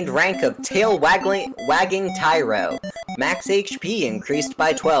 Attained rank of tail-wagging Tyro. Max HP increased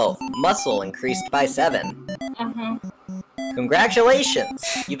by 12. Muscle increased by 7. Uh-huh. Congratulations,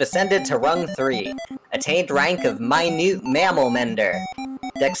 you've ascended to rung 3. Attained rank of minute mammal mender.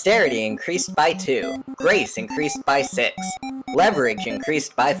 Dexterity increased by 2. Grace increased by 6. Leverage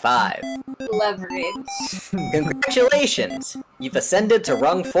increased by 5. Leverage. Congratulations! You've ascended to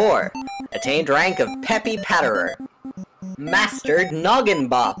rung 4. Attained rank of Peppy Patterer. Mastered Noggin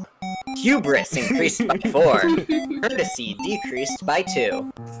Bop. Hubris increased by 4. Courtesy decreased by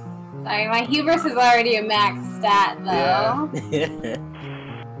 2. Sorry, my hubris is already a max stat, though. Yeah.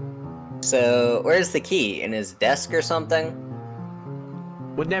 So, where's the key? In his desk or something?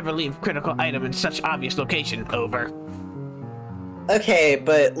 would never leave critical item in such obvious location. Over. Okay,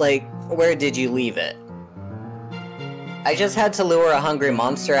 but, like, where did you leave it? I just had to lure a hungry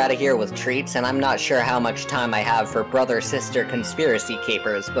monster out of here with treats, and I'm not sure how much time I have for brother-sister conspiracy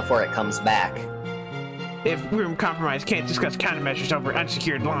capers before it comes back. If room compromise can't discuss countermeasures over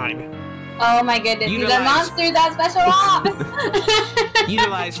unsecured line. Oh my goodness, these are monsters that special ops!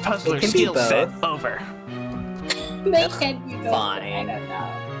 Utilize puzzler skill set. Over. They can be both. Fine. I don't know.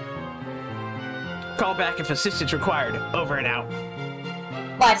 Call back if assistance required. Over and out.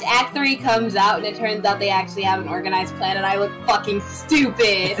 Watch, Act 3 comes out and it turns out they actually have an organized plan and I look fucking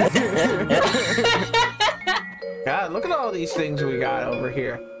stupid. God, look at all these things we got over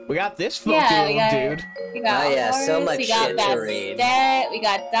here. We got this funky little dude. We got Horus, so much we got shit to read. Bastet, we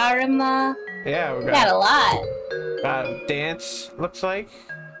got Dharma. Yeah, we got a lot. Dance, looks like.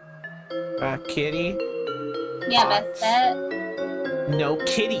 Kitty. Yeah, Bastet. No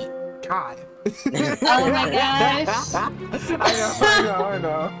kitty. God. Oh my gosh. I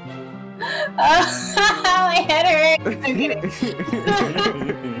know. Oh, my head hurts. I'm kidding.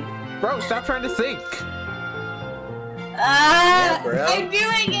 Bro, stop trying to think. Bro. I'm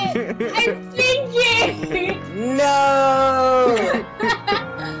doing it. I'm thinking. No!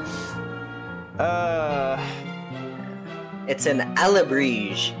 It's an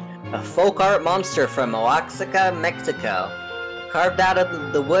alebrije, a folk art monster from Oaxaca, Mexico, carved out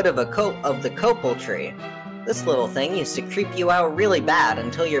of the wood of the copal tree. This little thing used to creep you out really bad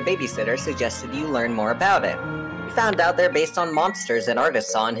until your babysitter suggested you learn more about it. You found out they're based on monsters an artist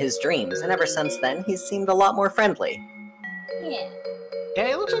saw in his dreams, and ever since then, he's seemed a lot more friendly. Yeah. Yeah,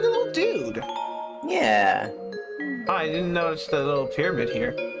 he looks like a little dude. Yeah. Oh, I didn't notice the little pyramid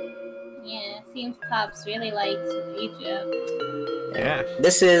here. Yeah, seems Pops really likes Egypt. Yeah.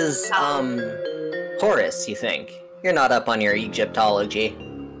 This is, Horus, you think? You're not up on your Egyptology.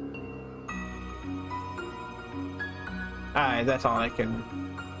 Alright, that's all I can...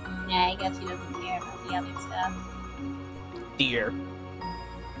 Yeah, I guess he doesn't care about the other stuff. Dear.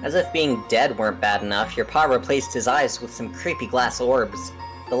 As if being dead weren't bad enough, your pa replaced his eyes with some creepy glass orbs.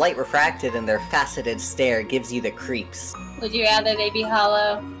 The light refracted in their faceted stare gives you the creeps. Would you rather they be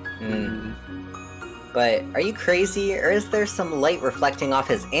hollow? But are you crazy, or is there some light reflecting off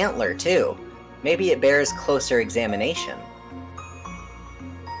his antler, too? Maybe it bears closer examination.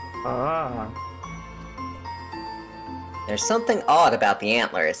 Ah. There's something odd about the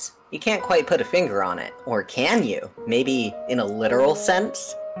antlers. You can't quite put a finger on it. Or can you? Maybe in a literal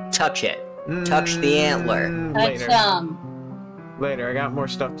sense? Touch it. Touch the antler. Touch them. Later, I got more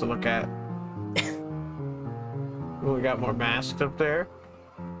stuff to look at. Ooh, we got more masks up there.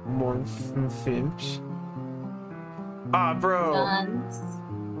 More fins. Ah, bro. Guns.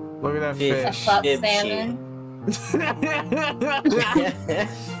 Look at that A fish. fuck salmon.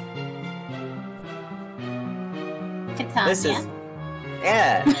 Katana. This is...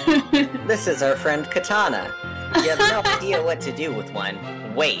 Yeah. This is our friend Katana. You have no idea what to do with one.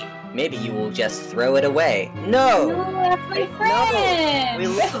 Wait, maybe you will just throw it away. No! No, that's my friend! No! We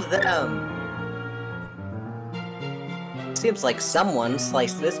love them! Seems like someone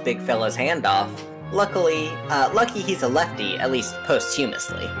sliced this big fella's hand off. Lucky he's a lefty, at least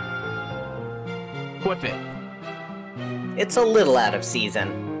posthumously. Whip it. It's a little out of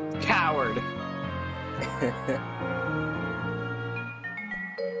season. Coward.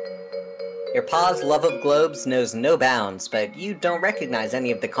 Your pa's love of globes knows no bounds, but you don't recognize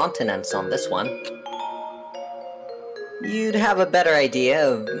any of the continents on this one. You'd have a better idea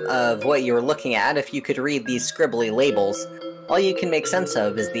of what you were looking at if you could read these scribbly labels. All you can make sense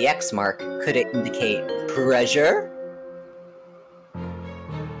of is the X mark. Could it indicate treasure?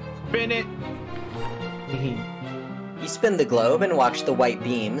 Spin it. You spin the globe and watch the white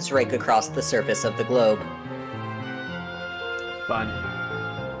beams rake across the surface of the globe. Fun.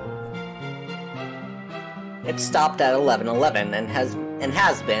 It stopped at 11:11 and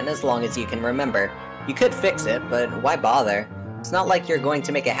has been as long as you can remember. You could fix it, but why bother? It's not like you're going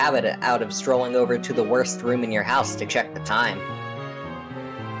to make a habit out of strolling over to the worst room in your house to check the time.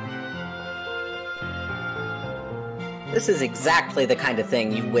 This is exactly the kind of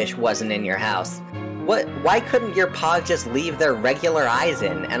thing you wish wasn't in your house. Why couldn't your pa just leave their regular eyes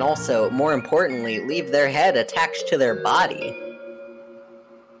in, and also, more importantly, leave their head attached to their body?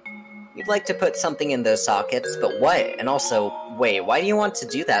 You'd like to put something in those sockets, but what? And also, wait, why do you want to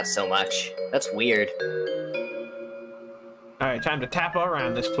do that so much? That's weird. Alright, time to tap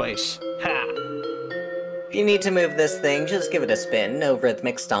around this place. Ha! If you need to move this thing, just give it a spin. No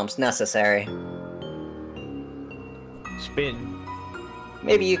rhythmic stomps necessary. Spin.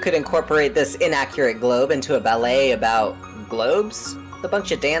 Maybe you could incorporate this inaccurate globe into a ballet about globes? The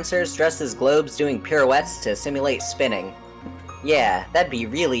bunch of dancers dressed as globes doing pirouettes to simulate spinning. Yeah, that'd be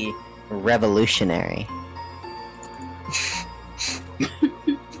really revolutionary.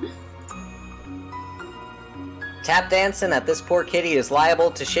 Tap dancing at this poor kitty is liable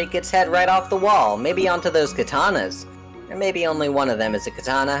to shake its head right off the wall, maybe onto those katanas. Or maybe only one of them is a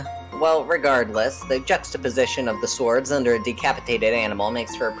katana. Well, regardless, the juxtaposition of the swords under a decapitated animal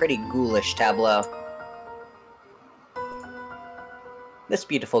makes for a pretty ghoulish tableau. This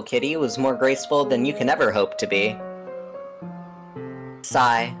beautiful kitty was more graceful than you can ever hope to be.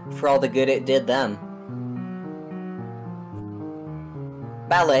 Sigh, for all the good it did them.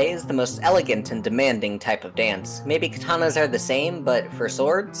 Ballet is the most elegant and demanding type of dance. Maybe katanas are the same, but for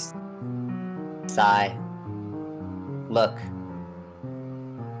swords? Sigh. Look.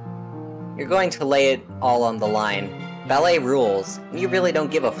 You're going to lay it all on the line. Ballet rules. You really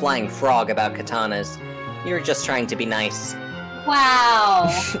don't give a flying frog about katanas. You're just trying to be nice. Wow.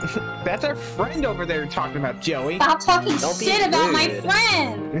 That's our friend over there talking about Joey. Stop talking Don't be shit about my rude.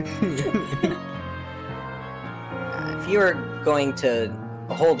 friend. If you were going to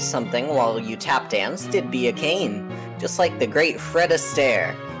hold something while you tap danced, it'd be a cane. Just like the great Fred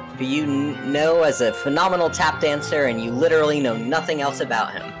Astaire, who you know as a phenomenal tap dancer and you literally know nothing else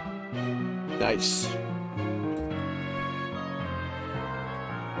about him. Nice.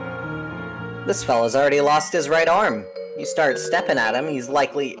 This fella's already lost his right arm. You start stepping at him, he's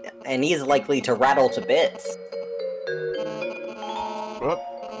likely to rattle to bits. Oh,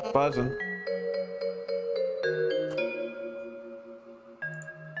 buzzing.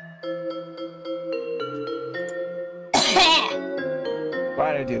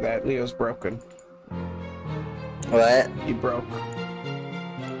 Why'd I do that? Leo's broken. What? He broke.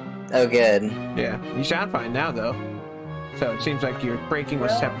 Oh, good. Yeah. You sound fine now, though. So it seems like your breaking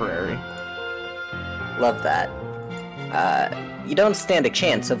was temporary. Love that. You don't stand a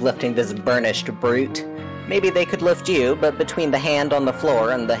chance of lifting this burnished brute. Maybe they could lift you, but between the hand on the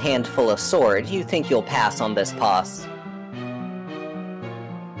floor and the handful of sword, you think you'll pass on this pass.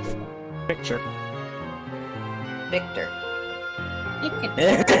 Picture. Victor. You could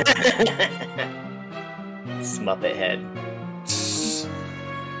Smuppet head.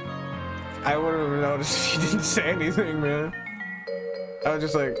 I wouldn't have noticed if you didn't say anything, man. I was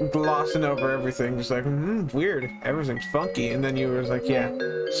just like glossing over everything, just like, weird, everything's funky, and then you were like, yeah,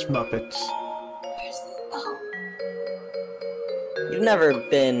 Smuppets. You've never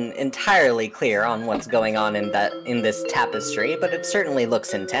been entirely clear on what's going on in this tapestry, but it certainly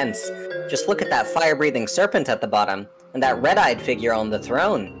looks intense. Just look at that fire-breathing serpent at the bottom, and that red-eyed figure on the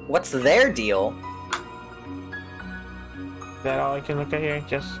throne. What's their deal? Is that all I can look at here?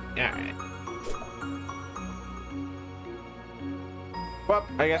 Just, alright. Well,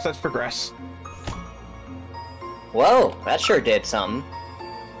 I guess let's progress. Whoa, that sure did something.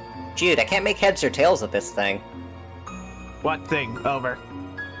 Jude, I can't make heads or tails of this thing. What thing? Over.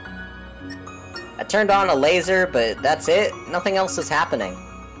 I turned on a laser, but that's it. Nothing else is happening.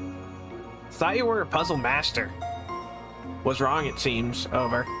 Thought you were a puzzle master. Was wrong, it seems.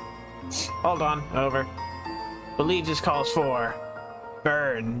 Over. Hold on. Over. Believes this calls for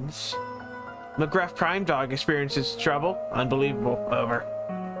burns. McGruff Prime Dog experiences trouble. Unbelievable. Over.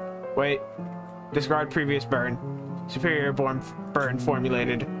 Wait. Discard previous burn. Superior burn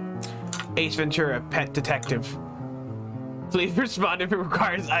formulated. Ace Ventura, pet detective. Please respond if it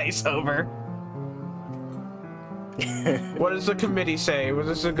requires ice. Over. What does the committee say? Was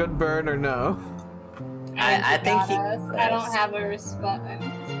this a good burn or no? I think he... I don't have a response.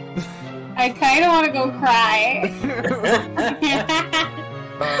 I kind of want to go cry.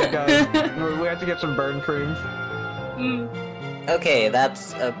 Guys, we have to get some burn cream. Okay,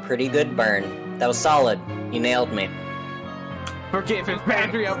 that's a pretty good burn. That was solid. You nailed me. Forgive if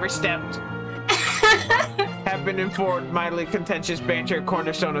boundary overstepped. Have been informed mildly contentious banter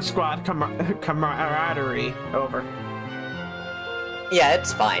cornerstone of squad camaraderie. Over. Yeah,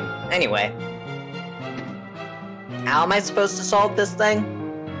 it's fine. Anyway. How am I supposed to solve this thing?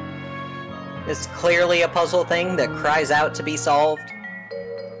 It's clearly a puzzle thing that cries out to be solved.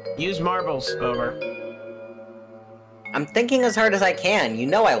 Use marbles. Over. I'm thinking as hard as I can. You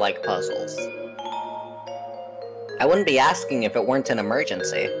know I like puzzles. I wouldn't be asking if it weren't an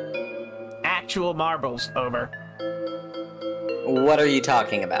emergency. Actual marbles. Over. What are you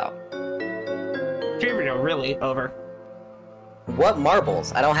talking about? Trivial, really. Over. What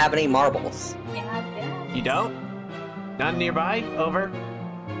marbles? I don't have any marbles. Yeah. You don't? None nearby? Over.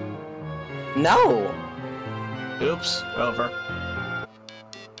 No! Oops. Over.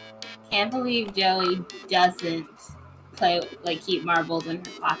 Can't believe Joey doesn't keep marbles in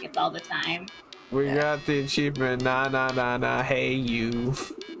her pockets all the time. We got the achievement. Nah, hey you.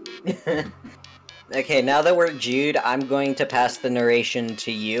 Okay, now that we're Jude, I'm going to pass the narration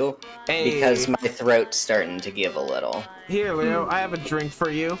to you because my throat's starting to give a little. Here, Leo, I have a drink for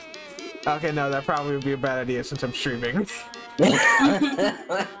you. Okay, no, that probably would be a bad idea since I'm streaming.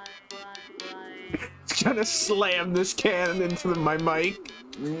 Gonna slam this cannon into my mic.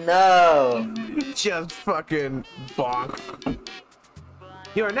 No. Just fucking bonk.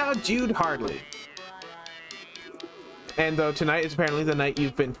 You are now Jude Hardley. And though tonight is apparently the night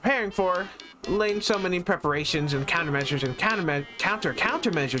you've been preparing for, laying so many preparations and countermeasures and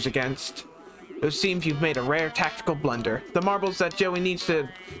countermeasures against, it seems you've made a rare tactical blunder. The marbles that Joey needs to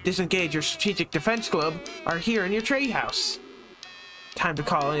disengage your strategic defense globe are here in your trade house. Time to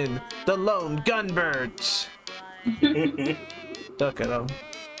call in the lone gunbirds. Look at them.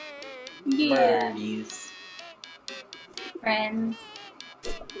 Yeah. Birdies. Friends.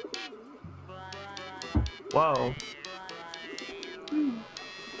 Whoa. You've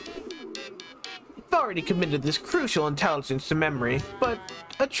already committed this crucial intelligence to memory, but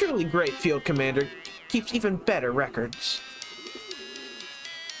a truly great field commander keeps even better records.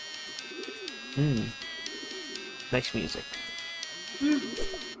 Nice music.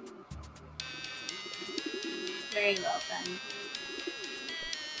 Very well done.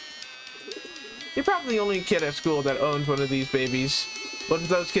 You're probably the only kid at school that owns one of these babies. What if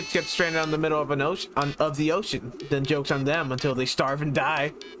those kids get stranded on the middle of an ocean, of the ocean? Then joke's on them until they starve and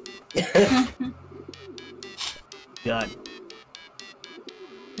die. God.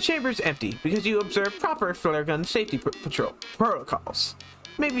 The chamber is empty because you observe proper flare gun safety patrol protocols.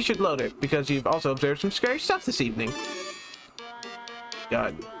 Maybe you should load it because you've also observed some scary stuff this evening.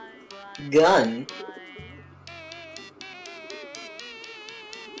 God. Gun.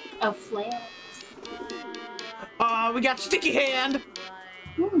 Oh, flails. Oh, we got sticky hand.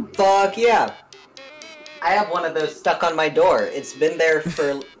 Fuck yeah. I have one of those stuck on my door. It's been there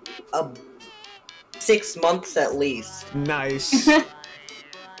for 6 months at least. Nice.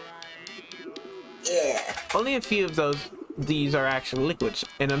 Yeah. Only a few of these are actually liquids,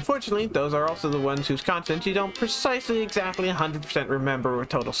 and unfortunately, those are also the ones whose contents you don't precisely exactly 100% remember with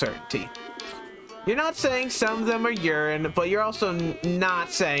total certainty. You're not saying some of them are urine, but you're also not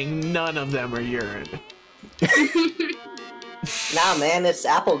saying none of them are urine. Nah, man, it's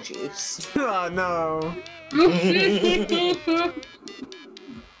apple juice. Oh no.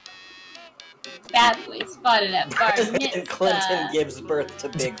 Bad boy spotted at bar President Clinton gives birth to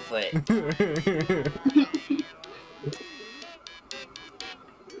Bigfoot.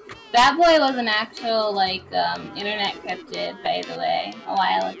 Bad Boy was an actual, like, internet cryptid, by the way, a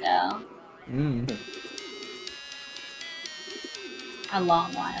while ago. A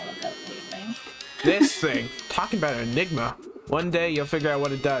long while ago, lately. This thing, talking about an enigma. One day you'll figure out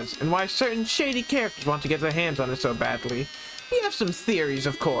what it does, and why certain shady characters want to get their hands on it so badly. We have some theories,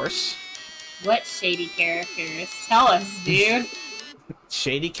 of course. What shady characters? Tell us, dude.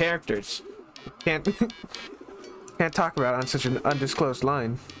 Shady characters. Can't talk about it on such an undisclosed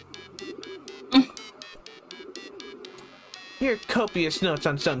line. Here are copious notes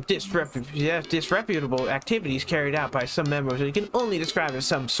on some disreputable activities carried out by some members that you can only describe as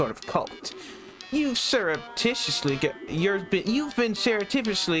some sort of cult. You've been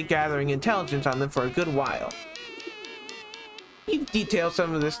surreptitiously gathering intelligence on them for a good while. You've detailed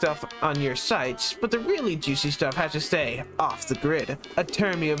some of this stuff on your sites, but the really juicy stuff has to stay off the grid. A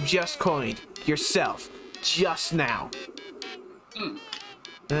term you have just coined yourself just now.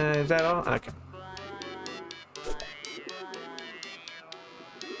 Is that all? Okay.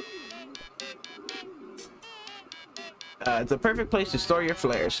 The perfect place to store your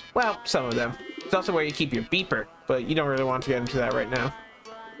flares. Well, some of them. It's also where you keep your beeper, but you don't really want to get into that right now.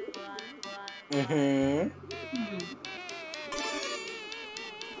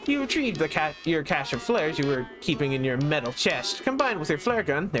 You retrieved your cache of flares you were keeping in your metal chest. Combined with your flare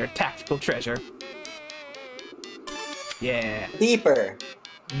gun, they're tactical treasure. Yeah. Beeper.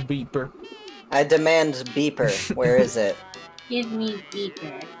 Beeper. I demand beeper. Where is it? Give me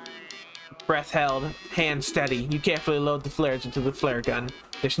beeper. Breath held, hand steady. You carefully load the flares into the flare gun.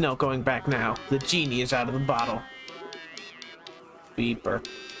 There's no going back now. The genie is out of the bottle. Beeper.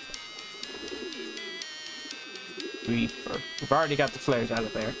 Beeper. We've already got the flares out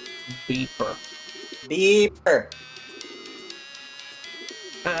of there. Beeper. Beeper.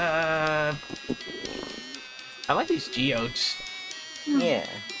 I like these geodes. Yeah.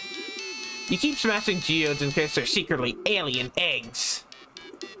 You keep smashing geodes in case they're secretly alien eggs.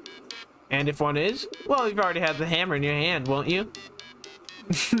 And if one is, well, you've already had the hammer in your hand, won't you?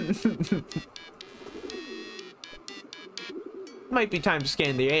 Might be time to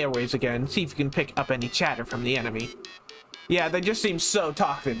scan the airways again, see if you can pick up any chatter from the enemy. Yeah, they just seem so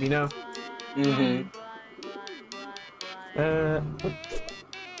talkative, you know? Mm-hmm.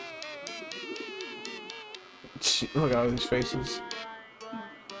 Look at all these faces.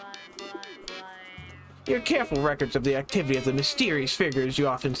 Your careful records of the activity of the mysterious figures you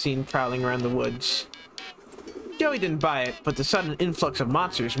often seen prowling around the woods. Joey didn't buy it, but the sudden influx of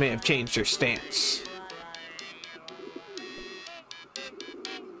monsters may have changed your stance.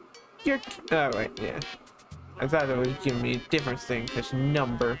 Oh, wait, yeah. I thought it was giving me a different thing, because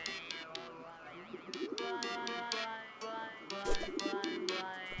number.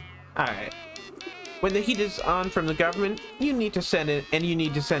 Alright. When the heat is on from the government, you need to send an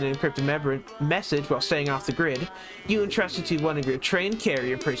encrypted message while staying off the grid. You entrust it to one of your trained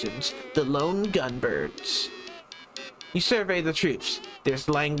carrier prisons, the Lone Gunbirds. You survey the troops. There's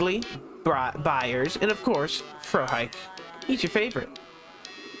Langley, Byers, and of course, Frohike. He's your favorite.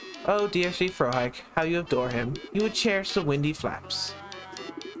 Oh, dear Chief Frohike, how you adore him. You would cherish the windy flaps.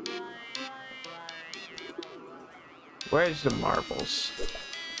 Where's the marbles?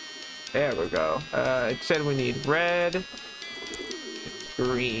 There we go. It said we need red,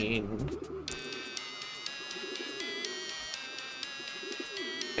 green.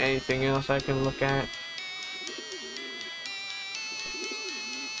 Anything else I can look at?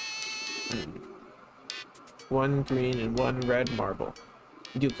 One green and one red marble.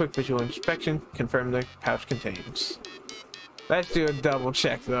 Do a quick visual inspection, confirm the pouch contains. Let's do a double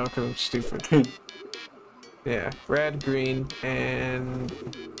check though, because I'm stupid. Yeah, red, green, and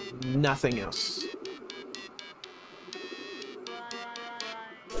nothing else.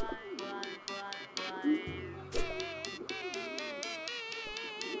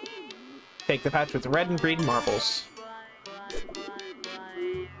 Take the pouch with the red and green marbles.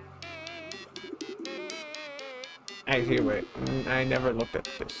 Actually, wait. I never looked at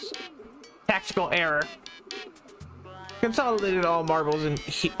this. Tactical error. Consolidated all marbles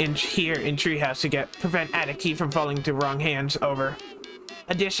here in Treehouse to prevent attic key from falling into wrong hands. Over.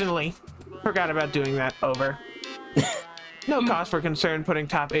 Additionally, forgot about doing that. Over. No cause for concern putting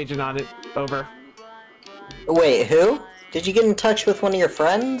top agent on it. Over. Wait, who? Did you get in touch with one of your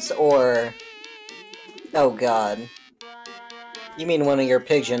friends, or... Oh god. You mean one of your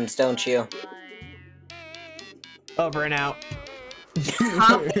pigeons, don't you? Over and out.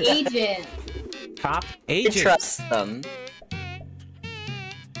 Top agent. Top You agent. trust them.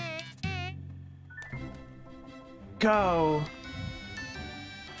 Go.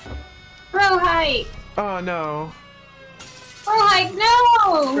 Bro hike. Oh no. Bro hike,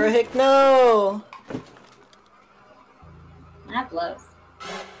 no. Frick, no! That blows.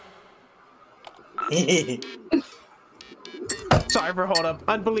 Sorry for hold up.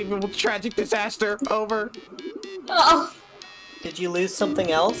 Unbelievable tragic disaster. Over. Oh. Did you lose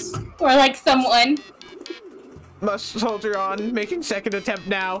something else? Or like someone. Must soldier on. Making second attempt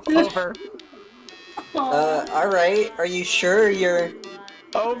now. Over. Alright. Are you sure you're...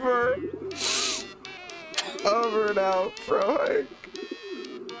 Over. Over and out, bro.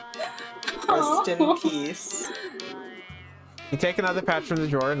 Rest in peace. You take another pouch from the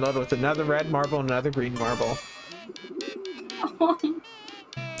drawer and load it with another red marble and another green marble.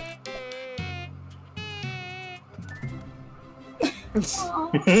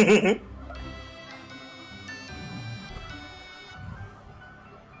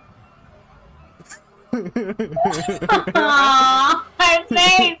 Aww, my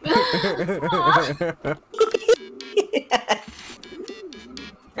face.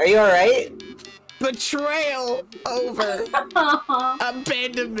 Are you alright? Betrayal. Over.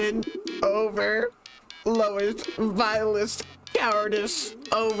 Abandonment. Over. Lowest, vilest cowardice.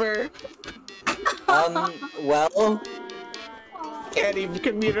 Over. Well... Can't even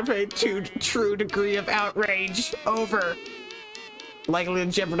communicate to true degree of outrage. Over. Likely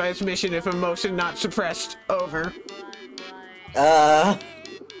to jeopardize mission if emotion not suppressed. Over.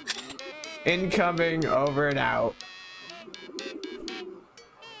 Incoming. Over and out.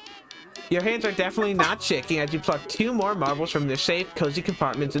 Your hands are definitely not shaking as you pluck 2 more marbles from the safe, cozy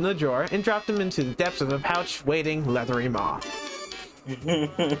compartments in the drawer and drop them into the depths of a pouch waiting leathery maw.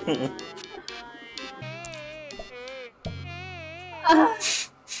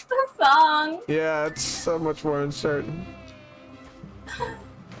 The song. Yeah, it's so much more uncertain.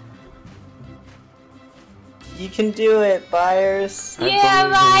 You can do it, Byers. Yeah,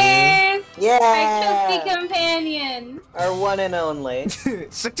 Myers. Yeah! Our trusty companion. Our one and only.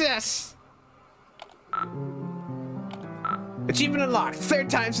 Success! Achievement unlocked. 3rd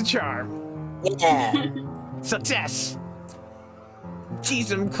time's the charm. Yeah! Success!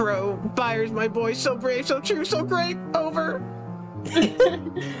 Jeez, Crow. Byers, my boy, so brave, so true, so great. Over.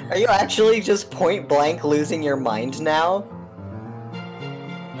 Are you actually just point blank losing your mind now?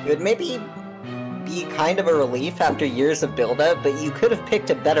 It would maybe be kind of a relief after years of build-up, but you could have picked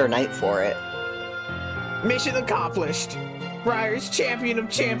a better night for it. Mission accomplished. Briar's champion of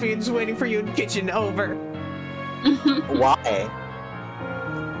champions waiting for you in the kitchen. Over. Why?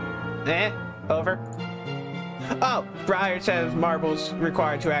 Over. Oh, Briar's has marbles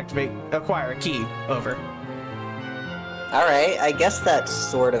required to acquire a key. Over. Alright, I guess that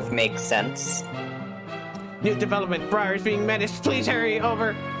sort of makes sense. New development. Briar's being menaced. Please hurry.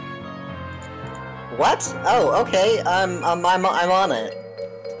 Over. What? Oh, okay. I'm on it.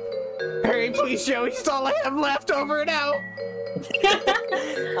 Hurry, please, Joey. It's all I have left. Over and out.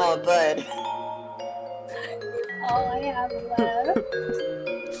 Oh, bud. All I have left.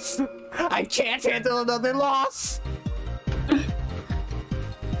 I can't handle another loss.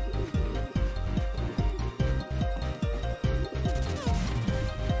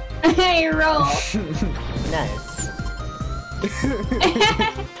 Hey, roll. Nice.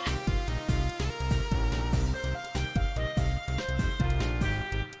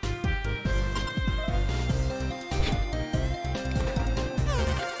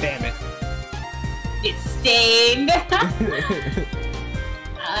 Damn it. It's stained.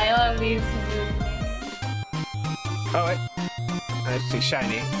 I love these. Oh, wait. I see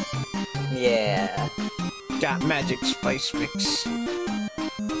shiny. Yeah. Got magic spice mix.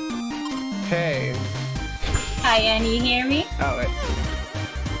 Hey. Hi, Ann, you hear me? Oh, wait.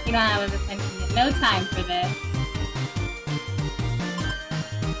 You don't have his attention yet. No time for this.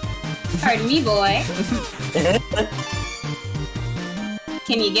 Pardon me, boy.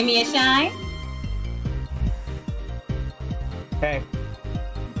 Can you give me a shine? Hey.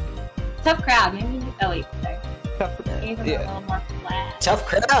 Tough crowd. Maybe you... Oh, wait. Sorry. Tough. Maybe something a little more flat. Tough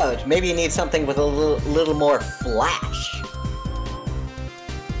crowd. Maybe you need something with a little more flash.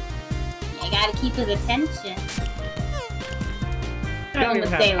 You gotta keep his attention. You don't even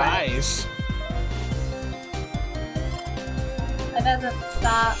have daylight. eyes. That doesn't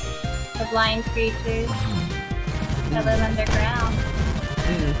stop the blind creatures that live underground.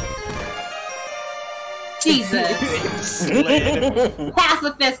 Jesus.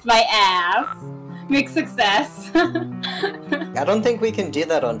 Pacifist my ass. Mixed success. I don't think we can do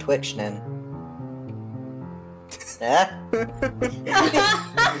that on Twitch, Nin. Eh?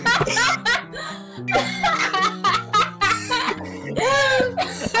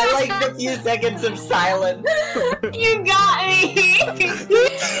 I like the few seconds of silence. You got me.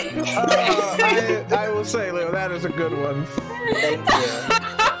 I will say, Leo, that is a good one. Thank you.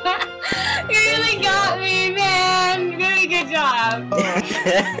 You really got me, man. Really good job.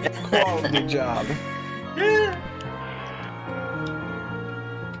 Quality job.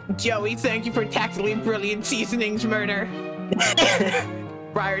 Joey, thank you for tactically brilliant seasonings murder.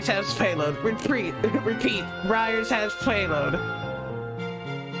 Briars has payload. Repeat. Briars has payload.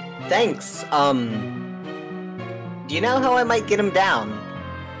 Thanks. Do you know how I might get him down?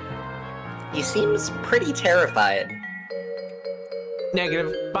 He seems pretty terrified.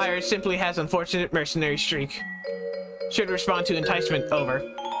 Negative. Briars simply has unfortunate mercenary streak. Should respond to enticement. Over.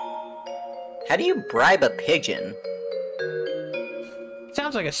 How do you bribe a pigeon?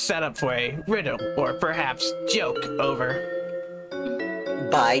 Sounds like a setup for a riddle, or perhaps joke. Over.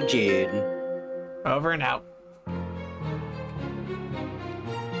 Bye, Jude. Over and out.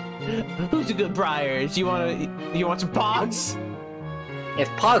 Who's a good Briars? You want some pogs? If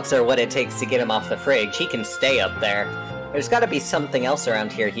pogs are what it takes to get him off the fridge, he can stay up there. There's gotta be something else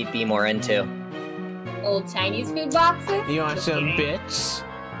around here he'd be more into. Old Chinese food boxes? You want some bits?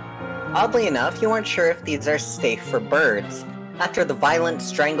 Oddly enough, you aren't sure if these are safe for birds. After the violent,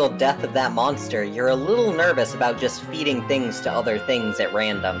 strangled death of that monster, you're a little nervous about just feeding things to other things at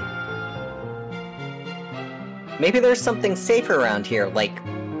random. Maybe there's something safer around here, like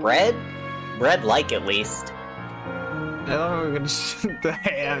bread? Bread-like, at least. I don't know if we're gonna shoot the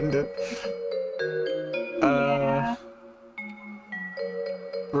hand. Yeah.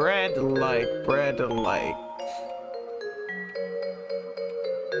 Bread like. Bread like.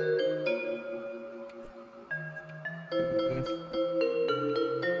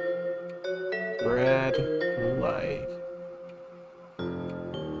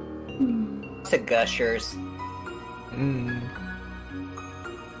 To gushers.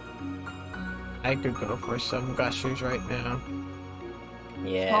 I could go for some gushers right now.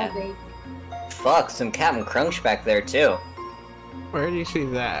 Yeah. Probably. Fuck, some Captain Crunch back there too. Where do you see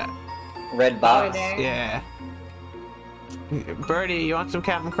that? Red box. there. Yeah. Birdie, you want some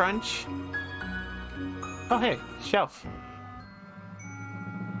Captain Crunch? Oh, hey, shelf.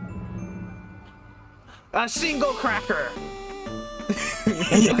 A single cracker!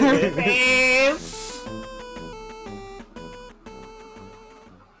 Babe.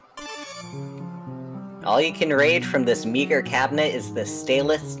 All you can raid from this meager cabinet is the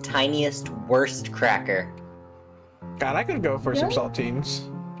stalest, tiniest, worst cracker. God, I could go for some saltines.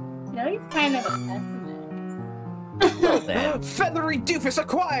 Joey's kind of a pessimist. Little bit. Feathery doofus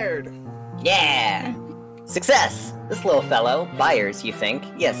acquired! Yeah! Success! This little fellow, Byers, you think?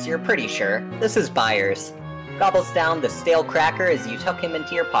 Yes, you're pretty sure. This is Byers. Gobbles down the stale cracker as you tuck him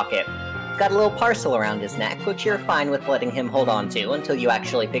into your pocket. Got a little parcel around his neck, which you're fine with letting him hold on to until you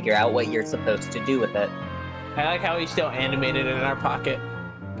actually figure out what you're supposed to do with it. I like how he's still animated in our pocket.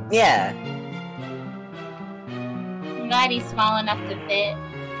 Yeah. I'm glad he's small enough to fit.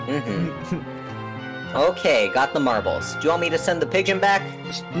 Okay, got the marbles. Do you want me to send the pigeon back?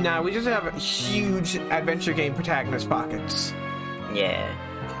 Nah, we just have huge adventure game protagonist pockets. Yeah.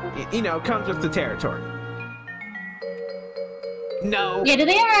 You know, comes with the territory. No. Yeah, do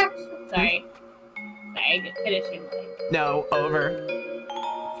they ever Sorry, finish your line. No, over.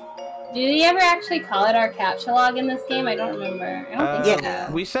 Do you ever actually call it our captcha log in this game? I don't remember. I don't think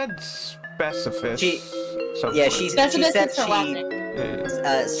Yeah. We said specifist. She Specifist said is for she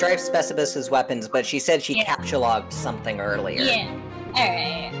weapon. striped specifist is weapons, but she said she capture logged something earlier. Yeah.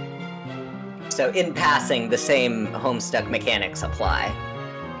 Alright. So in passing, the same Homestuck mechanics apply.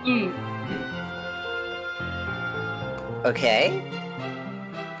 Okay.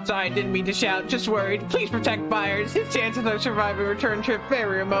 Sorry, didn't mean to shout. Just worried. Please protect Byers. His chances of surviving a return trip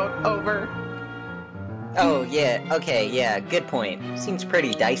very remote. Over. Oh, yeah. Okay, yeah. Good point. Seems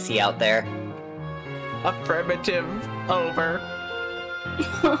pretty dicey out there. Affirmative. Over.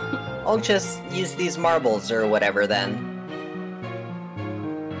 I'll just use these marbles or whatever then.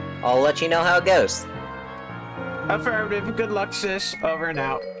 I'll let you know how it goes. Affirmative. Good luck, sis. Over and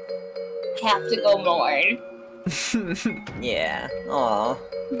out. Have to go more. Yeah. Aw.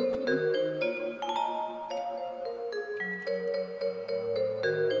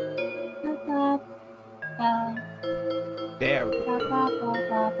 There.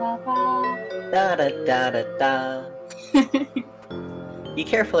 Da da da da da. You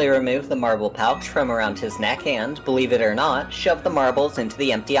carefully remove the marble pouch from around his neck and, believe it or not, shove the marbles into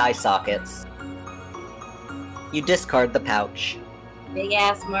the empty eye sockets. You discard the pouch. Big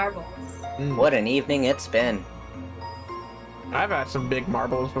ass marbles. What an evening it's been. I've had some big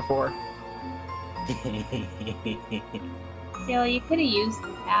marbles before. Jill, you could have used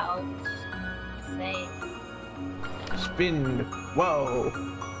the pouch. Say. Spin. Whoa.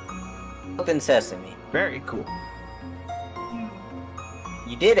 Open sesame. Very cool.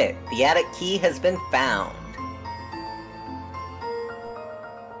 You did it! The attic key has been found.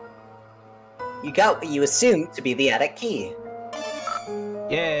 You got what you assumed to be the attic key.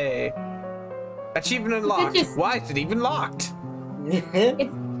 Yay. Achievement unlocked. Why is it even locked?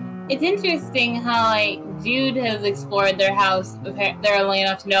 It's interesting how, like, Jude has explored their house thoroughly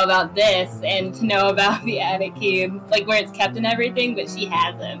enough to know about this and to know about the attic key, like, where it's kept and everything, but she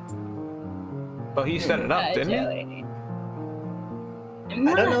hasn't. Well, he set it up, didn't he?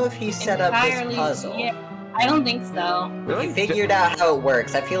 I don't know if he set up this puzzle. Yeah, I don't think so. Really? He figured out how it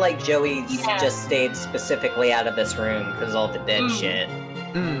works. I feel like Joey's just stayed specifically out of this room because all the dead shit.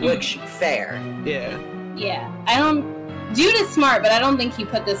 Which, fair. Yeah. Yeah. Jude is smart, but I don't think he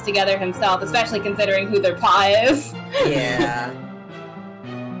put this together himself, especially considering who their pa is. Yeah.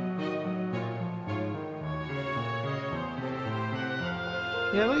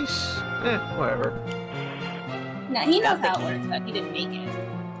 Yeah, at least, whatever. No, he knows how it works, but he didn't make it.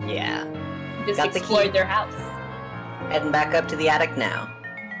 Yeah. He just Got the explored key. their house. Heading back up to the attic now.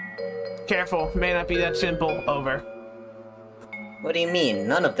 Careful, may not be that simple. Over. What do you mean?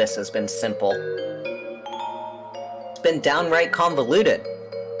 None of this has been simple. It's been downright convoluted.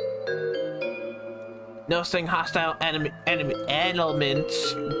 Noticing hostile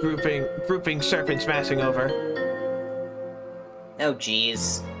elements grouping serpents massing over. Oh,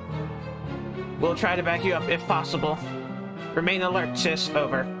 jeez. We'll try to back you up if possible. Remain alert, sis.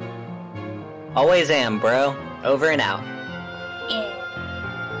 Over. Always am, bro. Over and out. Yeah.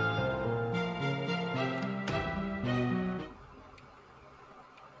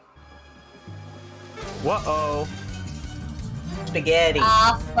 Whoa. Spaghetti.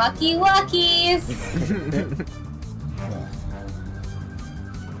 Ah, fucky wuckies!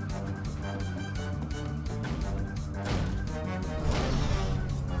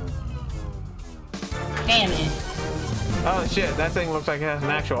 Damn it. Oh shit, that thing looks like it has an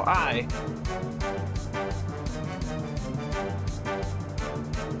actual eye.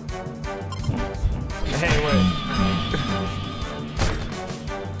 Hey, wait.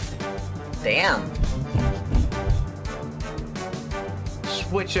 Damn.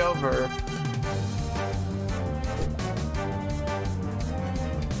 switch over.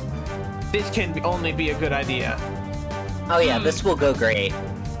 This can only be a good idea. Oh yeah, this will go great.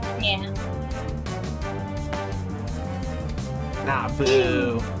 Yeah. Nah,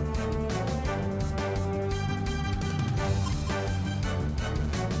 boo.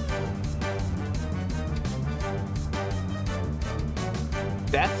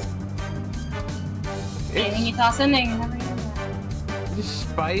 Death? Anything you toss in there, you never know.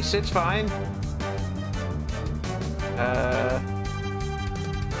 Spice, it's fine.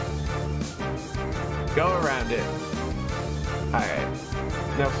 Go around it. Alright.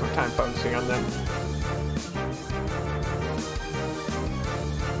 No time focusing on them.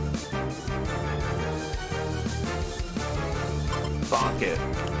 Bonk it.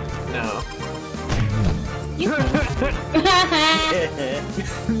 No.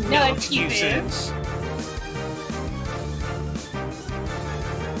 No excuses.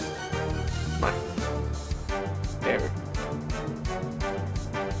 What? There.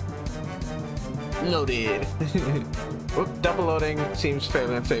 Loaded. Oop, double loading seems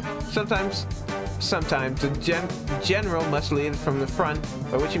fairly unsafe. Sometimes the general must lead from the front,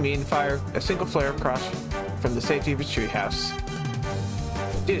 by which you mean fire a single flare across from the safety of his treehouse.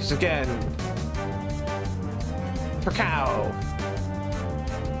 Do this again. Per cow.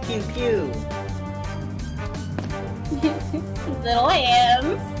 Pew pew. Little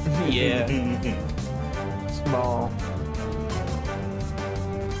hands. Yeah. Small.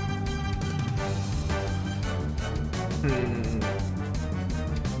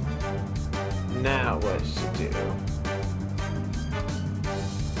 Now what to do?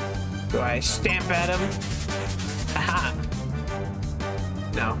 Do I stamp at him? Aha!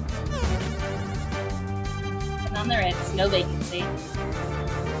 No. And on the Ritz, no vacancy.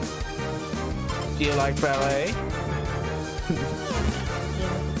 Do you like ballet?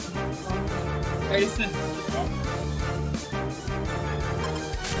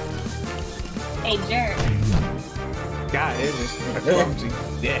 Hey, jerk. God, it is clumsy.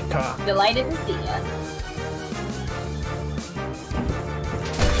 Yeah, come on. Delighted to see ya.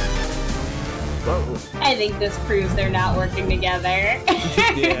 Whoa. I think this proves they're not working together.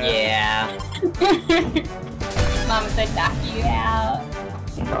 Yeah. Mama said knock you out.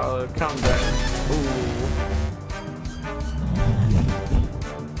 Oh, come back. Ooh.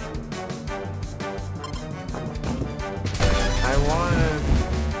 I wanna...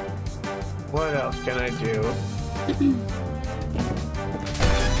 What else can I do?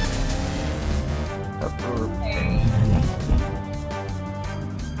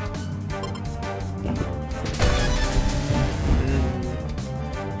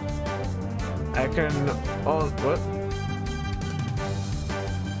 I can... Oh, what?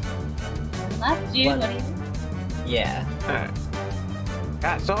 Left you, what do you think? Yeah. Alright.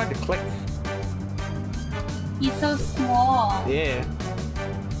 God, it's not like a click. He's so small. Yeah.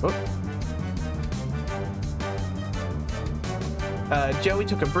 Whoop. Joey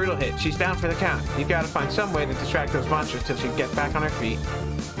took a brutal hit. She's down for the count. You gotta find some way to distract those monsters till she gets back on her feet.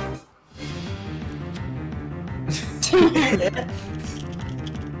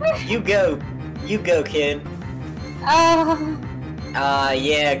 You go, kid. Oh.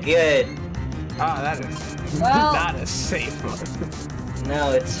 Yeah, good. Ah, that is Well. not a safe one.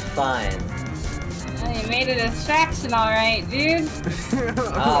 No, it's fine. Well, you made a distraction, alright, dude.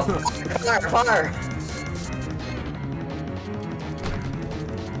 Oh, far.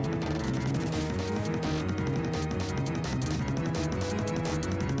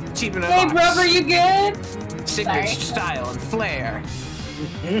 Achievement Hey, unlocked. brother, you good? Signature Sorry. style and flair.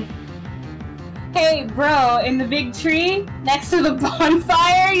 Hey, bro, in the big tree next to the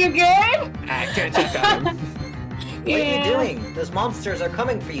bonfire, you good? I could check on him. What are you doing? Those monsters are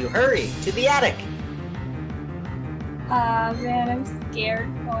coming for you. Hurry, to the attic. Aw, man, I'm scared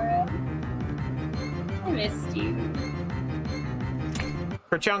for him. I missed you.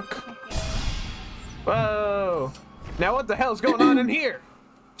 For chunk. Whoa. Now what the hell's going on in here?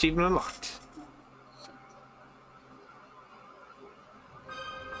 Achievement unlocked.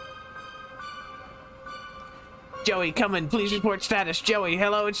 Joey, come in. Please report status. Joey,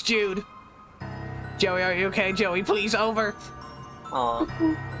 hello, it's Jude. Joey, are you okay? Joey, please, over. Aw.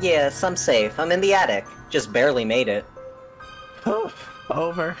 Yes, I'm safe. I'm in the attic. Just barely made it.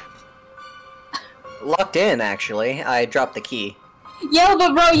 Over. Locked in, actually. I dropped the key. Yo,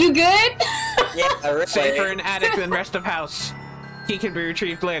 but bro, you good? Yeah, really. Safer in attic than rest of house. Key can be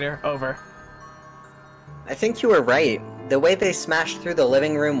retrieved later. Over. I think you were right. The way they smashed through the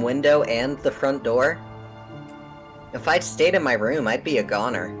living room window and the front door. If I'd stayed in my room, I'd be a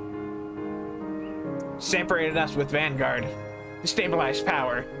goner. Separated us with Vanguard. Stabilized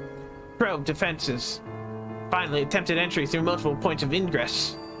power. Probe defenses. Finally, attempted entry through multiple points of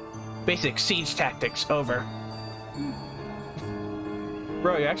ingress. Basic siege tactics, over.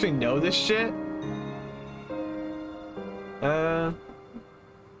 Bro, you actually know this shit?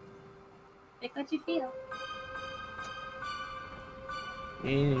 Think what you feel.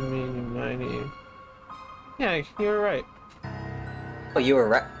 Eeny, meeny, miny. Yeah, you were right. Oh, you were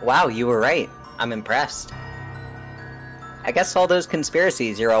right. Wow, you were right. I'm impressed. I guess all those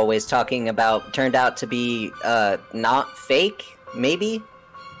conspiracies you're always talking about turned out to be, not fake? Maybe?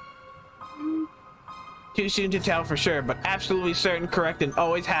 Too soon to tell for sure, but absolutely certain, correct, and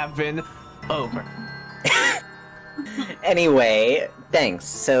always have been, over. Anyway, thanks.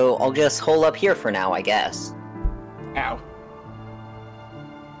 So I'll just hole up here for now, I guess. Ow.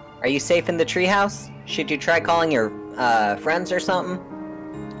 Are you safe in the treehouse? Should you try calling your, friends or something?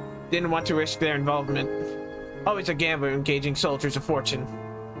 Didn't want to risk their involvement. Always a gambler engaging soldiers of fortune.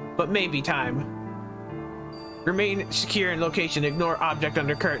 But maybe time. Remain secure in location, ignore object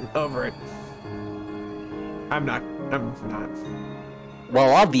under curtain, over it. I'm not.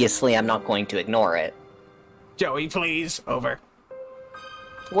 Well, obviously I'm not going to ignore it. Joey, please, over.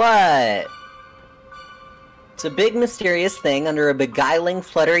 What? It's a big mysterious thing under a beguiling,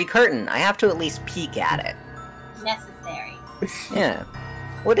 fluttery curtain. I have to at least peek at it. Necessary. Yeah.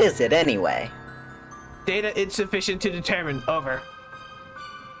 What is it, anyway? Data insufficient to determine, over.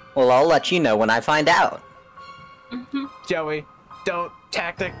 Well, I'll let you know when I find out. Joey, don't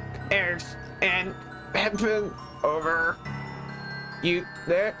tactic errors and happen, over. You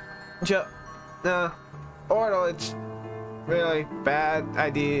there? Ortal, it's really bad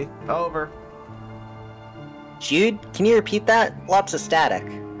idea, over. Jude, can you repeat that? Lots of static.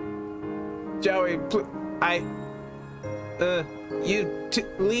 Joey,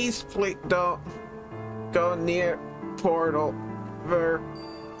 please don't go near portal, ver.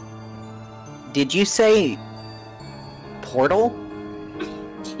 Did you say... portal?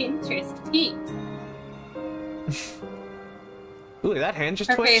 Interest peaked. Ooh, that hand just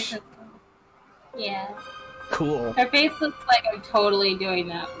Her twitched? face is... Yeah. Cool. Her face looks like I'm totally doing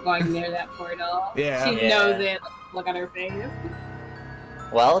that, going near that portal. Yeah. She knows it. Look at her face.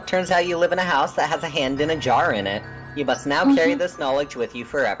 Well, it turns out you live in a house that has a hand in a jar in it. You must now carry this knowledge with you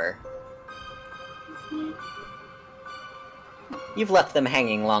forever. You've left them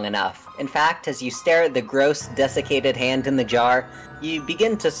hanging long enough. In fact, as you stare at the gross, desiccated hand in the jar, you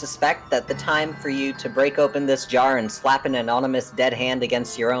begin to suspect that the time for you to break open this jar and slap an anonymous dead hand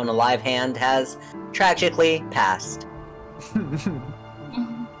against your own alive hand has, tragically, passed.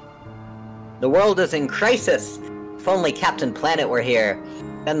 The world is in crisis! If only Captain Planet were here.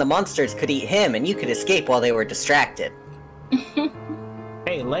 Then the monsters could eat him and you could escape while they were distracted.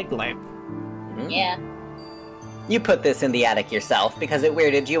 Hey, leg lamp. Yeah. You put this in the attic yourself because it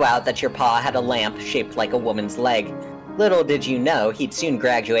weirded you out that your paw had a lamp shaped like a woman's leg. Little did you know he'd soon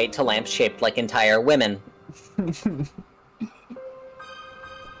graduate to lamps shaped like entire women.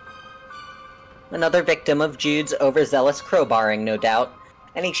 Another victim of Jude's overzealous crowbarring, no doubt.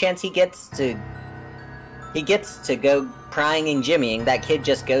 Any chance he gets to go prying and jimmying, that kid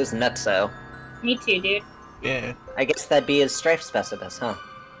just goes nutso. Me too, dude. Yeah. I guess that'd be his strife specibus, huh?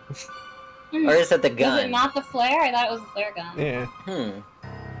 Or is it the gun? Is it not the flare? I thought it was the flare gun. Yeah.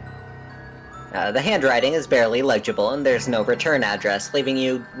 The handwriting is barely legible, and there's no return address, leaving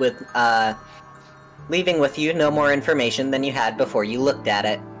with you no more information than you had before you looked at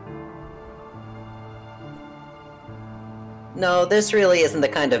it. No, this really isn't the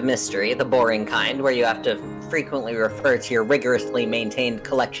kind of mystery, the boring kind, where you have to frequently refer to your rigorously maintained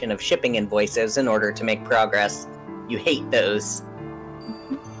collection of shipping invoices in order to make progress. You hate those.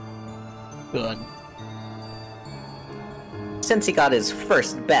 Good. Since he got his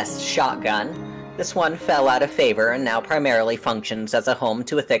first best shotgun, this one fell out of favor and now primarily functions as a home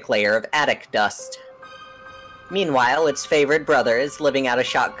to a thick layer of attic dust. Meanwhile, its favored brother is living out a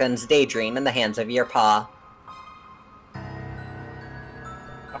shotgun's daydream in the hands of your paw.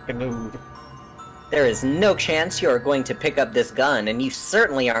 Fucking nude. There is no chance you're going to pick up this gun, and you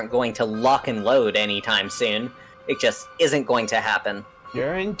certainly aren't going to lock and load anytime soon. It just isn't going to happen.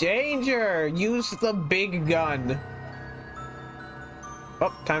 You're in danger! Use the big gun!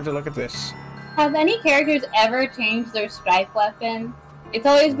 Oh, time to look at this. Have any characters ever changed their strike weapon? It's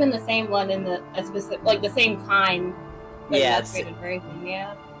always been the same one in the specific, like the same kind. Like Yeah, the it's upgraded version.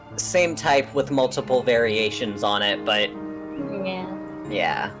 Yeah. same type with multiple variations on it, but Yeah.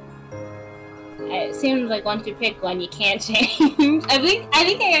 yeah. It seems like once you pick one, you can't change. I think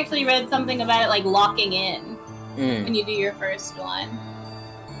I actually read something about it like locking in when you do your first one.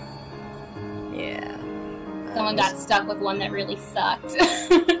 Yeah. Someone got stuck with one that really sucked.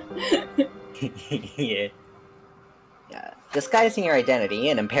 Yeah. Disguising your identity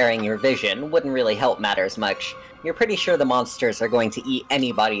and impairing your vision wouldn't really help matters much. You're pretty sure the monsters are going to eat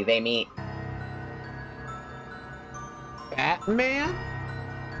anybody they meet. Batman?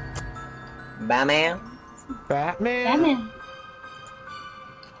 Batman? Batman?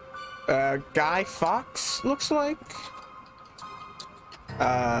 Batman. Guy Fawkes, looks like?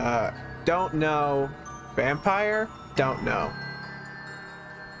 Don't know. Vampire? Don't know.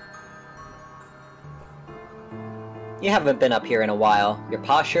 You haven't been up here in a while. Your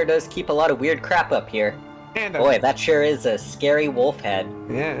paw sure does keep a lot of weird crap up here. And Boy, that sure is a scary wolf head.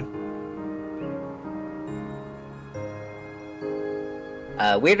 yeah.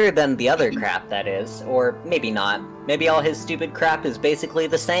 Weirder than the other crap, that is. Or maybe not. Maybe all his stupid crap is basically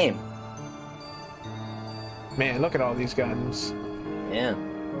the same. Man, look at all these guns. Yeah.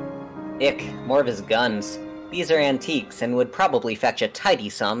 Ick, more of his guns. These are antiques and would probably fetch a tidy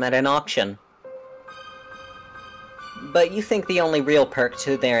sum at an auction. But you think the only real perk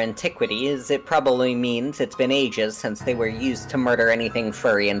to their antiquity is it probably means it's been ages since they were used to murder anything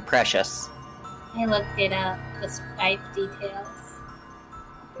furry and precious. I looked it up, the stripe details.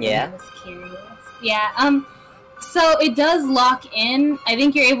 Yeah? I was curious. Yeah, so it does lock in. I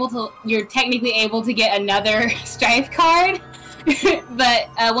think you're technically able to get another stripe card. But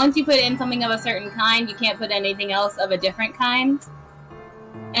once you put in something of a certain kind, you can't put anything else of a different kind.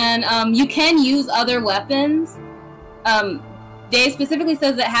 And you can use other weapons. They specifically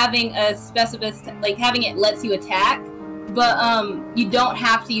says that having a specialist, like having it lets you attack, but you don't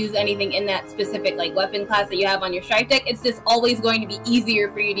have to use anything in that specific like weapon class that you have on your strike deck. It's just always going to be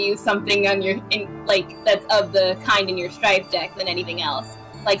easier for you to use something on your that's of the kind in your stripe deck than anything else.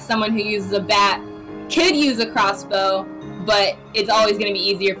 Like someone who uses a bat could use a crossbow, but it's always going to be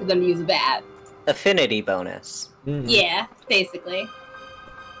easier for them to use a bat. Affinity bonus. Mm-hmm. Yeah, basically.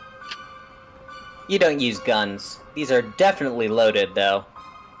 You don't use guns. These are definitely loaded, though.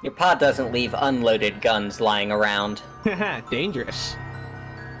 Your pod doesn't leave unloaded guns lying around. Dangerous.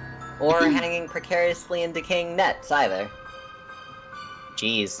 Or hanging precariously in decaying nets, either.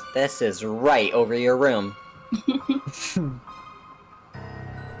 Jeez, this is right over your room.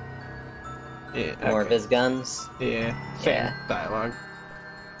 Yeah, More of his guns. Yeah. Same Yeah. dialogue.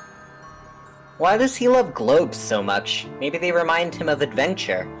 Why does he love globes so much? Maybe they remind him of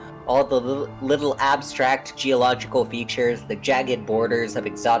adventure. All the little abstract geological features, the jagged borders of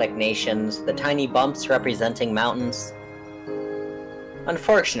exotic nations, the tiny bumps representing mountains.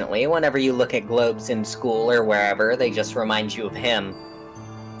 Unfortunately, whenever you look at globes in school or wherever, they just remind you of him.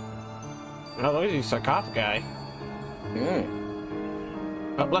 Oh, look at you, sarcophagi.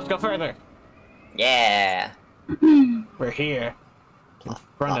 Oh, let's go further. Yeah! We're here. In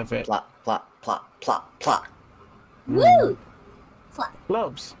front of it. Plop, plop, plop, plop, plop. Woo!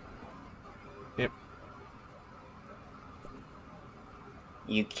 Globes. Yep.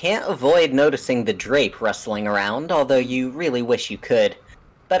 You can't avoid noticing the drape rustling around, although you really wish you could.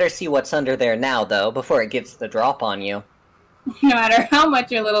 Better see what's under there now, though, before it gets the drop on you. No matter how much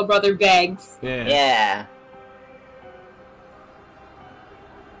your little brother begs. Yeah. Yeah.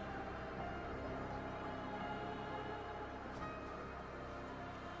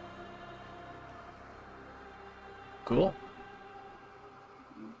 Cool.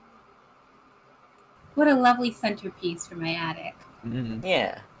 What a lovely centerpiece for my attic. Mm-hmm.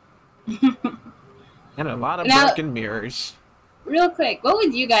 Yeah. And a lot of Now- broken mirrors. Real quick, what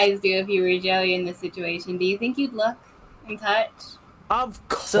would you guys do if you were Joey in this situation? Do you think you'd look and touch? Of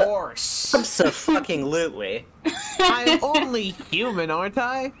course. Abso-fucking-lutely. I'm only human, aren't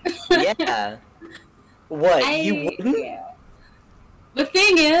I? Yeah. What, you wouldn't? Yeah. The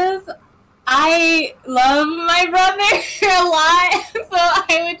thing is, I love my brother a lot, so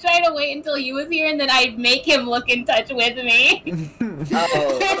I would try to wait until he was here, and then I'd make him look and touch with me.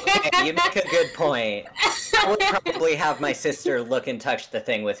 Oh, okay, you make a good point. I would probably have my sister look and touch the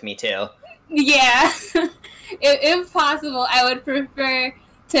thing with me, too. Yeah. If possible, I would prefer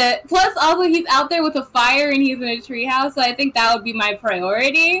to... Plus, also, he's out there with a fire, and he's in a treehouse, so I think that would be my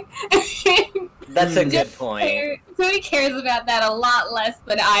priority. That's a good point. So he cares about that a lot less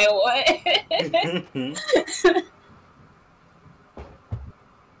than I would.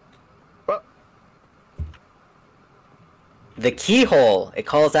 Well, The keyhole. It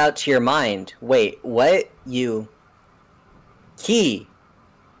calls out to your mind. Wait, what? You... Key.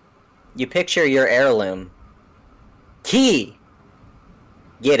 You picture your heirloom. Key!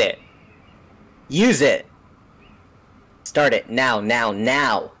 Get it. Use it. Start it now, now,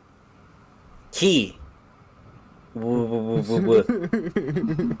 now. Key. Woo, woo, woo, woo,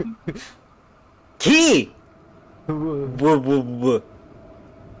 woo. Key! Woo, woo, woo.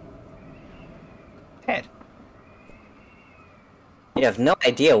 Head. You have no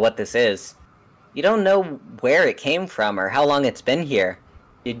idea what this is. You don't know where it came from or how long it's been here.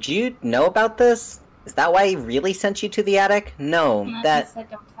 Did you know about this? Is that why he really sent you to the attic? No, No, that... he said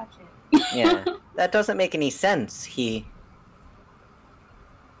don't touch it. Yeah, that doesn't make any sense.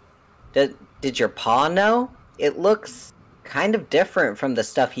 Did your paw know? It looks kind of different from the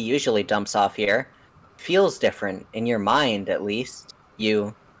stuff he usually dumps off here. Feels different, in your mind, at least.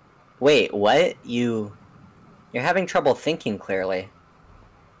 Wait, what? You're having trouble thinking clearly.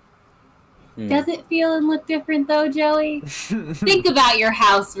 Does it feel and look different though, Joey? Think about your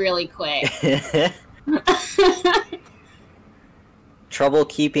house really quick. Trouble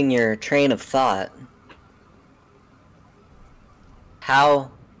keeping your train of thought. How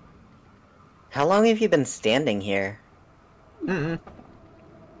long have you been standing here?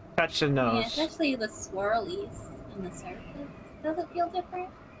 Touch the Yeah, nose. especially the swirlies and the surface. Does it feel different?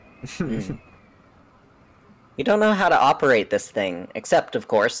 You don't know how to operate this thing, except, of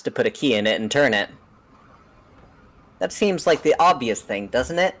course, to put a key in it and turn it. That seems like the obvious thing,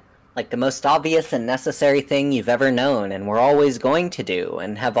 doesn't it? Like the most obvious and necessary thing you've ever known, and we're always going to do,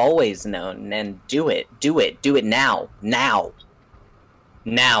 and have always known, and do it now. Now!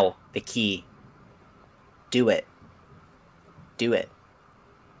 Now, the key. Do it. Do it.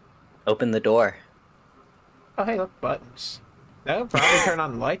 Open the door. Oh, hey, look, buttons. That would probably turn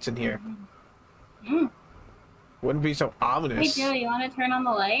on the lights in here. Wouldn't be so Hey ominous. Joe, you want to turn on the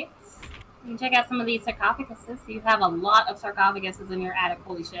lights? You can check out some of these sarcophaguses. You have a lot of sarcophaguses in your attic.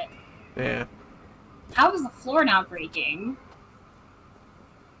 Holy shit. Yeah. How is the floor not breaking?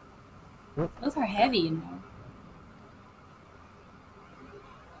 Those are heavy, you know.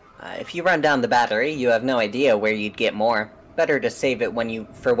 If you run down the battery, you have no idea where you'd get more. Better to save it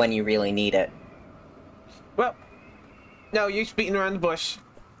for when you really need it. Well, no use beating around the bush.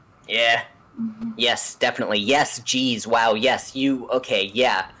 Yeah. Yes, definitely. Yes, geez, wow, yes, okay,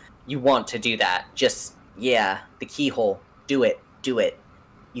 yeah. You want to do that. Just, yeah, the keyhole. Do it. Do it.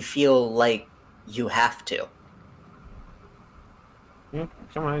 You feel like you have to. Come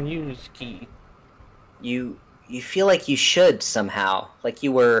on, use key. You feel like you should somehow. Like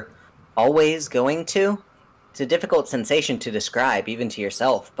you were always going to. It's a difficult sensation to describe, even to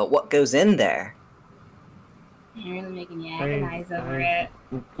yourself, but what goes in there? You're really making me agonize over it.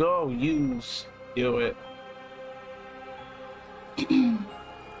 Go, do it.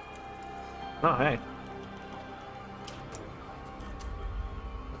 Oh, hey.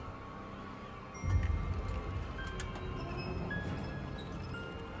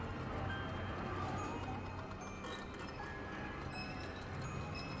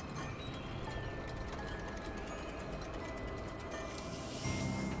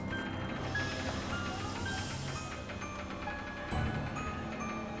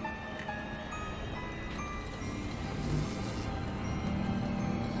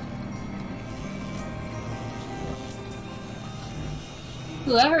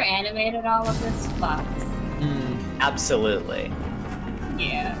 Whoever animated all of this fucks. Absolutely.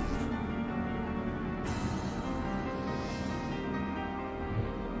 Yeah.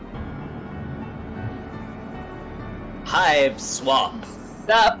 Hiveswap.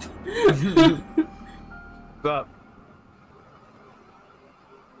 Sup? What's up?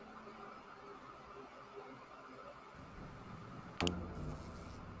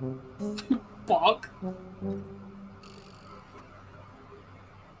 Bonk.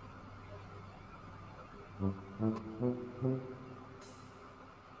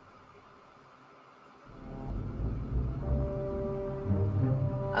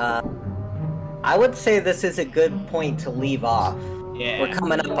 I would say this is a good point to leave off. Yeah. We're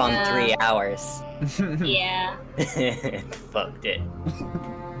coming up on 3 hours. Yeah. Fucked it.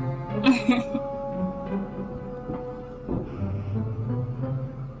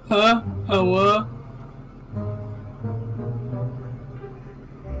 Huh? What?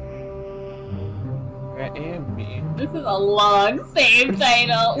 And me. This is a long save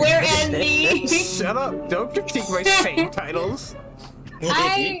title. Where and me? Shut up! Don't critique my save titles.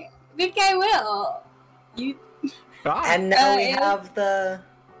 I think I will. You. Ah, And now we yeah. have the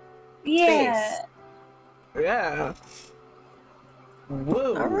Yeah. space. yeah.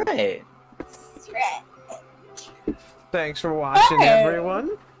 Woo. Alright. Thanks for watching, Hey.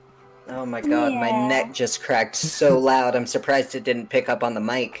 everyone. Oh my god, my Yeah. neck just cracked so loud. I'm surprised it didn't pick up on the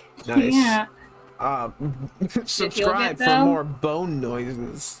mic. Nice. Yeah. Subscribe good, for though? more bone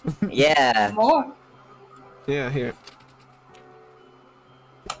noises. Yeah. More. Yeah, here.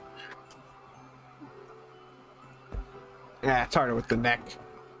 Yeah, it's harder with the neck.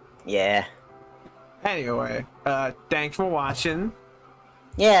 Yeah. Anyway, thanks for watching.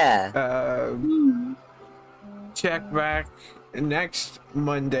 Yeah. Check back next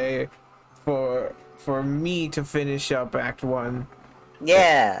Monday for me to finish up Act 1.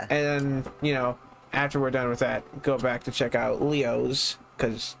 Yeah. And then, you know, after we're done with that, go back to check out Leo's,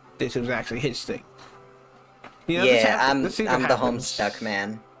 because this was actually his thing. You know, Yeah, I'm the happens. Homestuck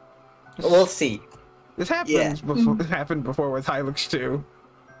man. We'll see. This happens before. It happened before with Hylux too.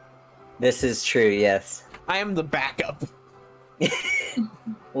 This is true, yes. I am the backup.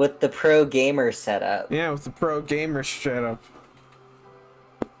 With the pro gamer setup. Yeah, with the pro gamer setup.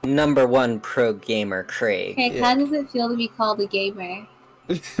 Number 1 pro gamer, Craig. Hey, how does it feel to be called a gamer?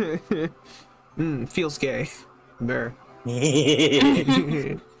 Feels gay. Mer.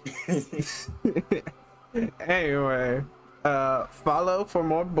 Anyway, follow for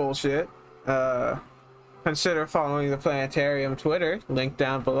more bullshit. Consider following the Planetarium Twitter, link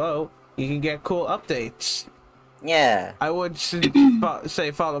down below. You can get cool updates. Yeah. I would say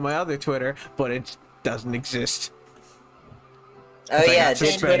follow my other Twitter, but it doesn't exist. Oh yeah,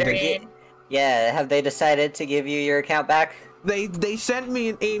 did Twitter. Yeah, have they decided to give you your account back? They sent me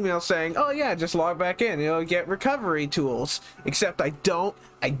an email saying, "Oh yeah, just log back in. You'll get recovery tools." Except I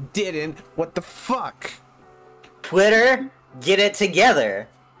didn't. What the fuck? Twitter, get it together.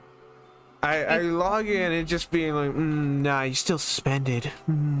 I log in and just being like, nah, you're still suspended.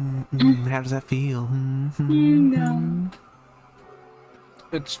 How does that feel? No.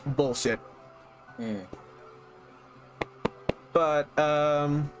 It's bullshit. But,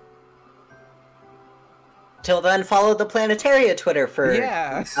 Till then, follow the Planetaria Twitter for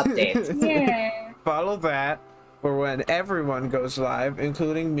yeah. updates. Yeah. Follow that for when everyone goes live,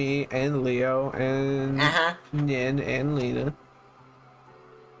 including me and Leo and Nin and Lena.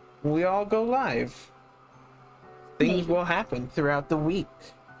 We all go live. Things will happen throughout the week.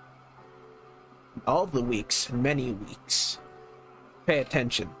 All the weeks, many weeks. Pay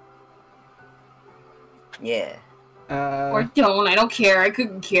attention. Yeah. Or don't, I don't care, I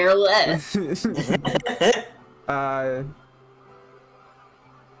couldn't care less. Wait,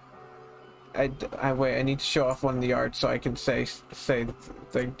 I need to show off one of the arts so I can say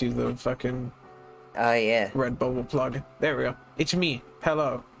like do the fucking Oh yeah. Redbubble plug. There we go. It's me.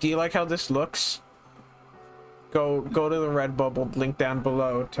 Hello. Do you like how this looks? Go to the Redbubble link down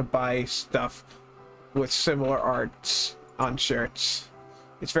below to buy stuff with similar arts on shirts.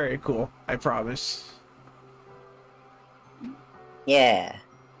 It's very cool, I promise. Yeah.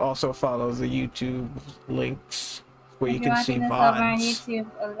 Also follow the YouTube links where you If you're can see watching this over on VODs.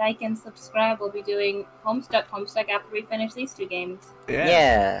 YouTube, like and subscribe. We'll be doing Homestuck after we finish these 2 games.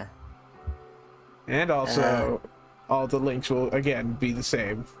 Yeah. And also, all the links will, again, be the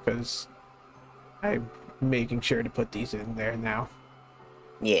same, because I'm making sure to put these in there now.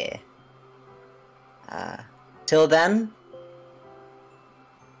 Yeah. Till then.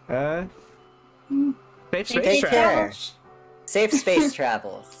 Safe Take space care. travels. Safe space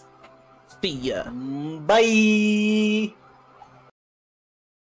travels. See ya. Bye.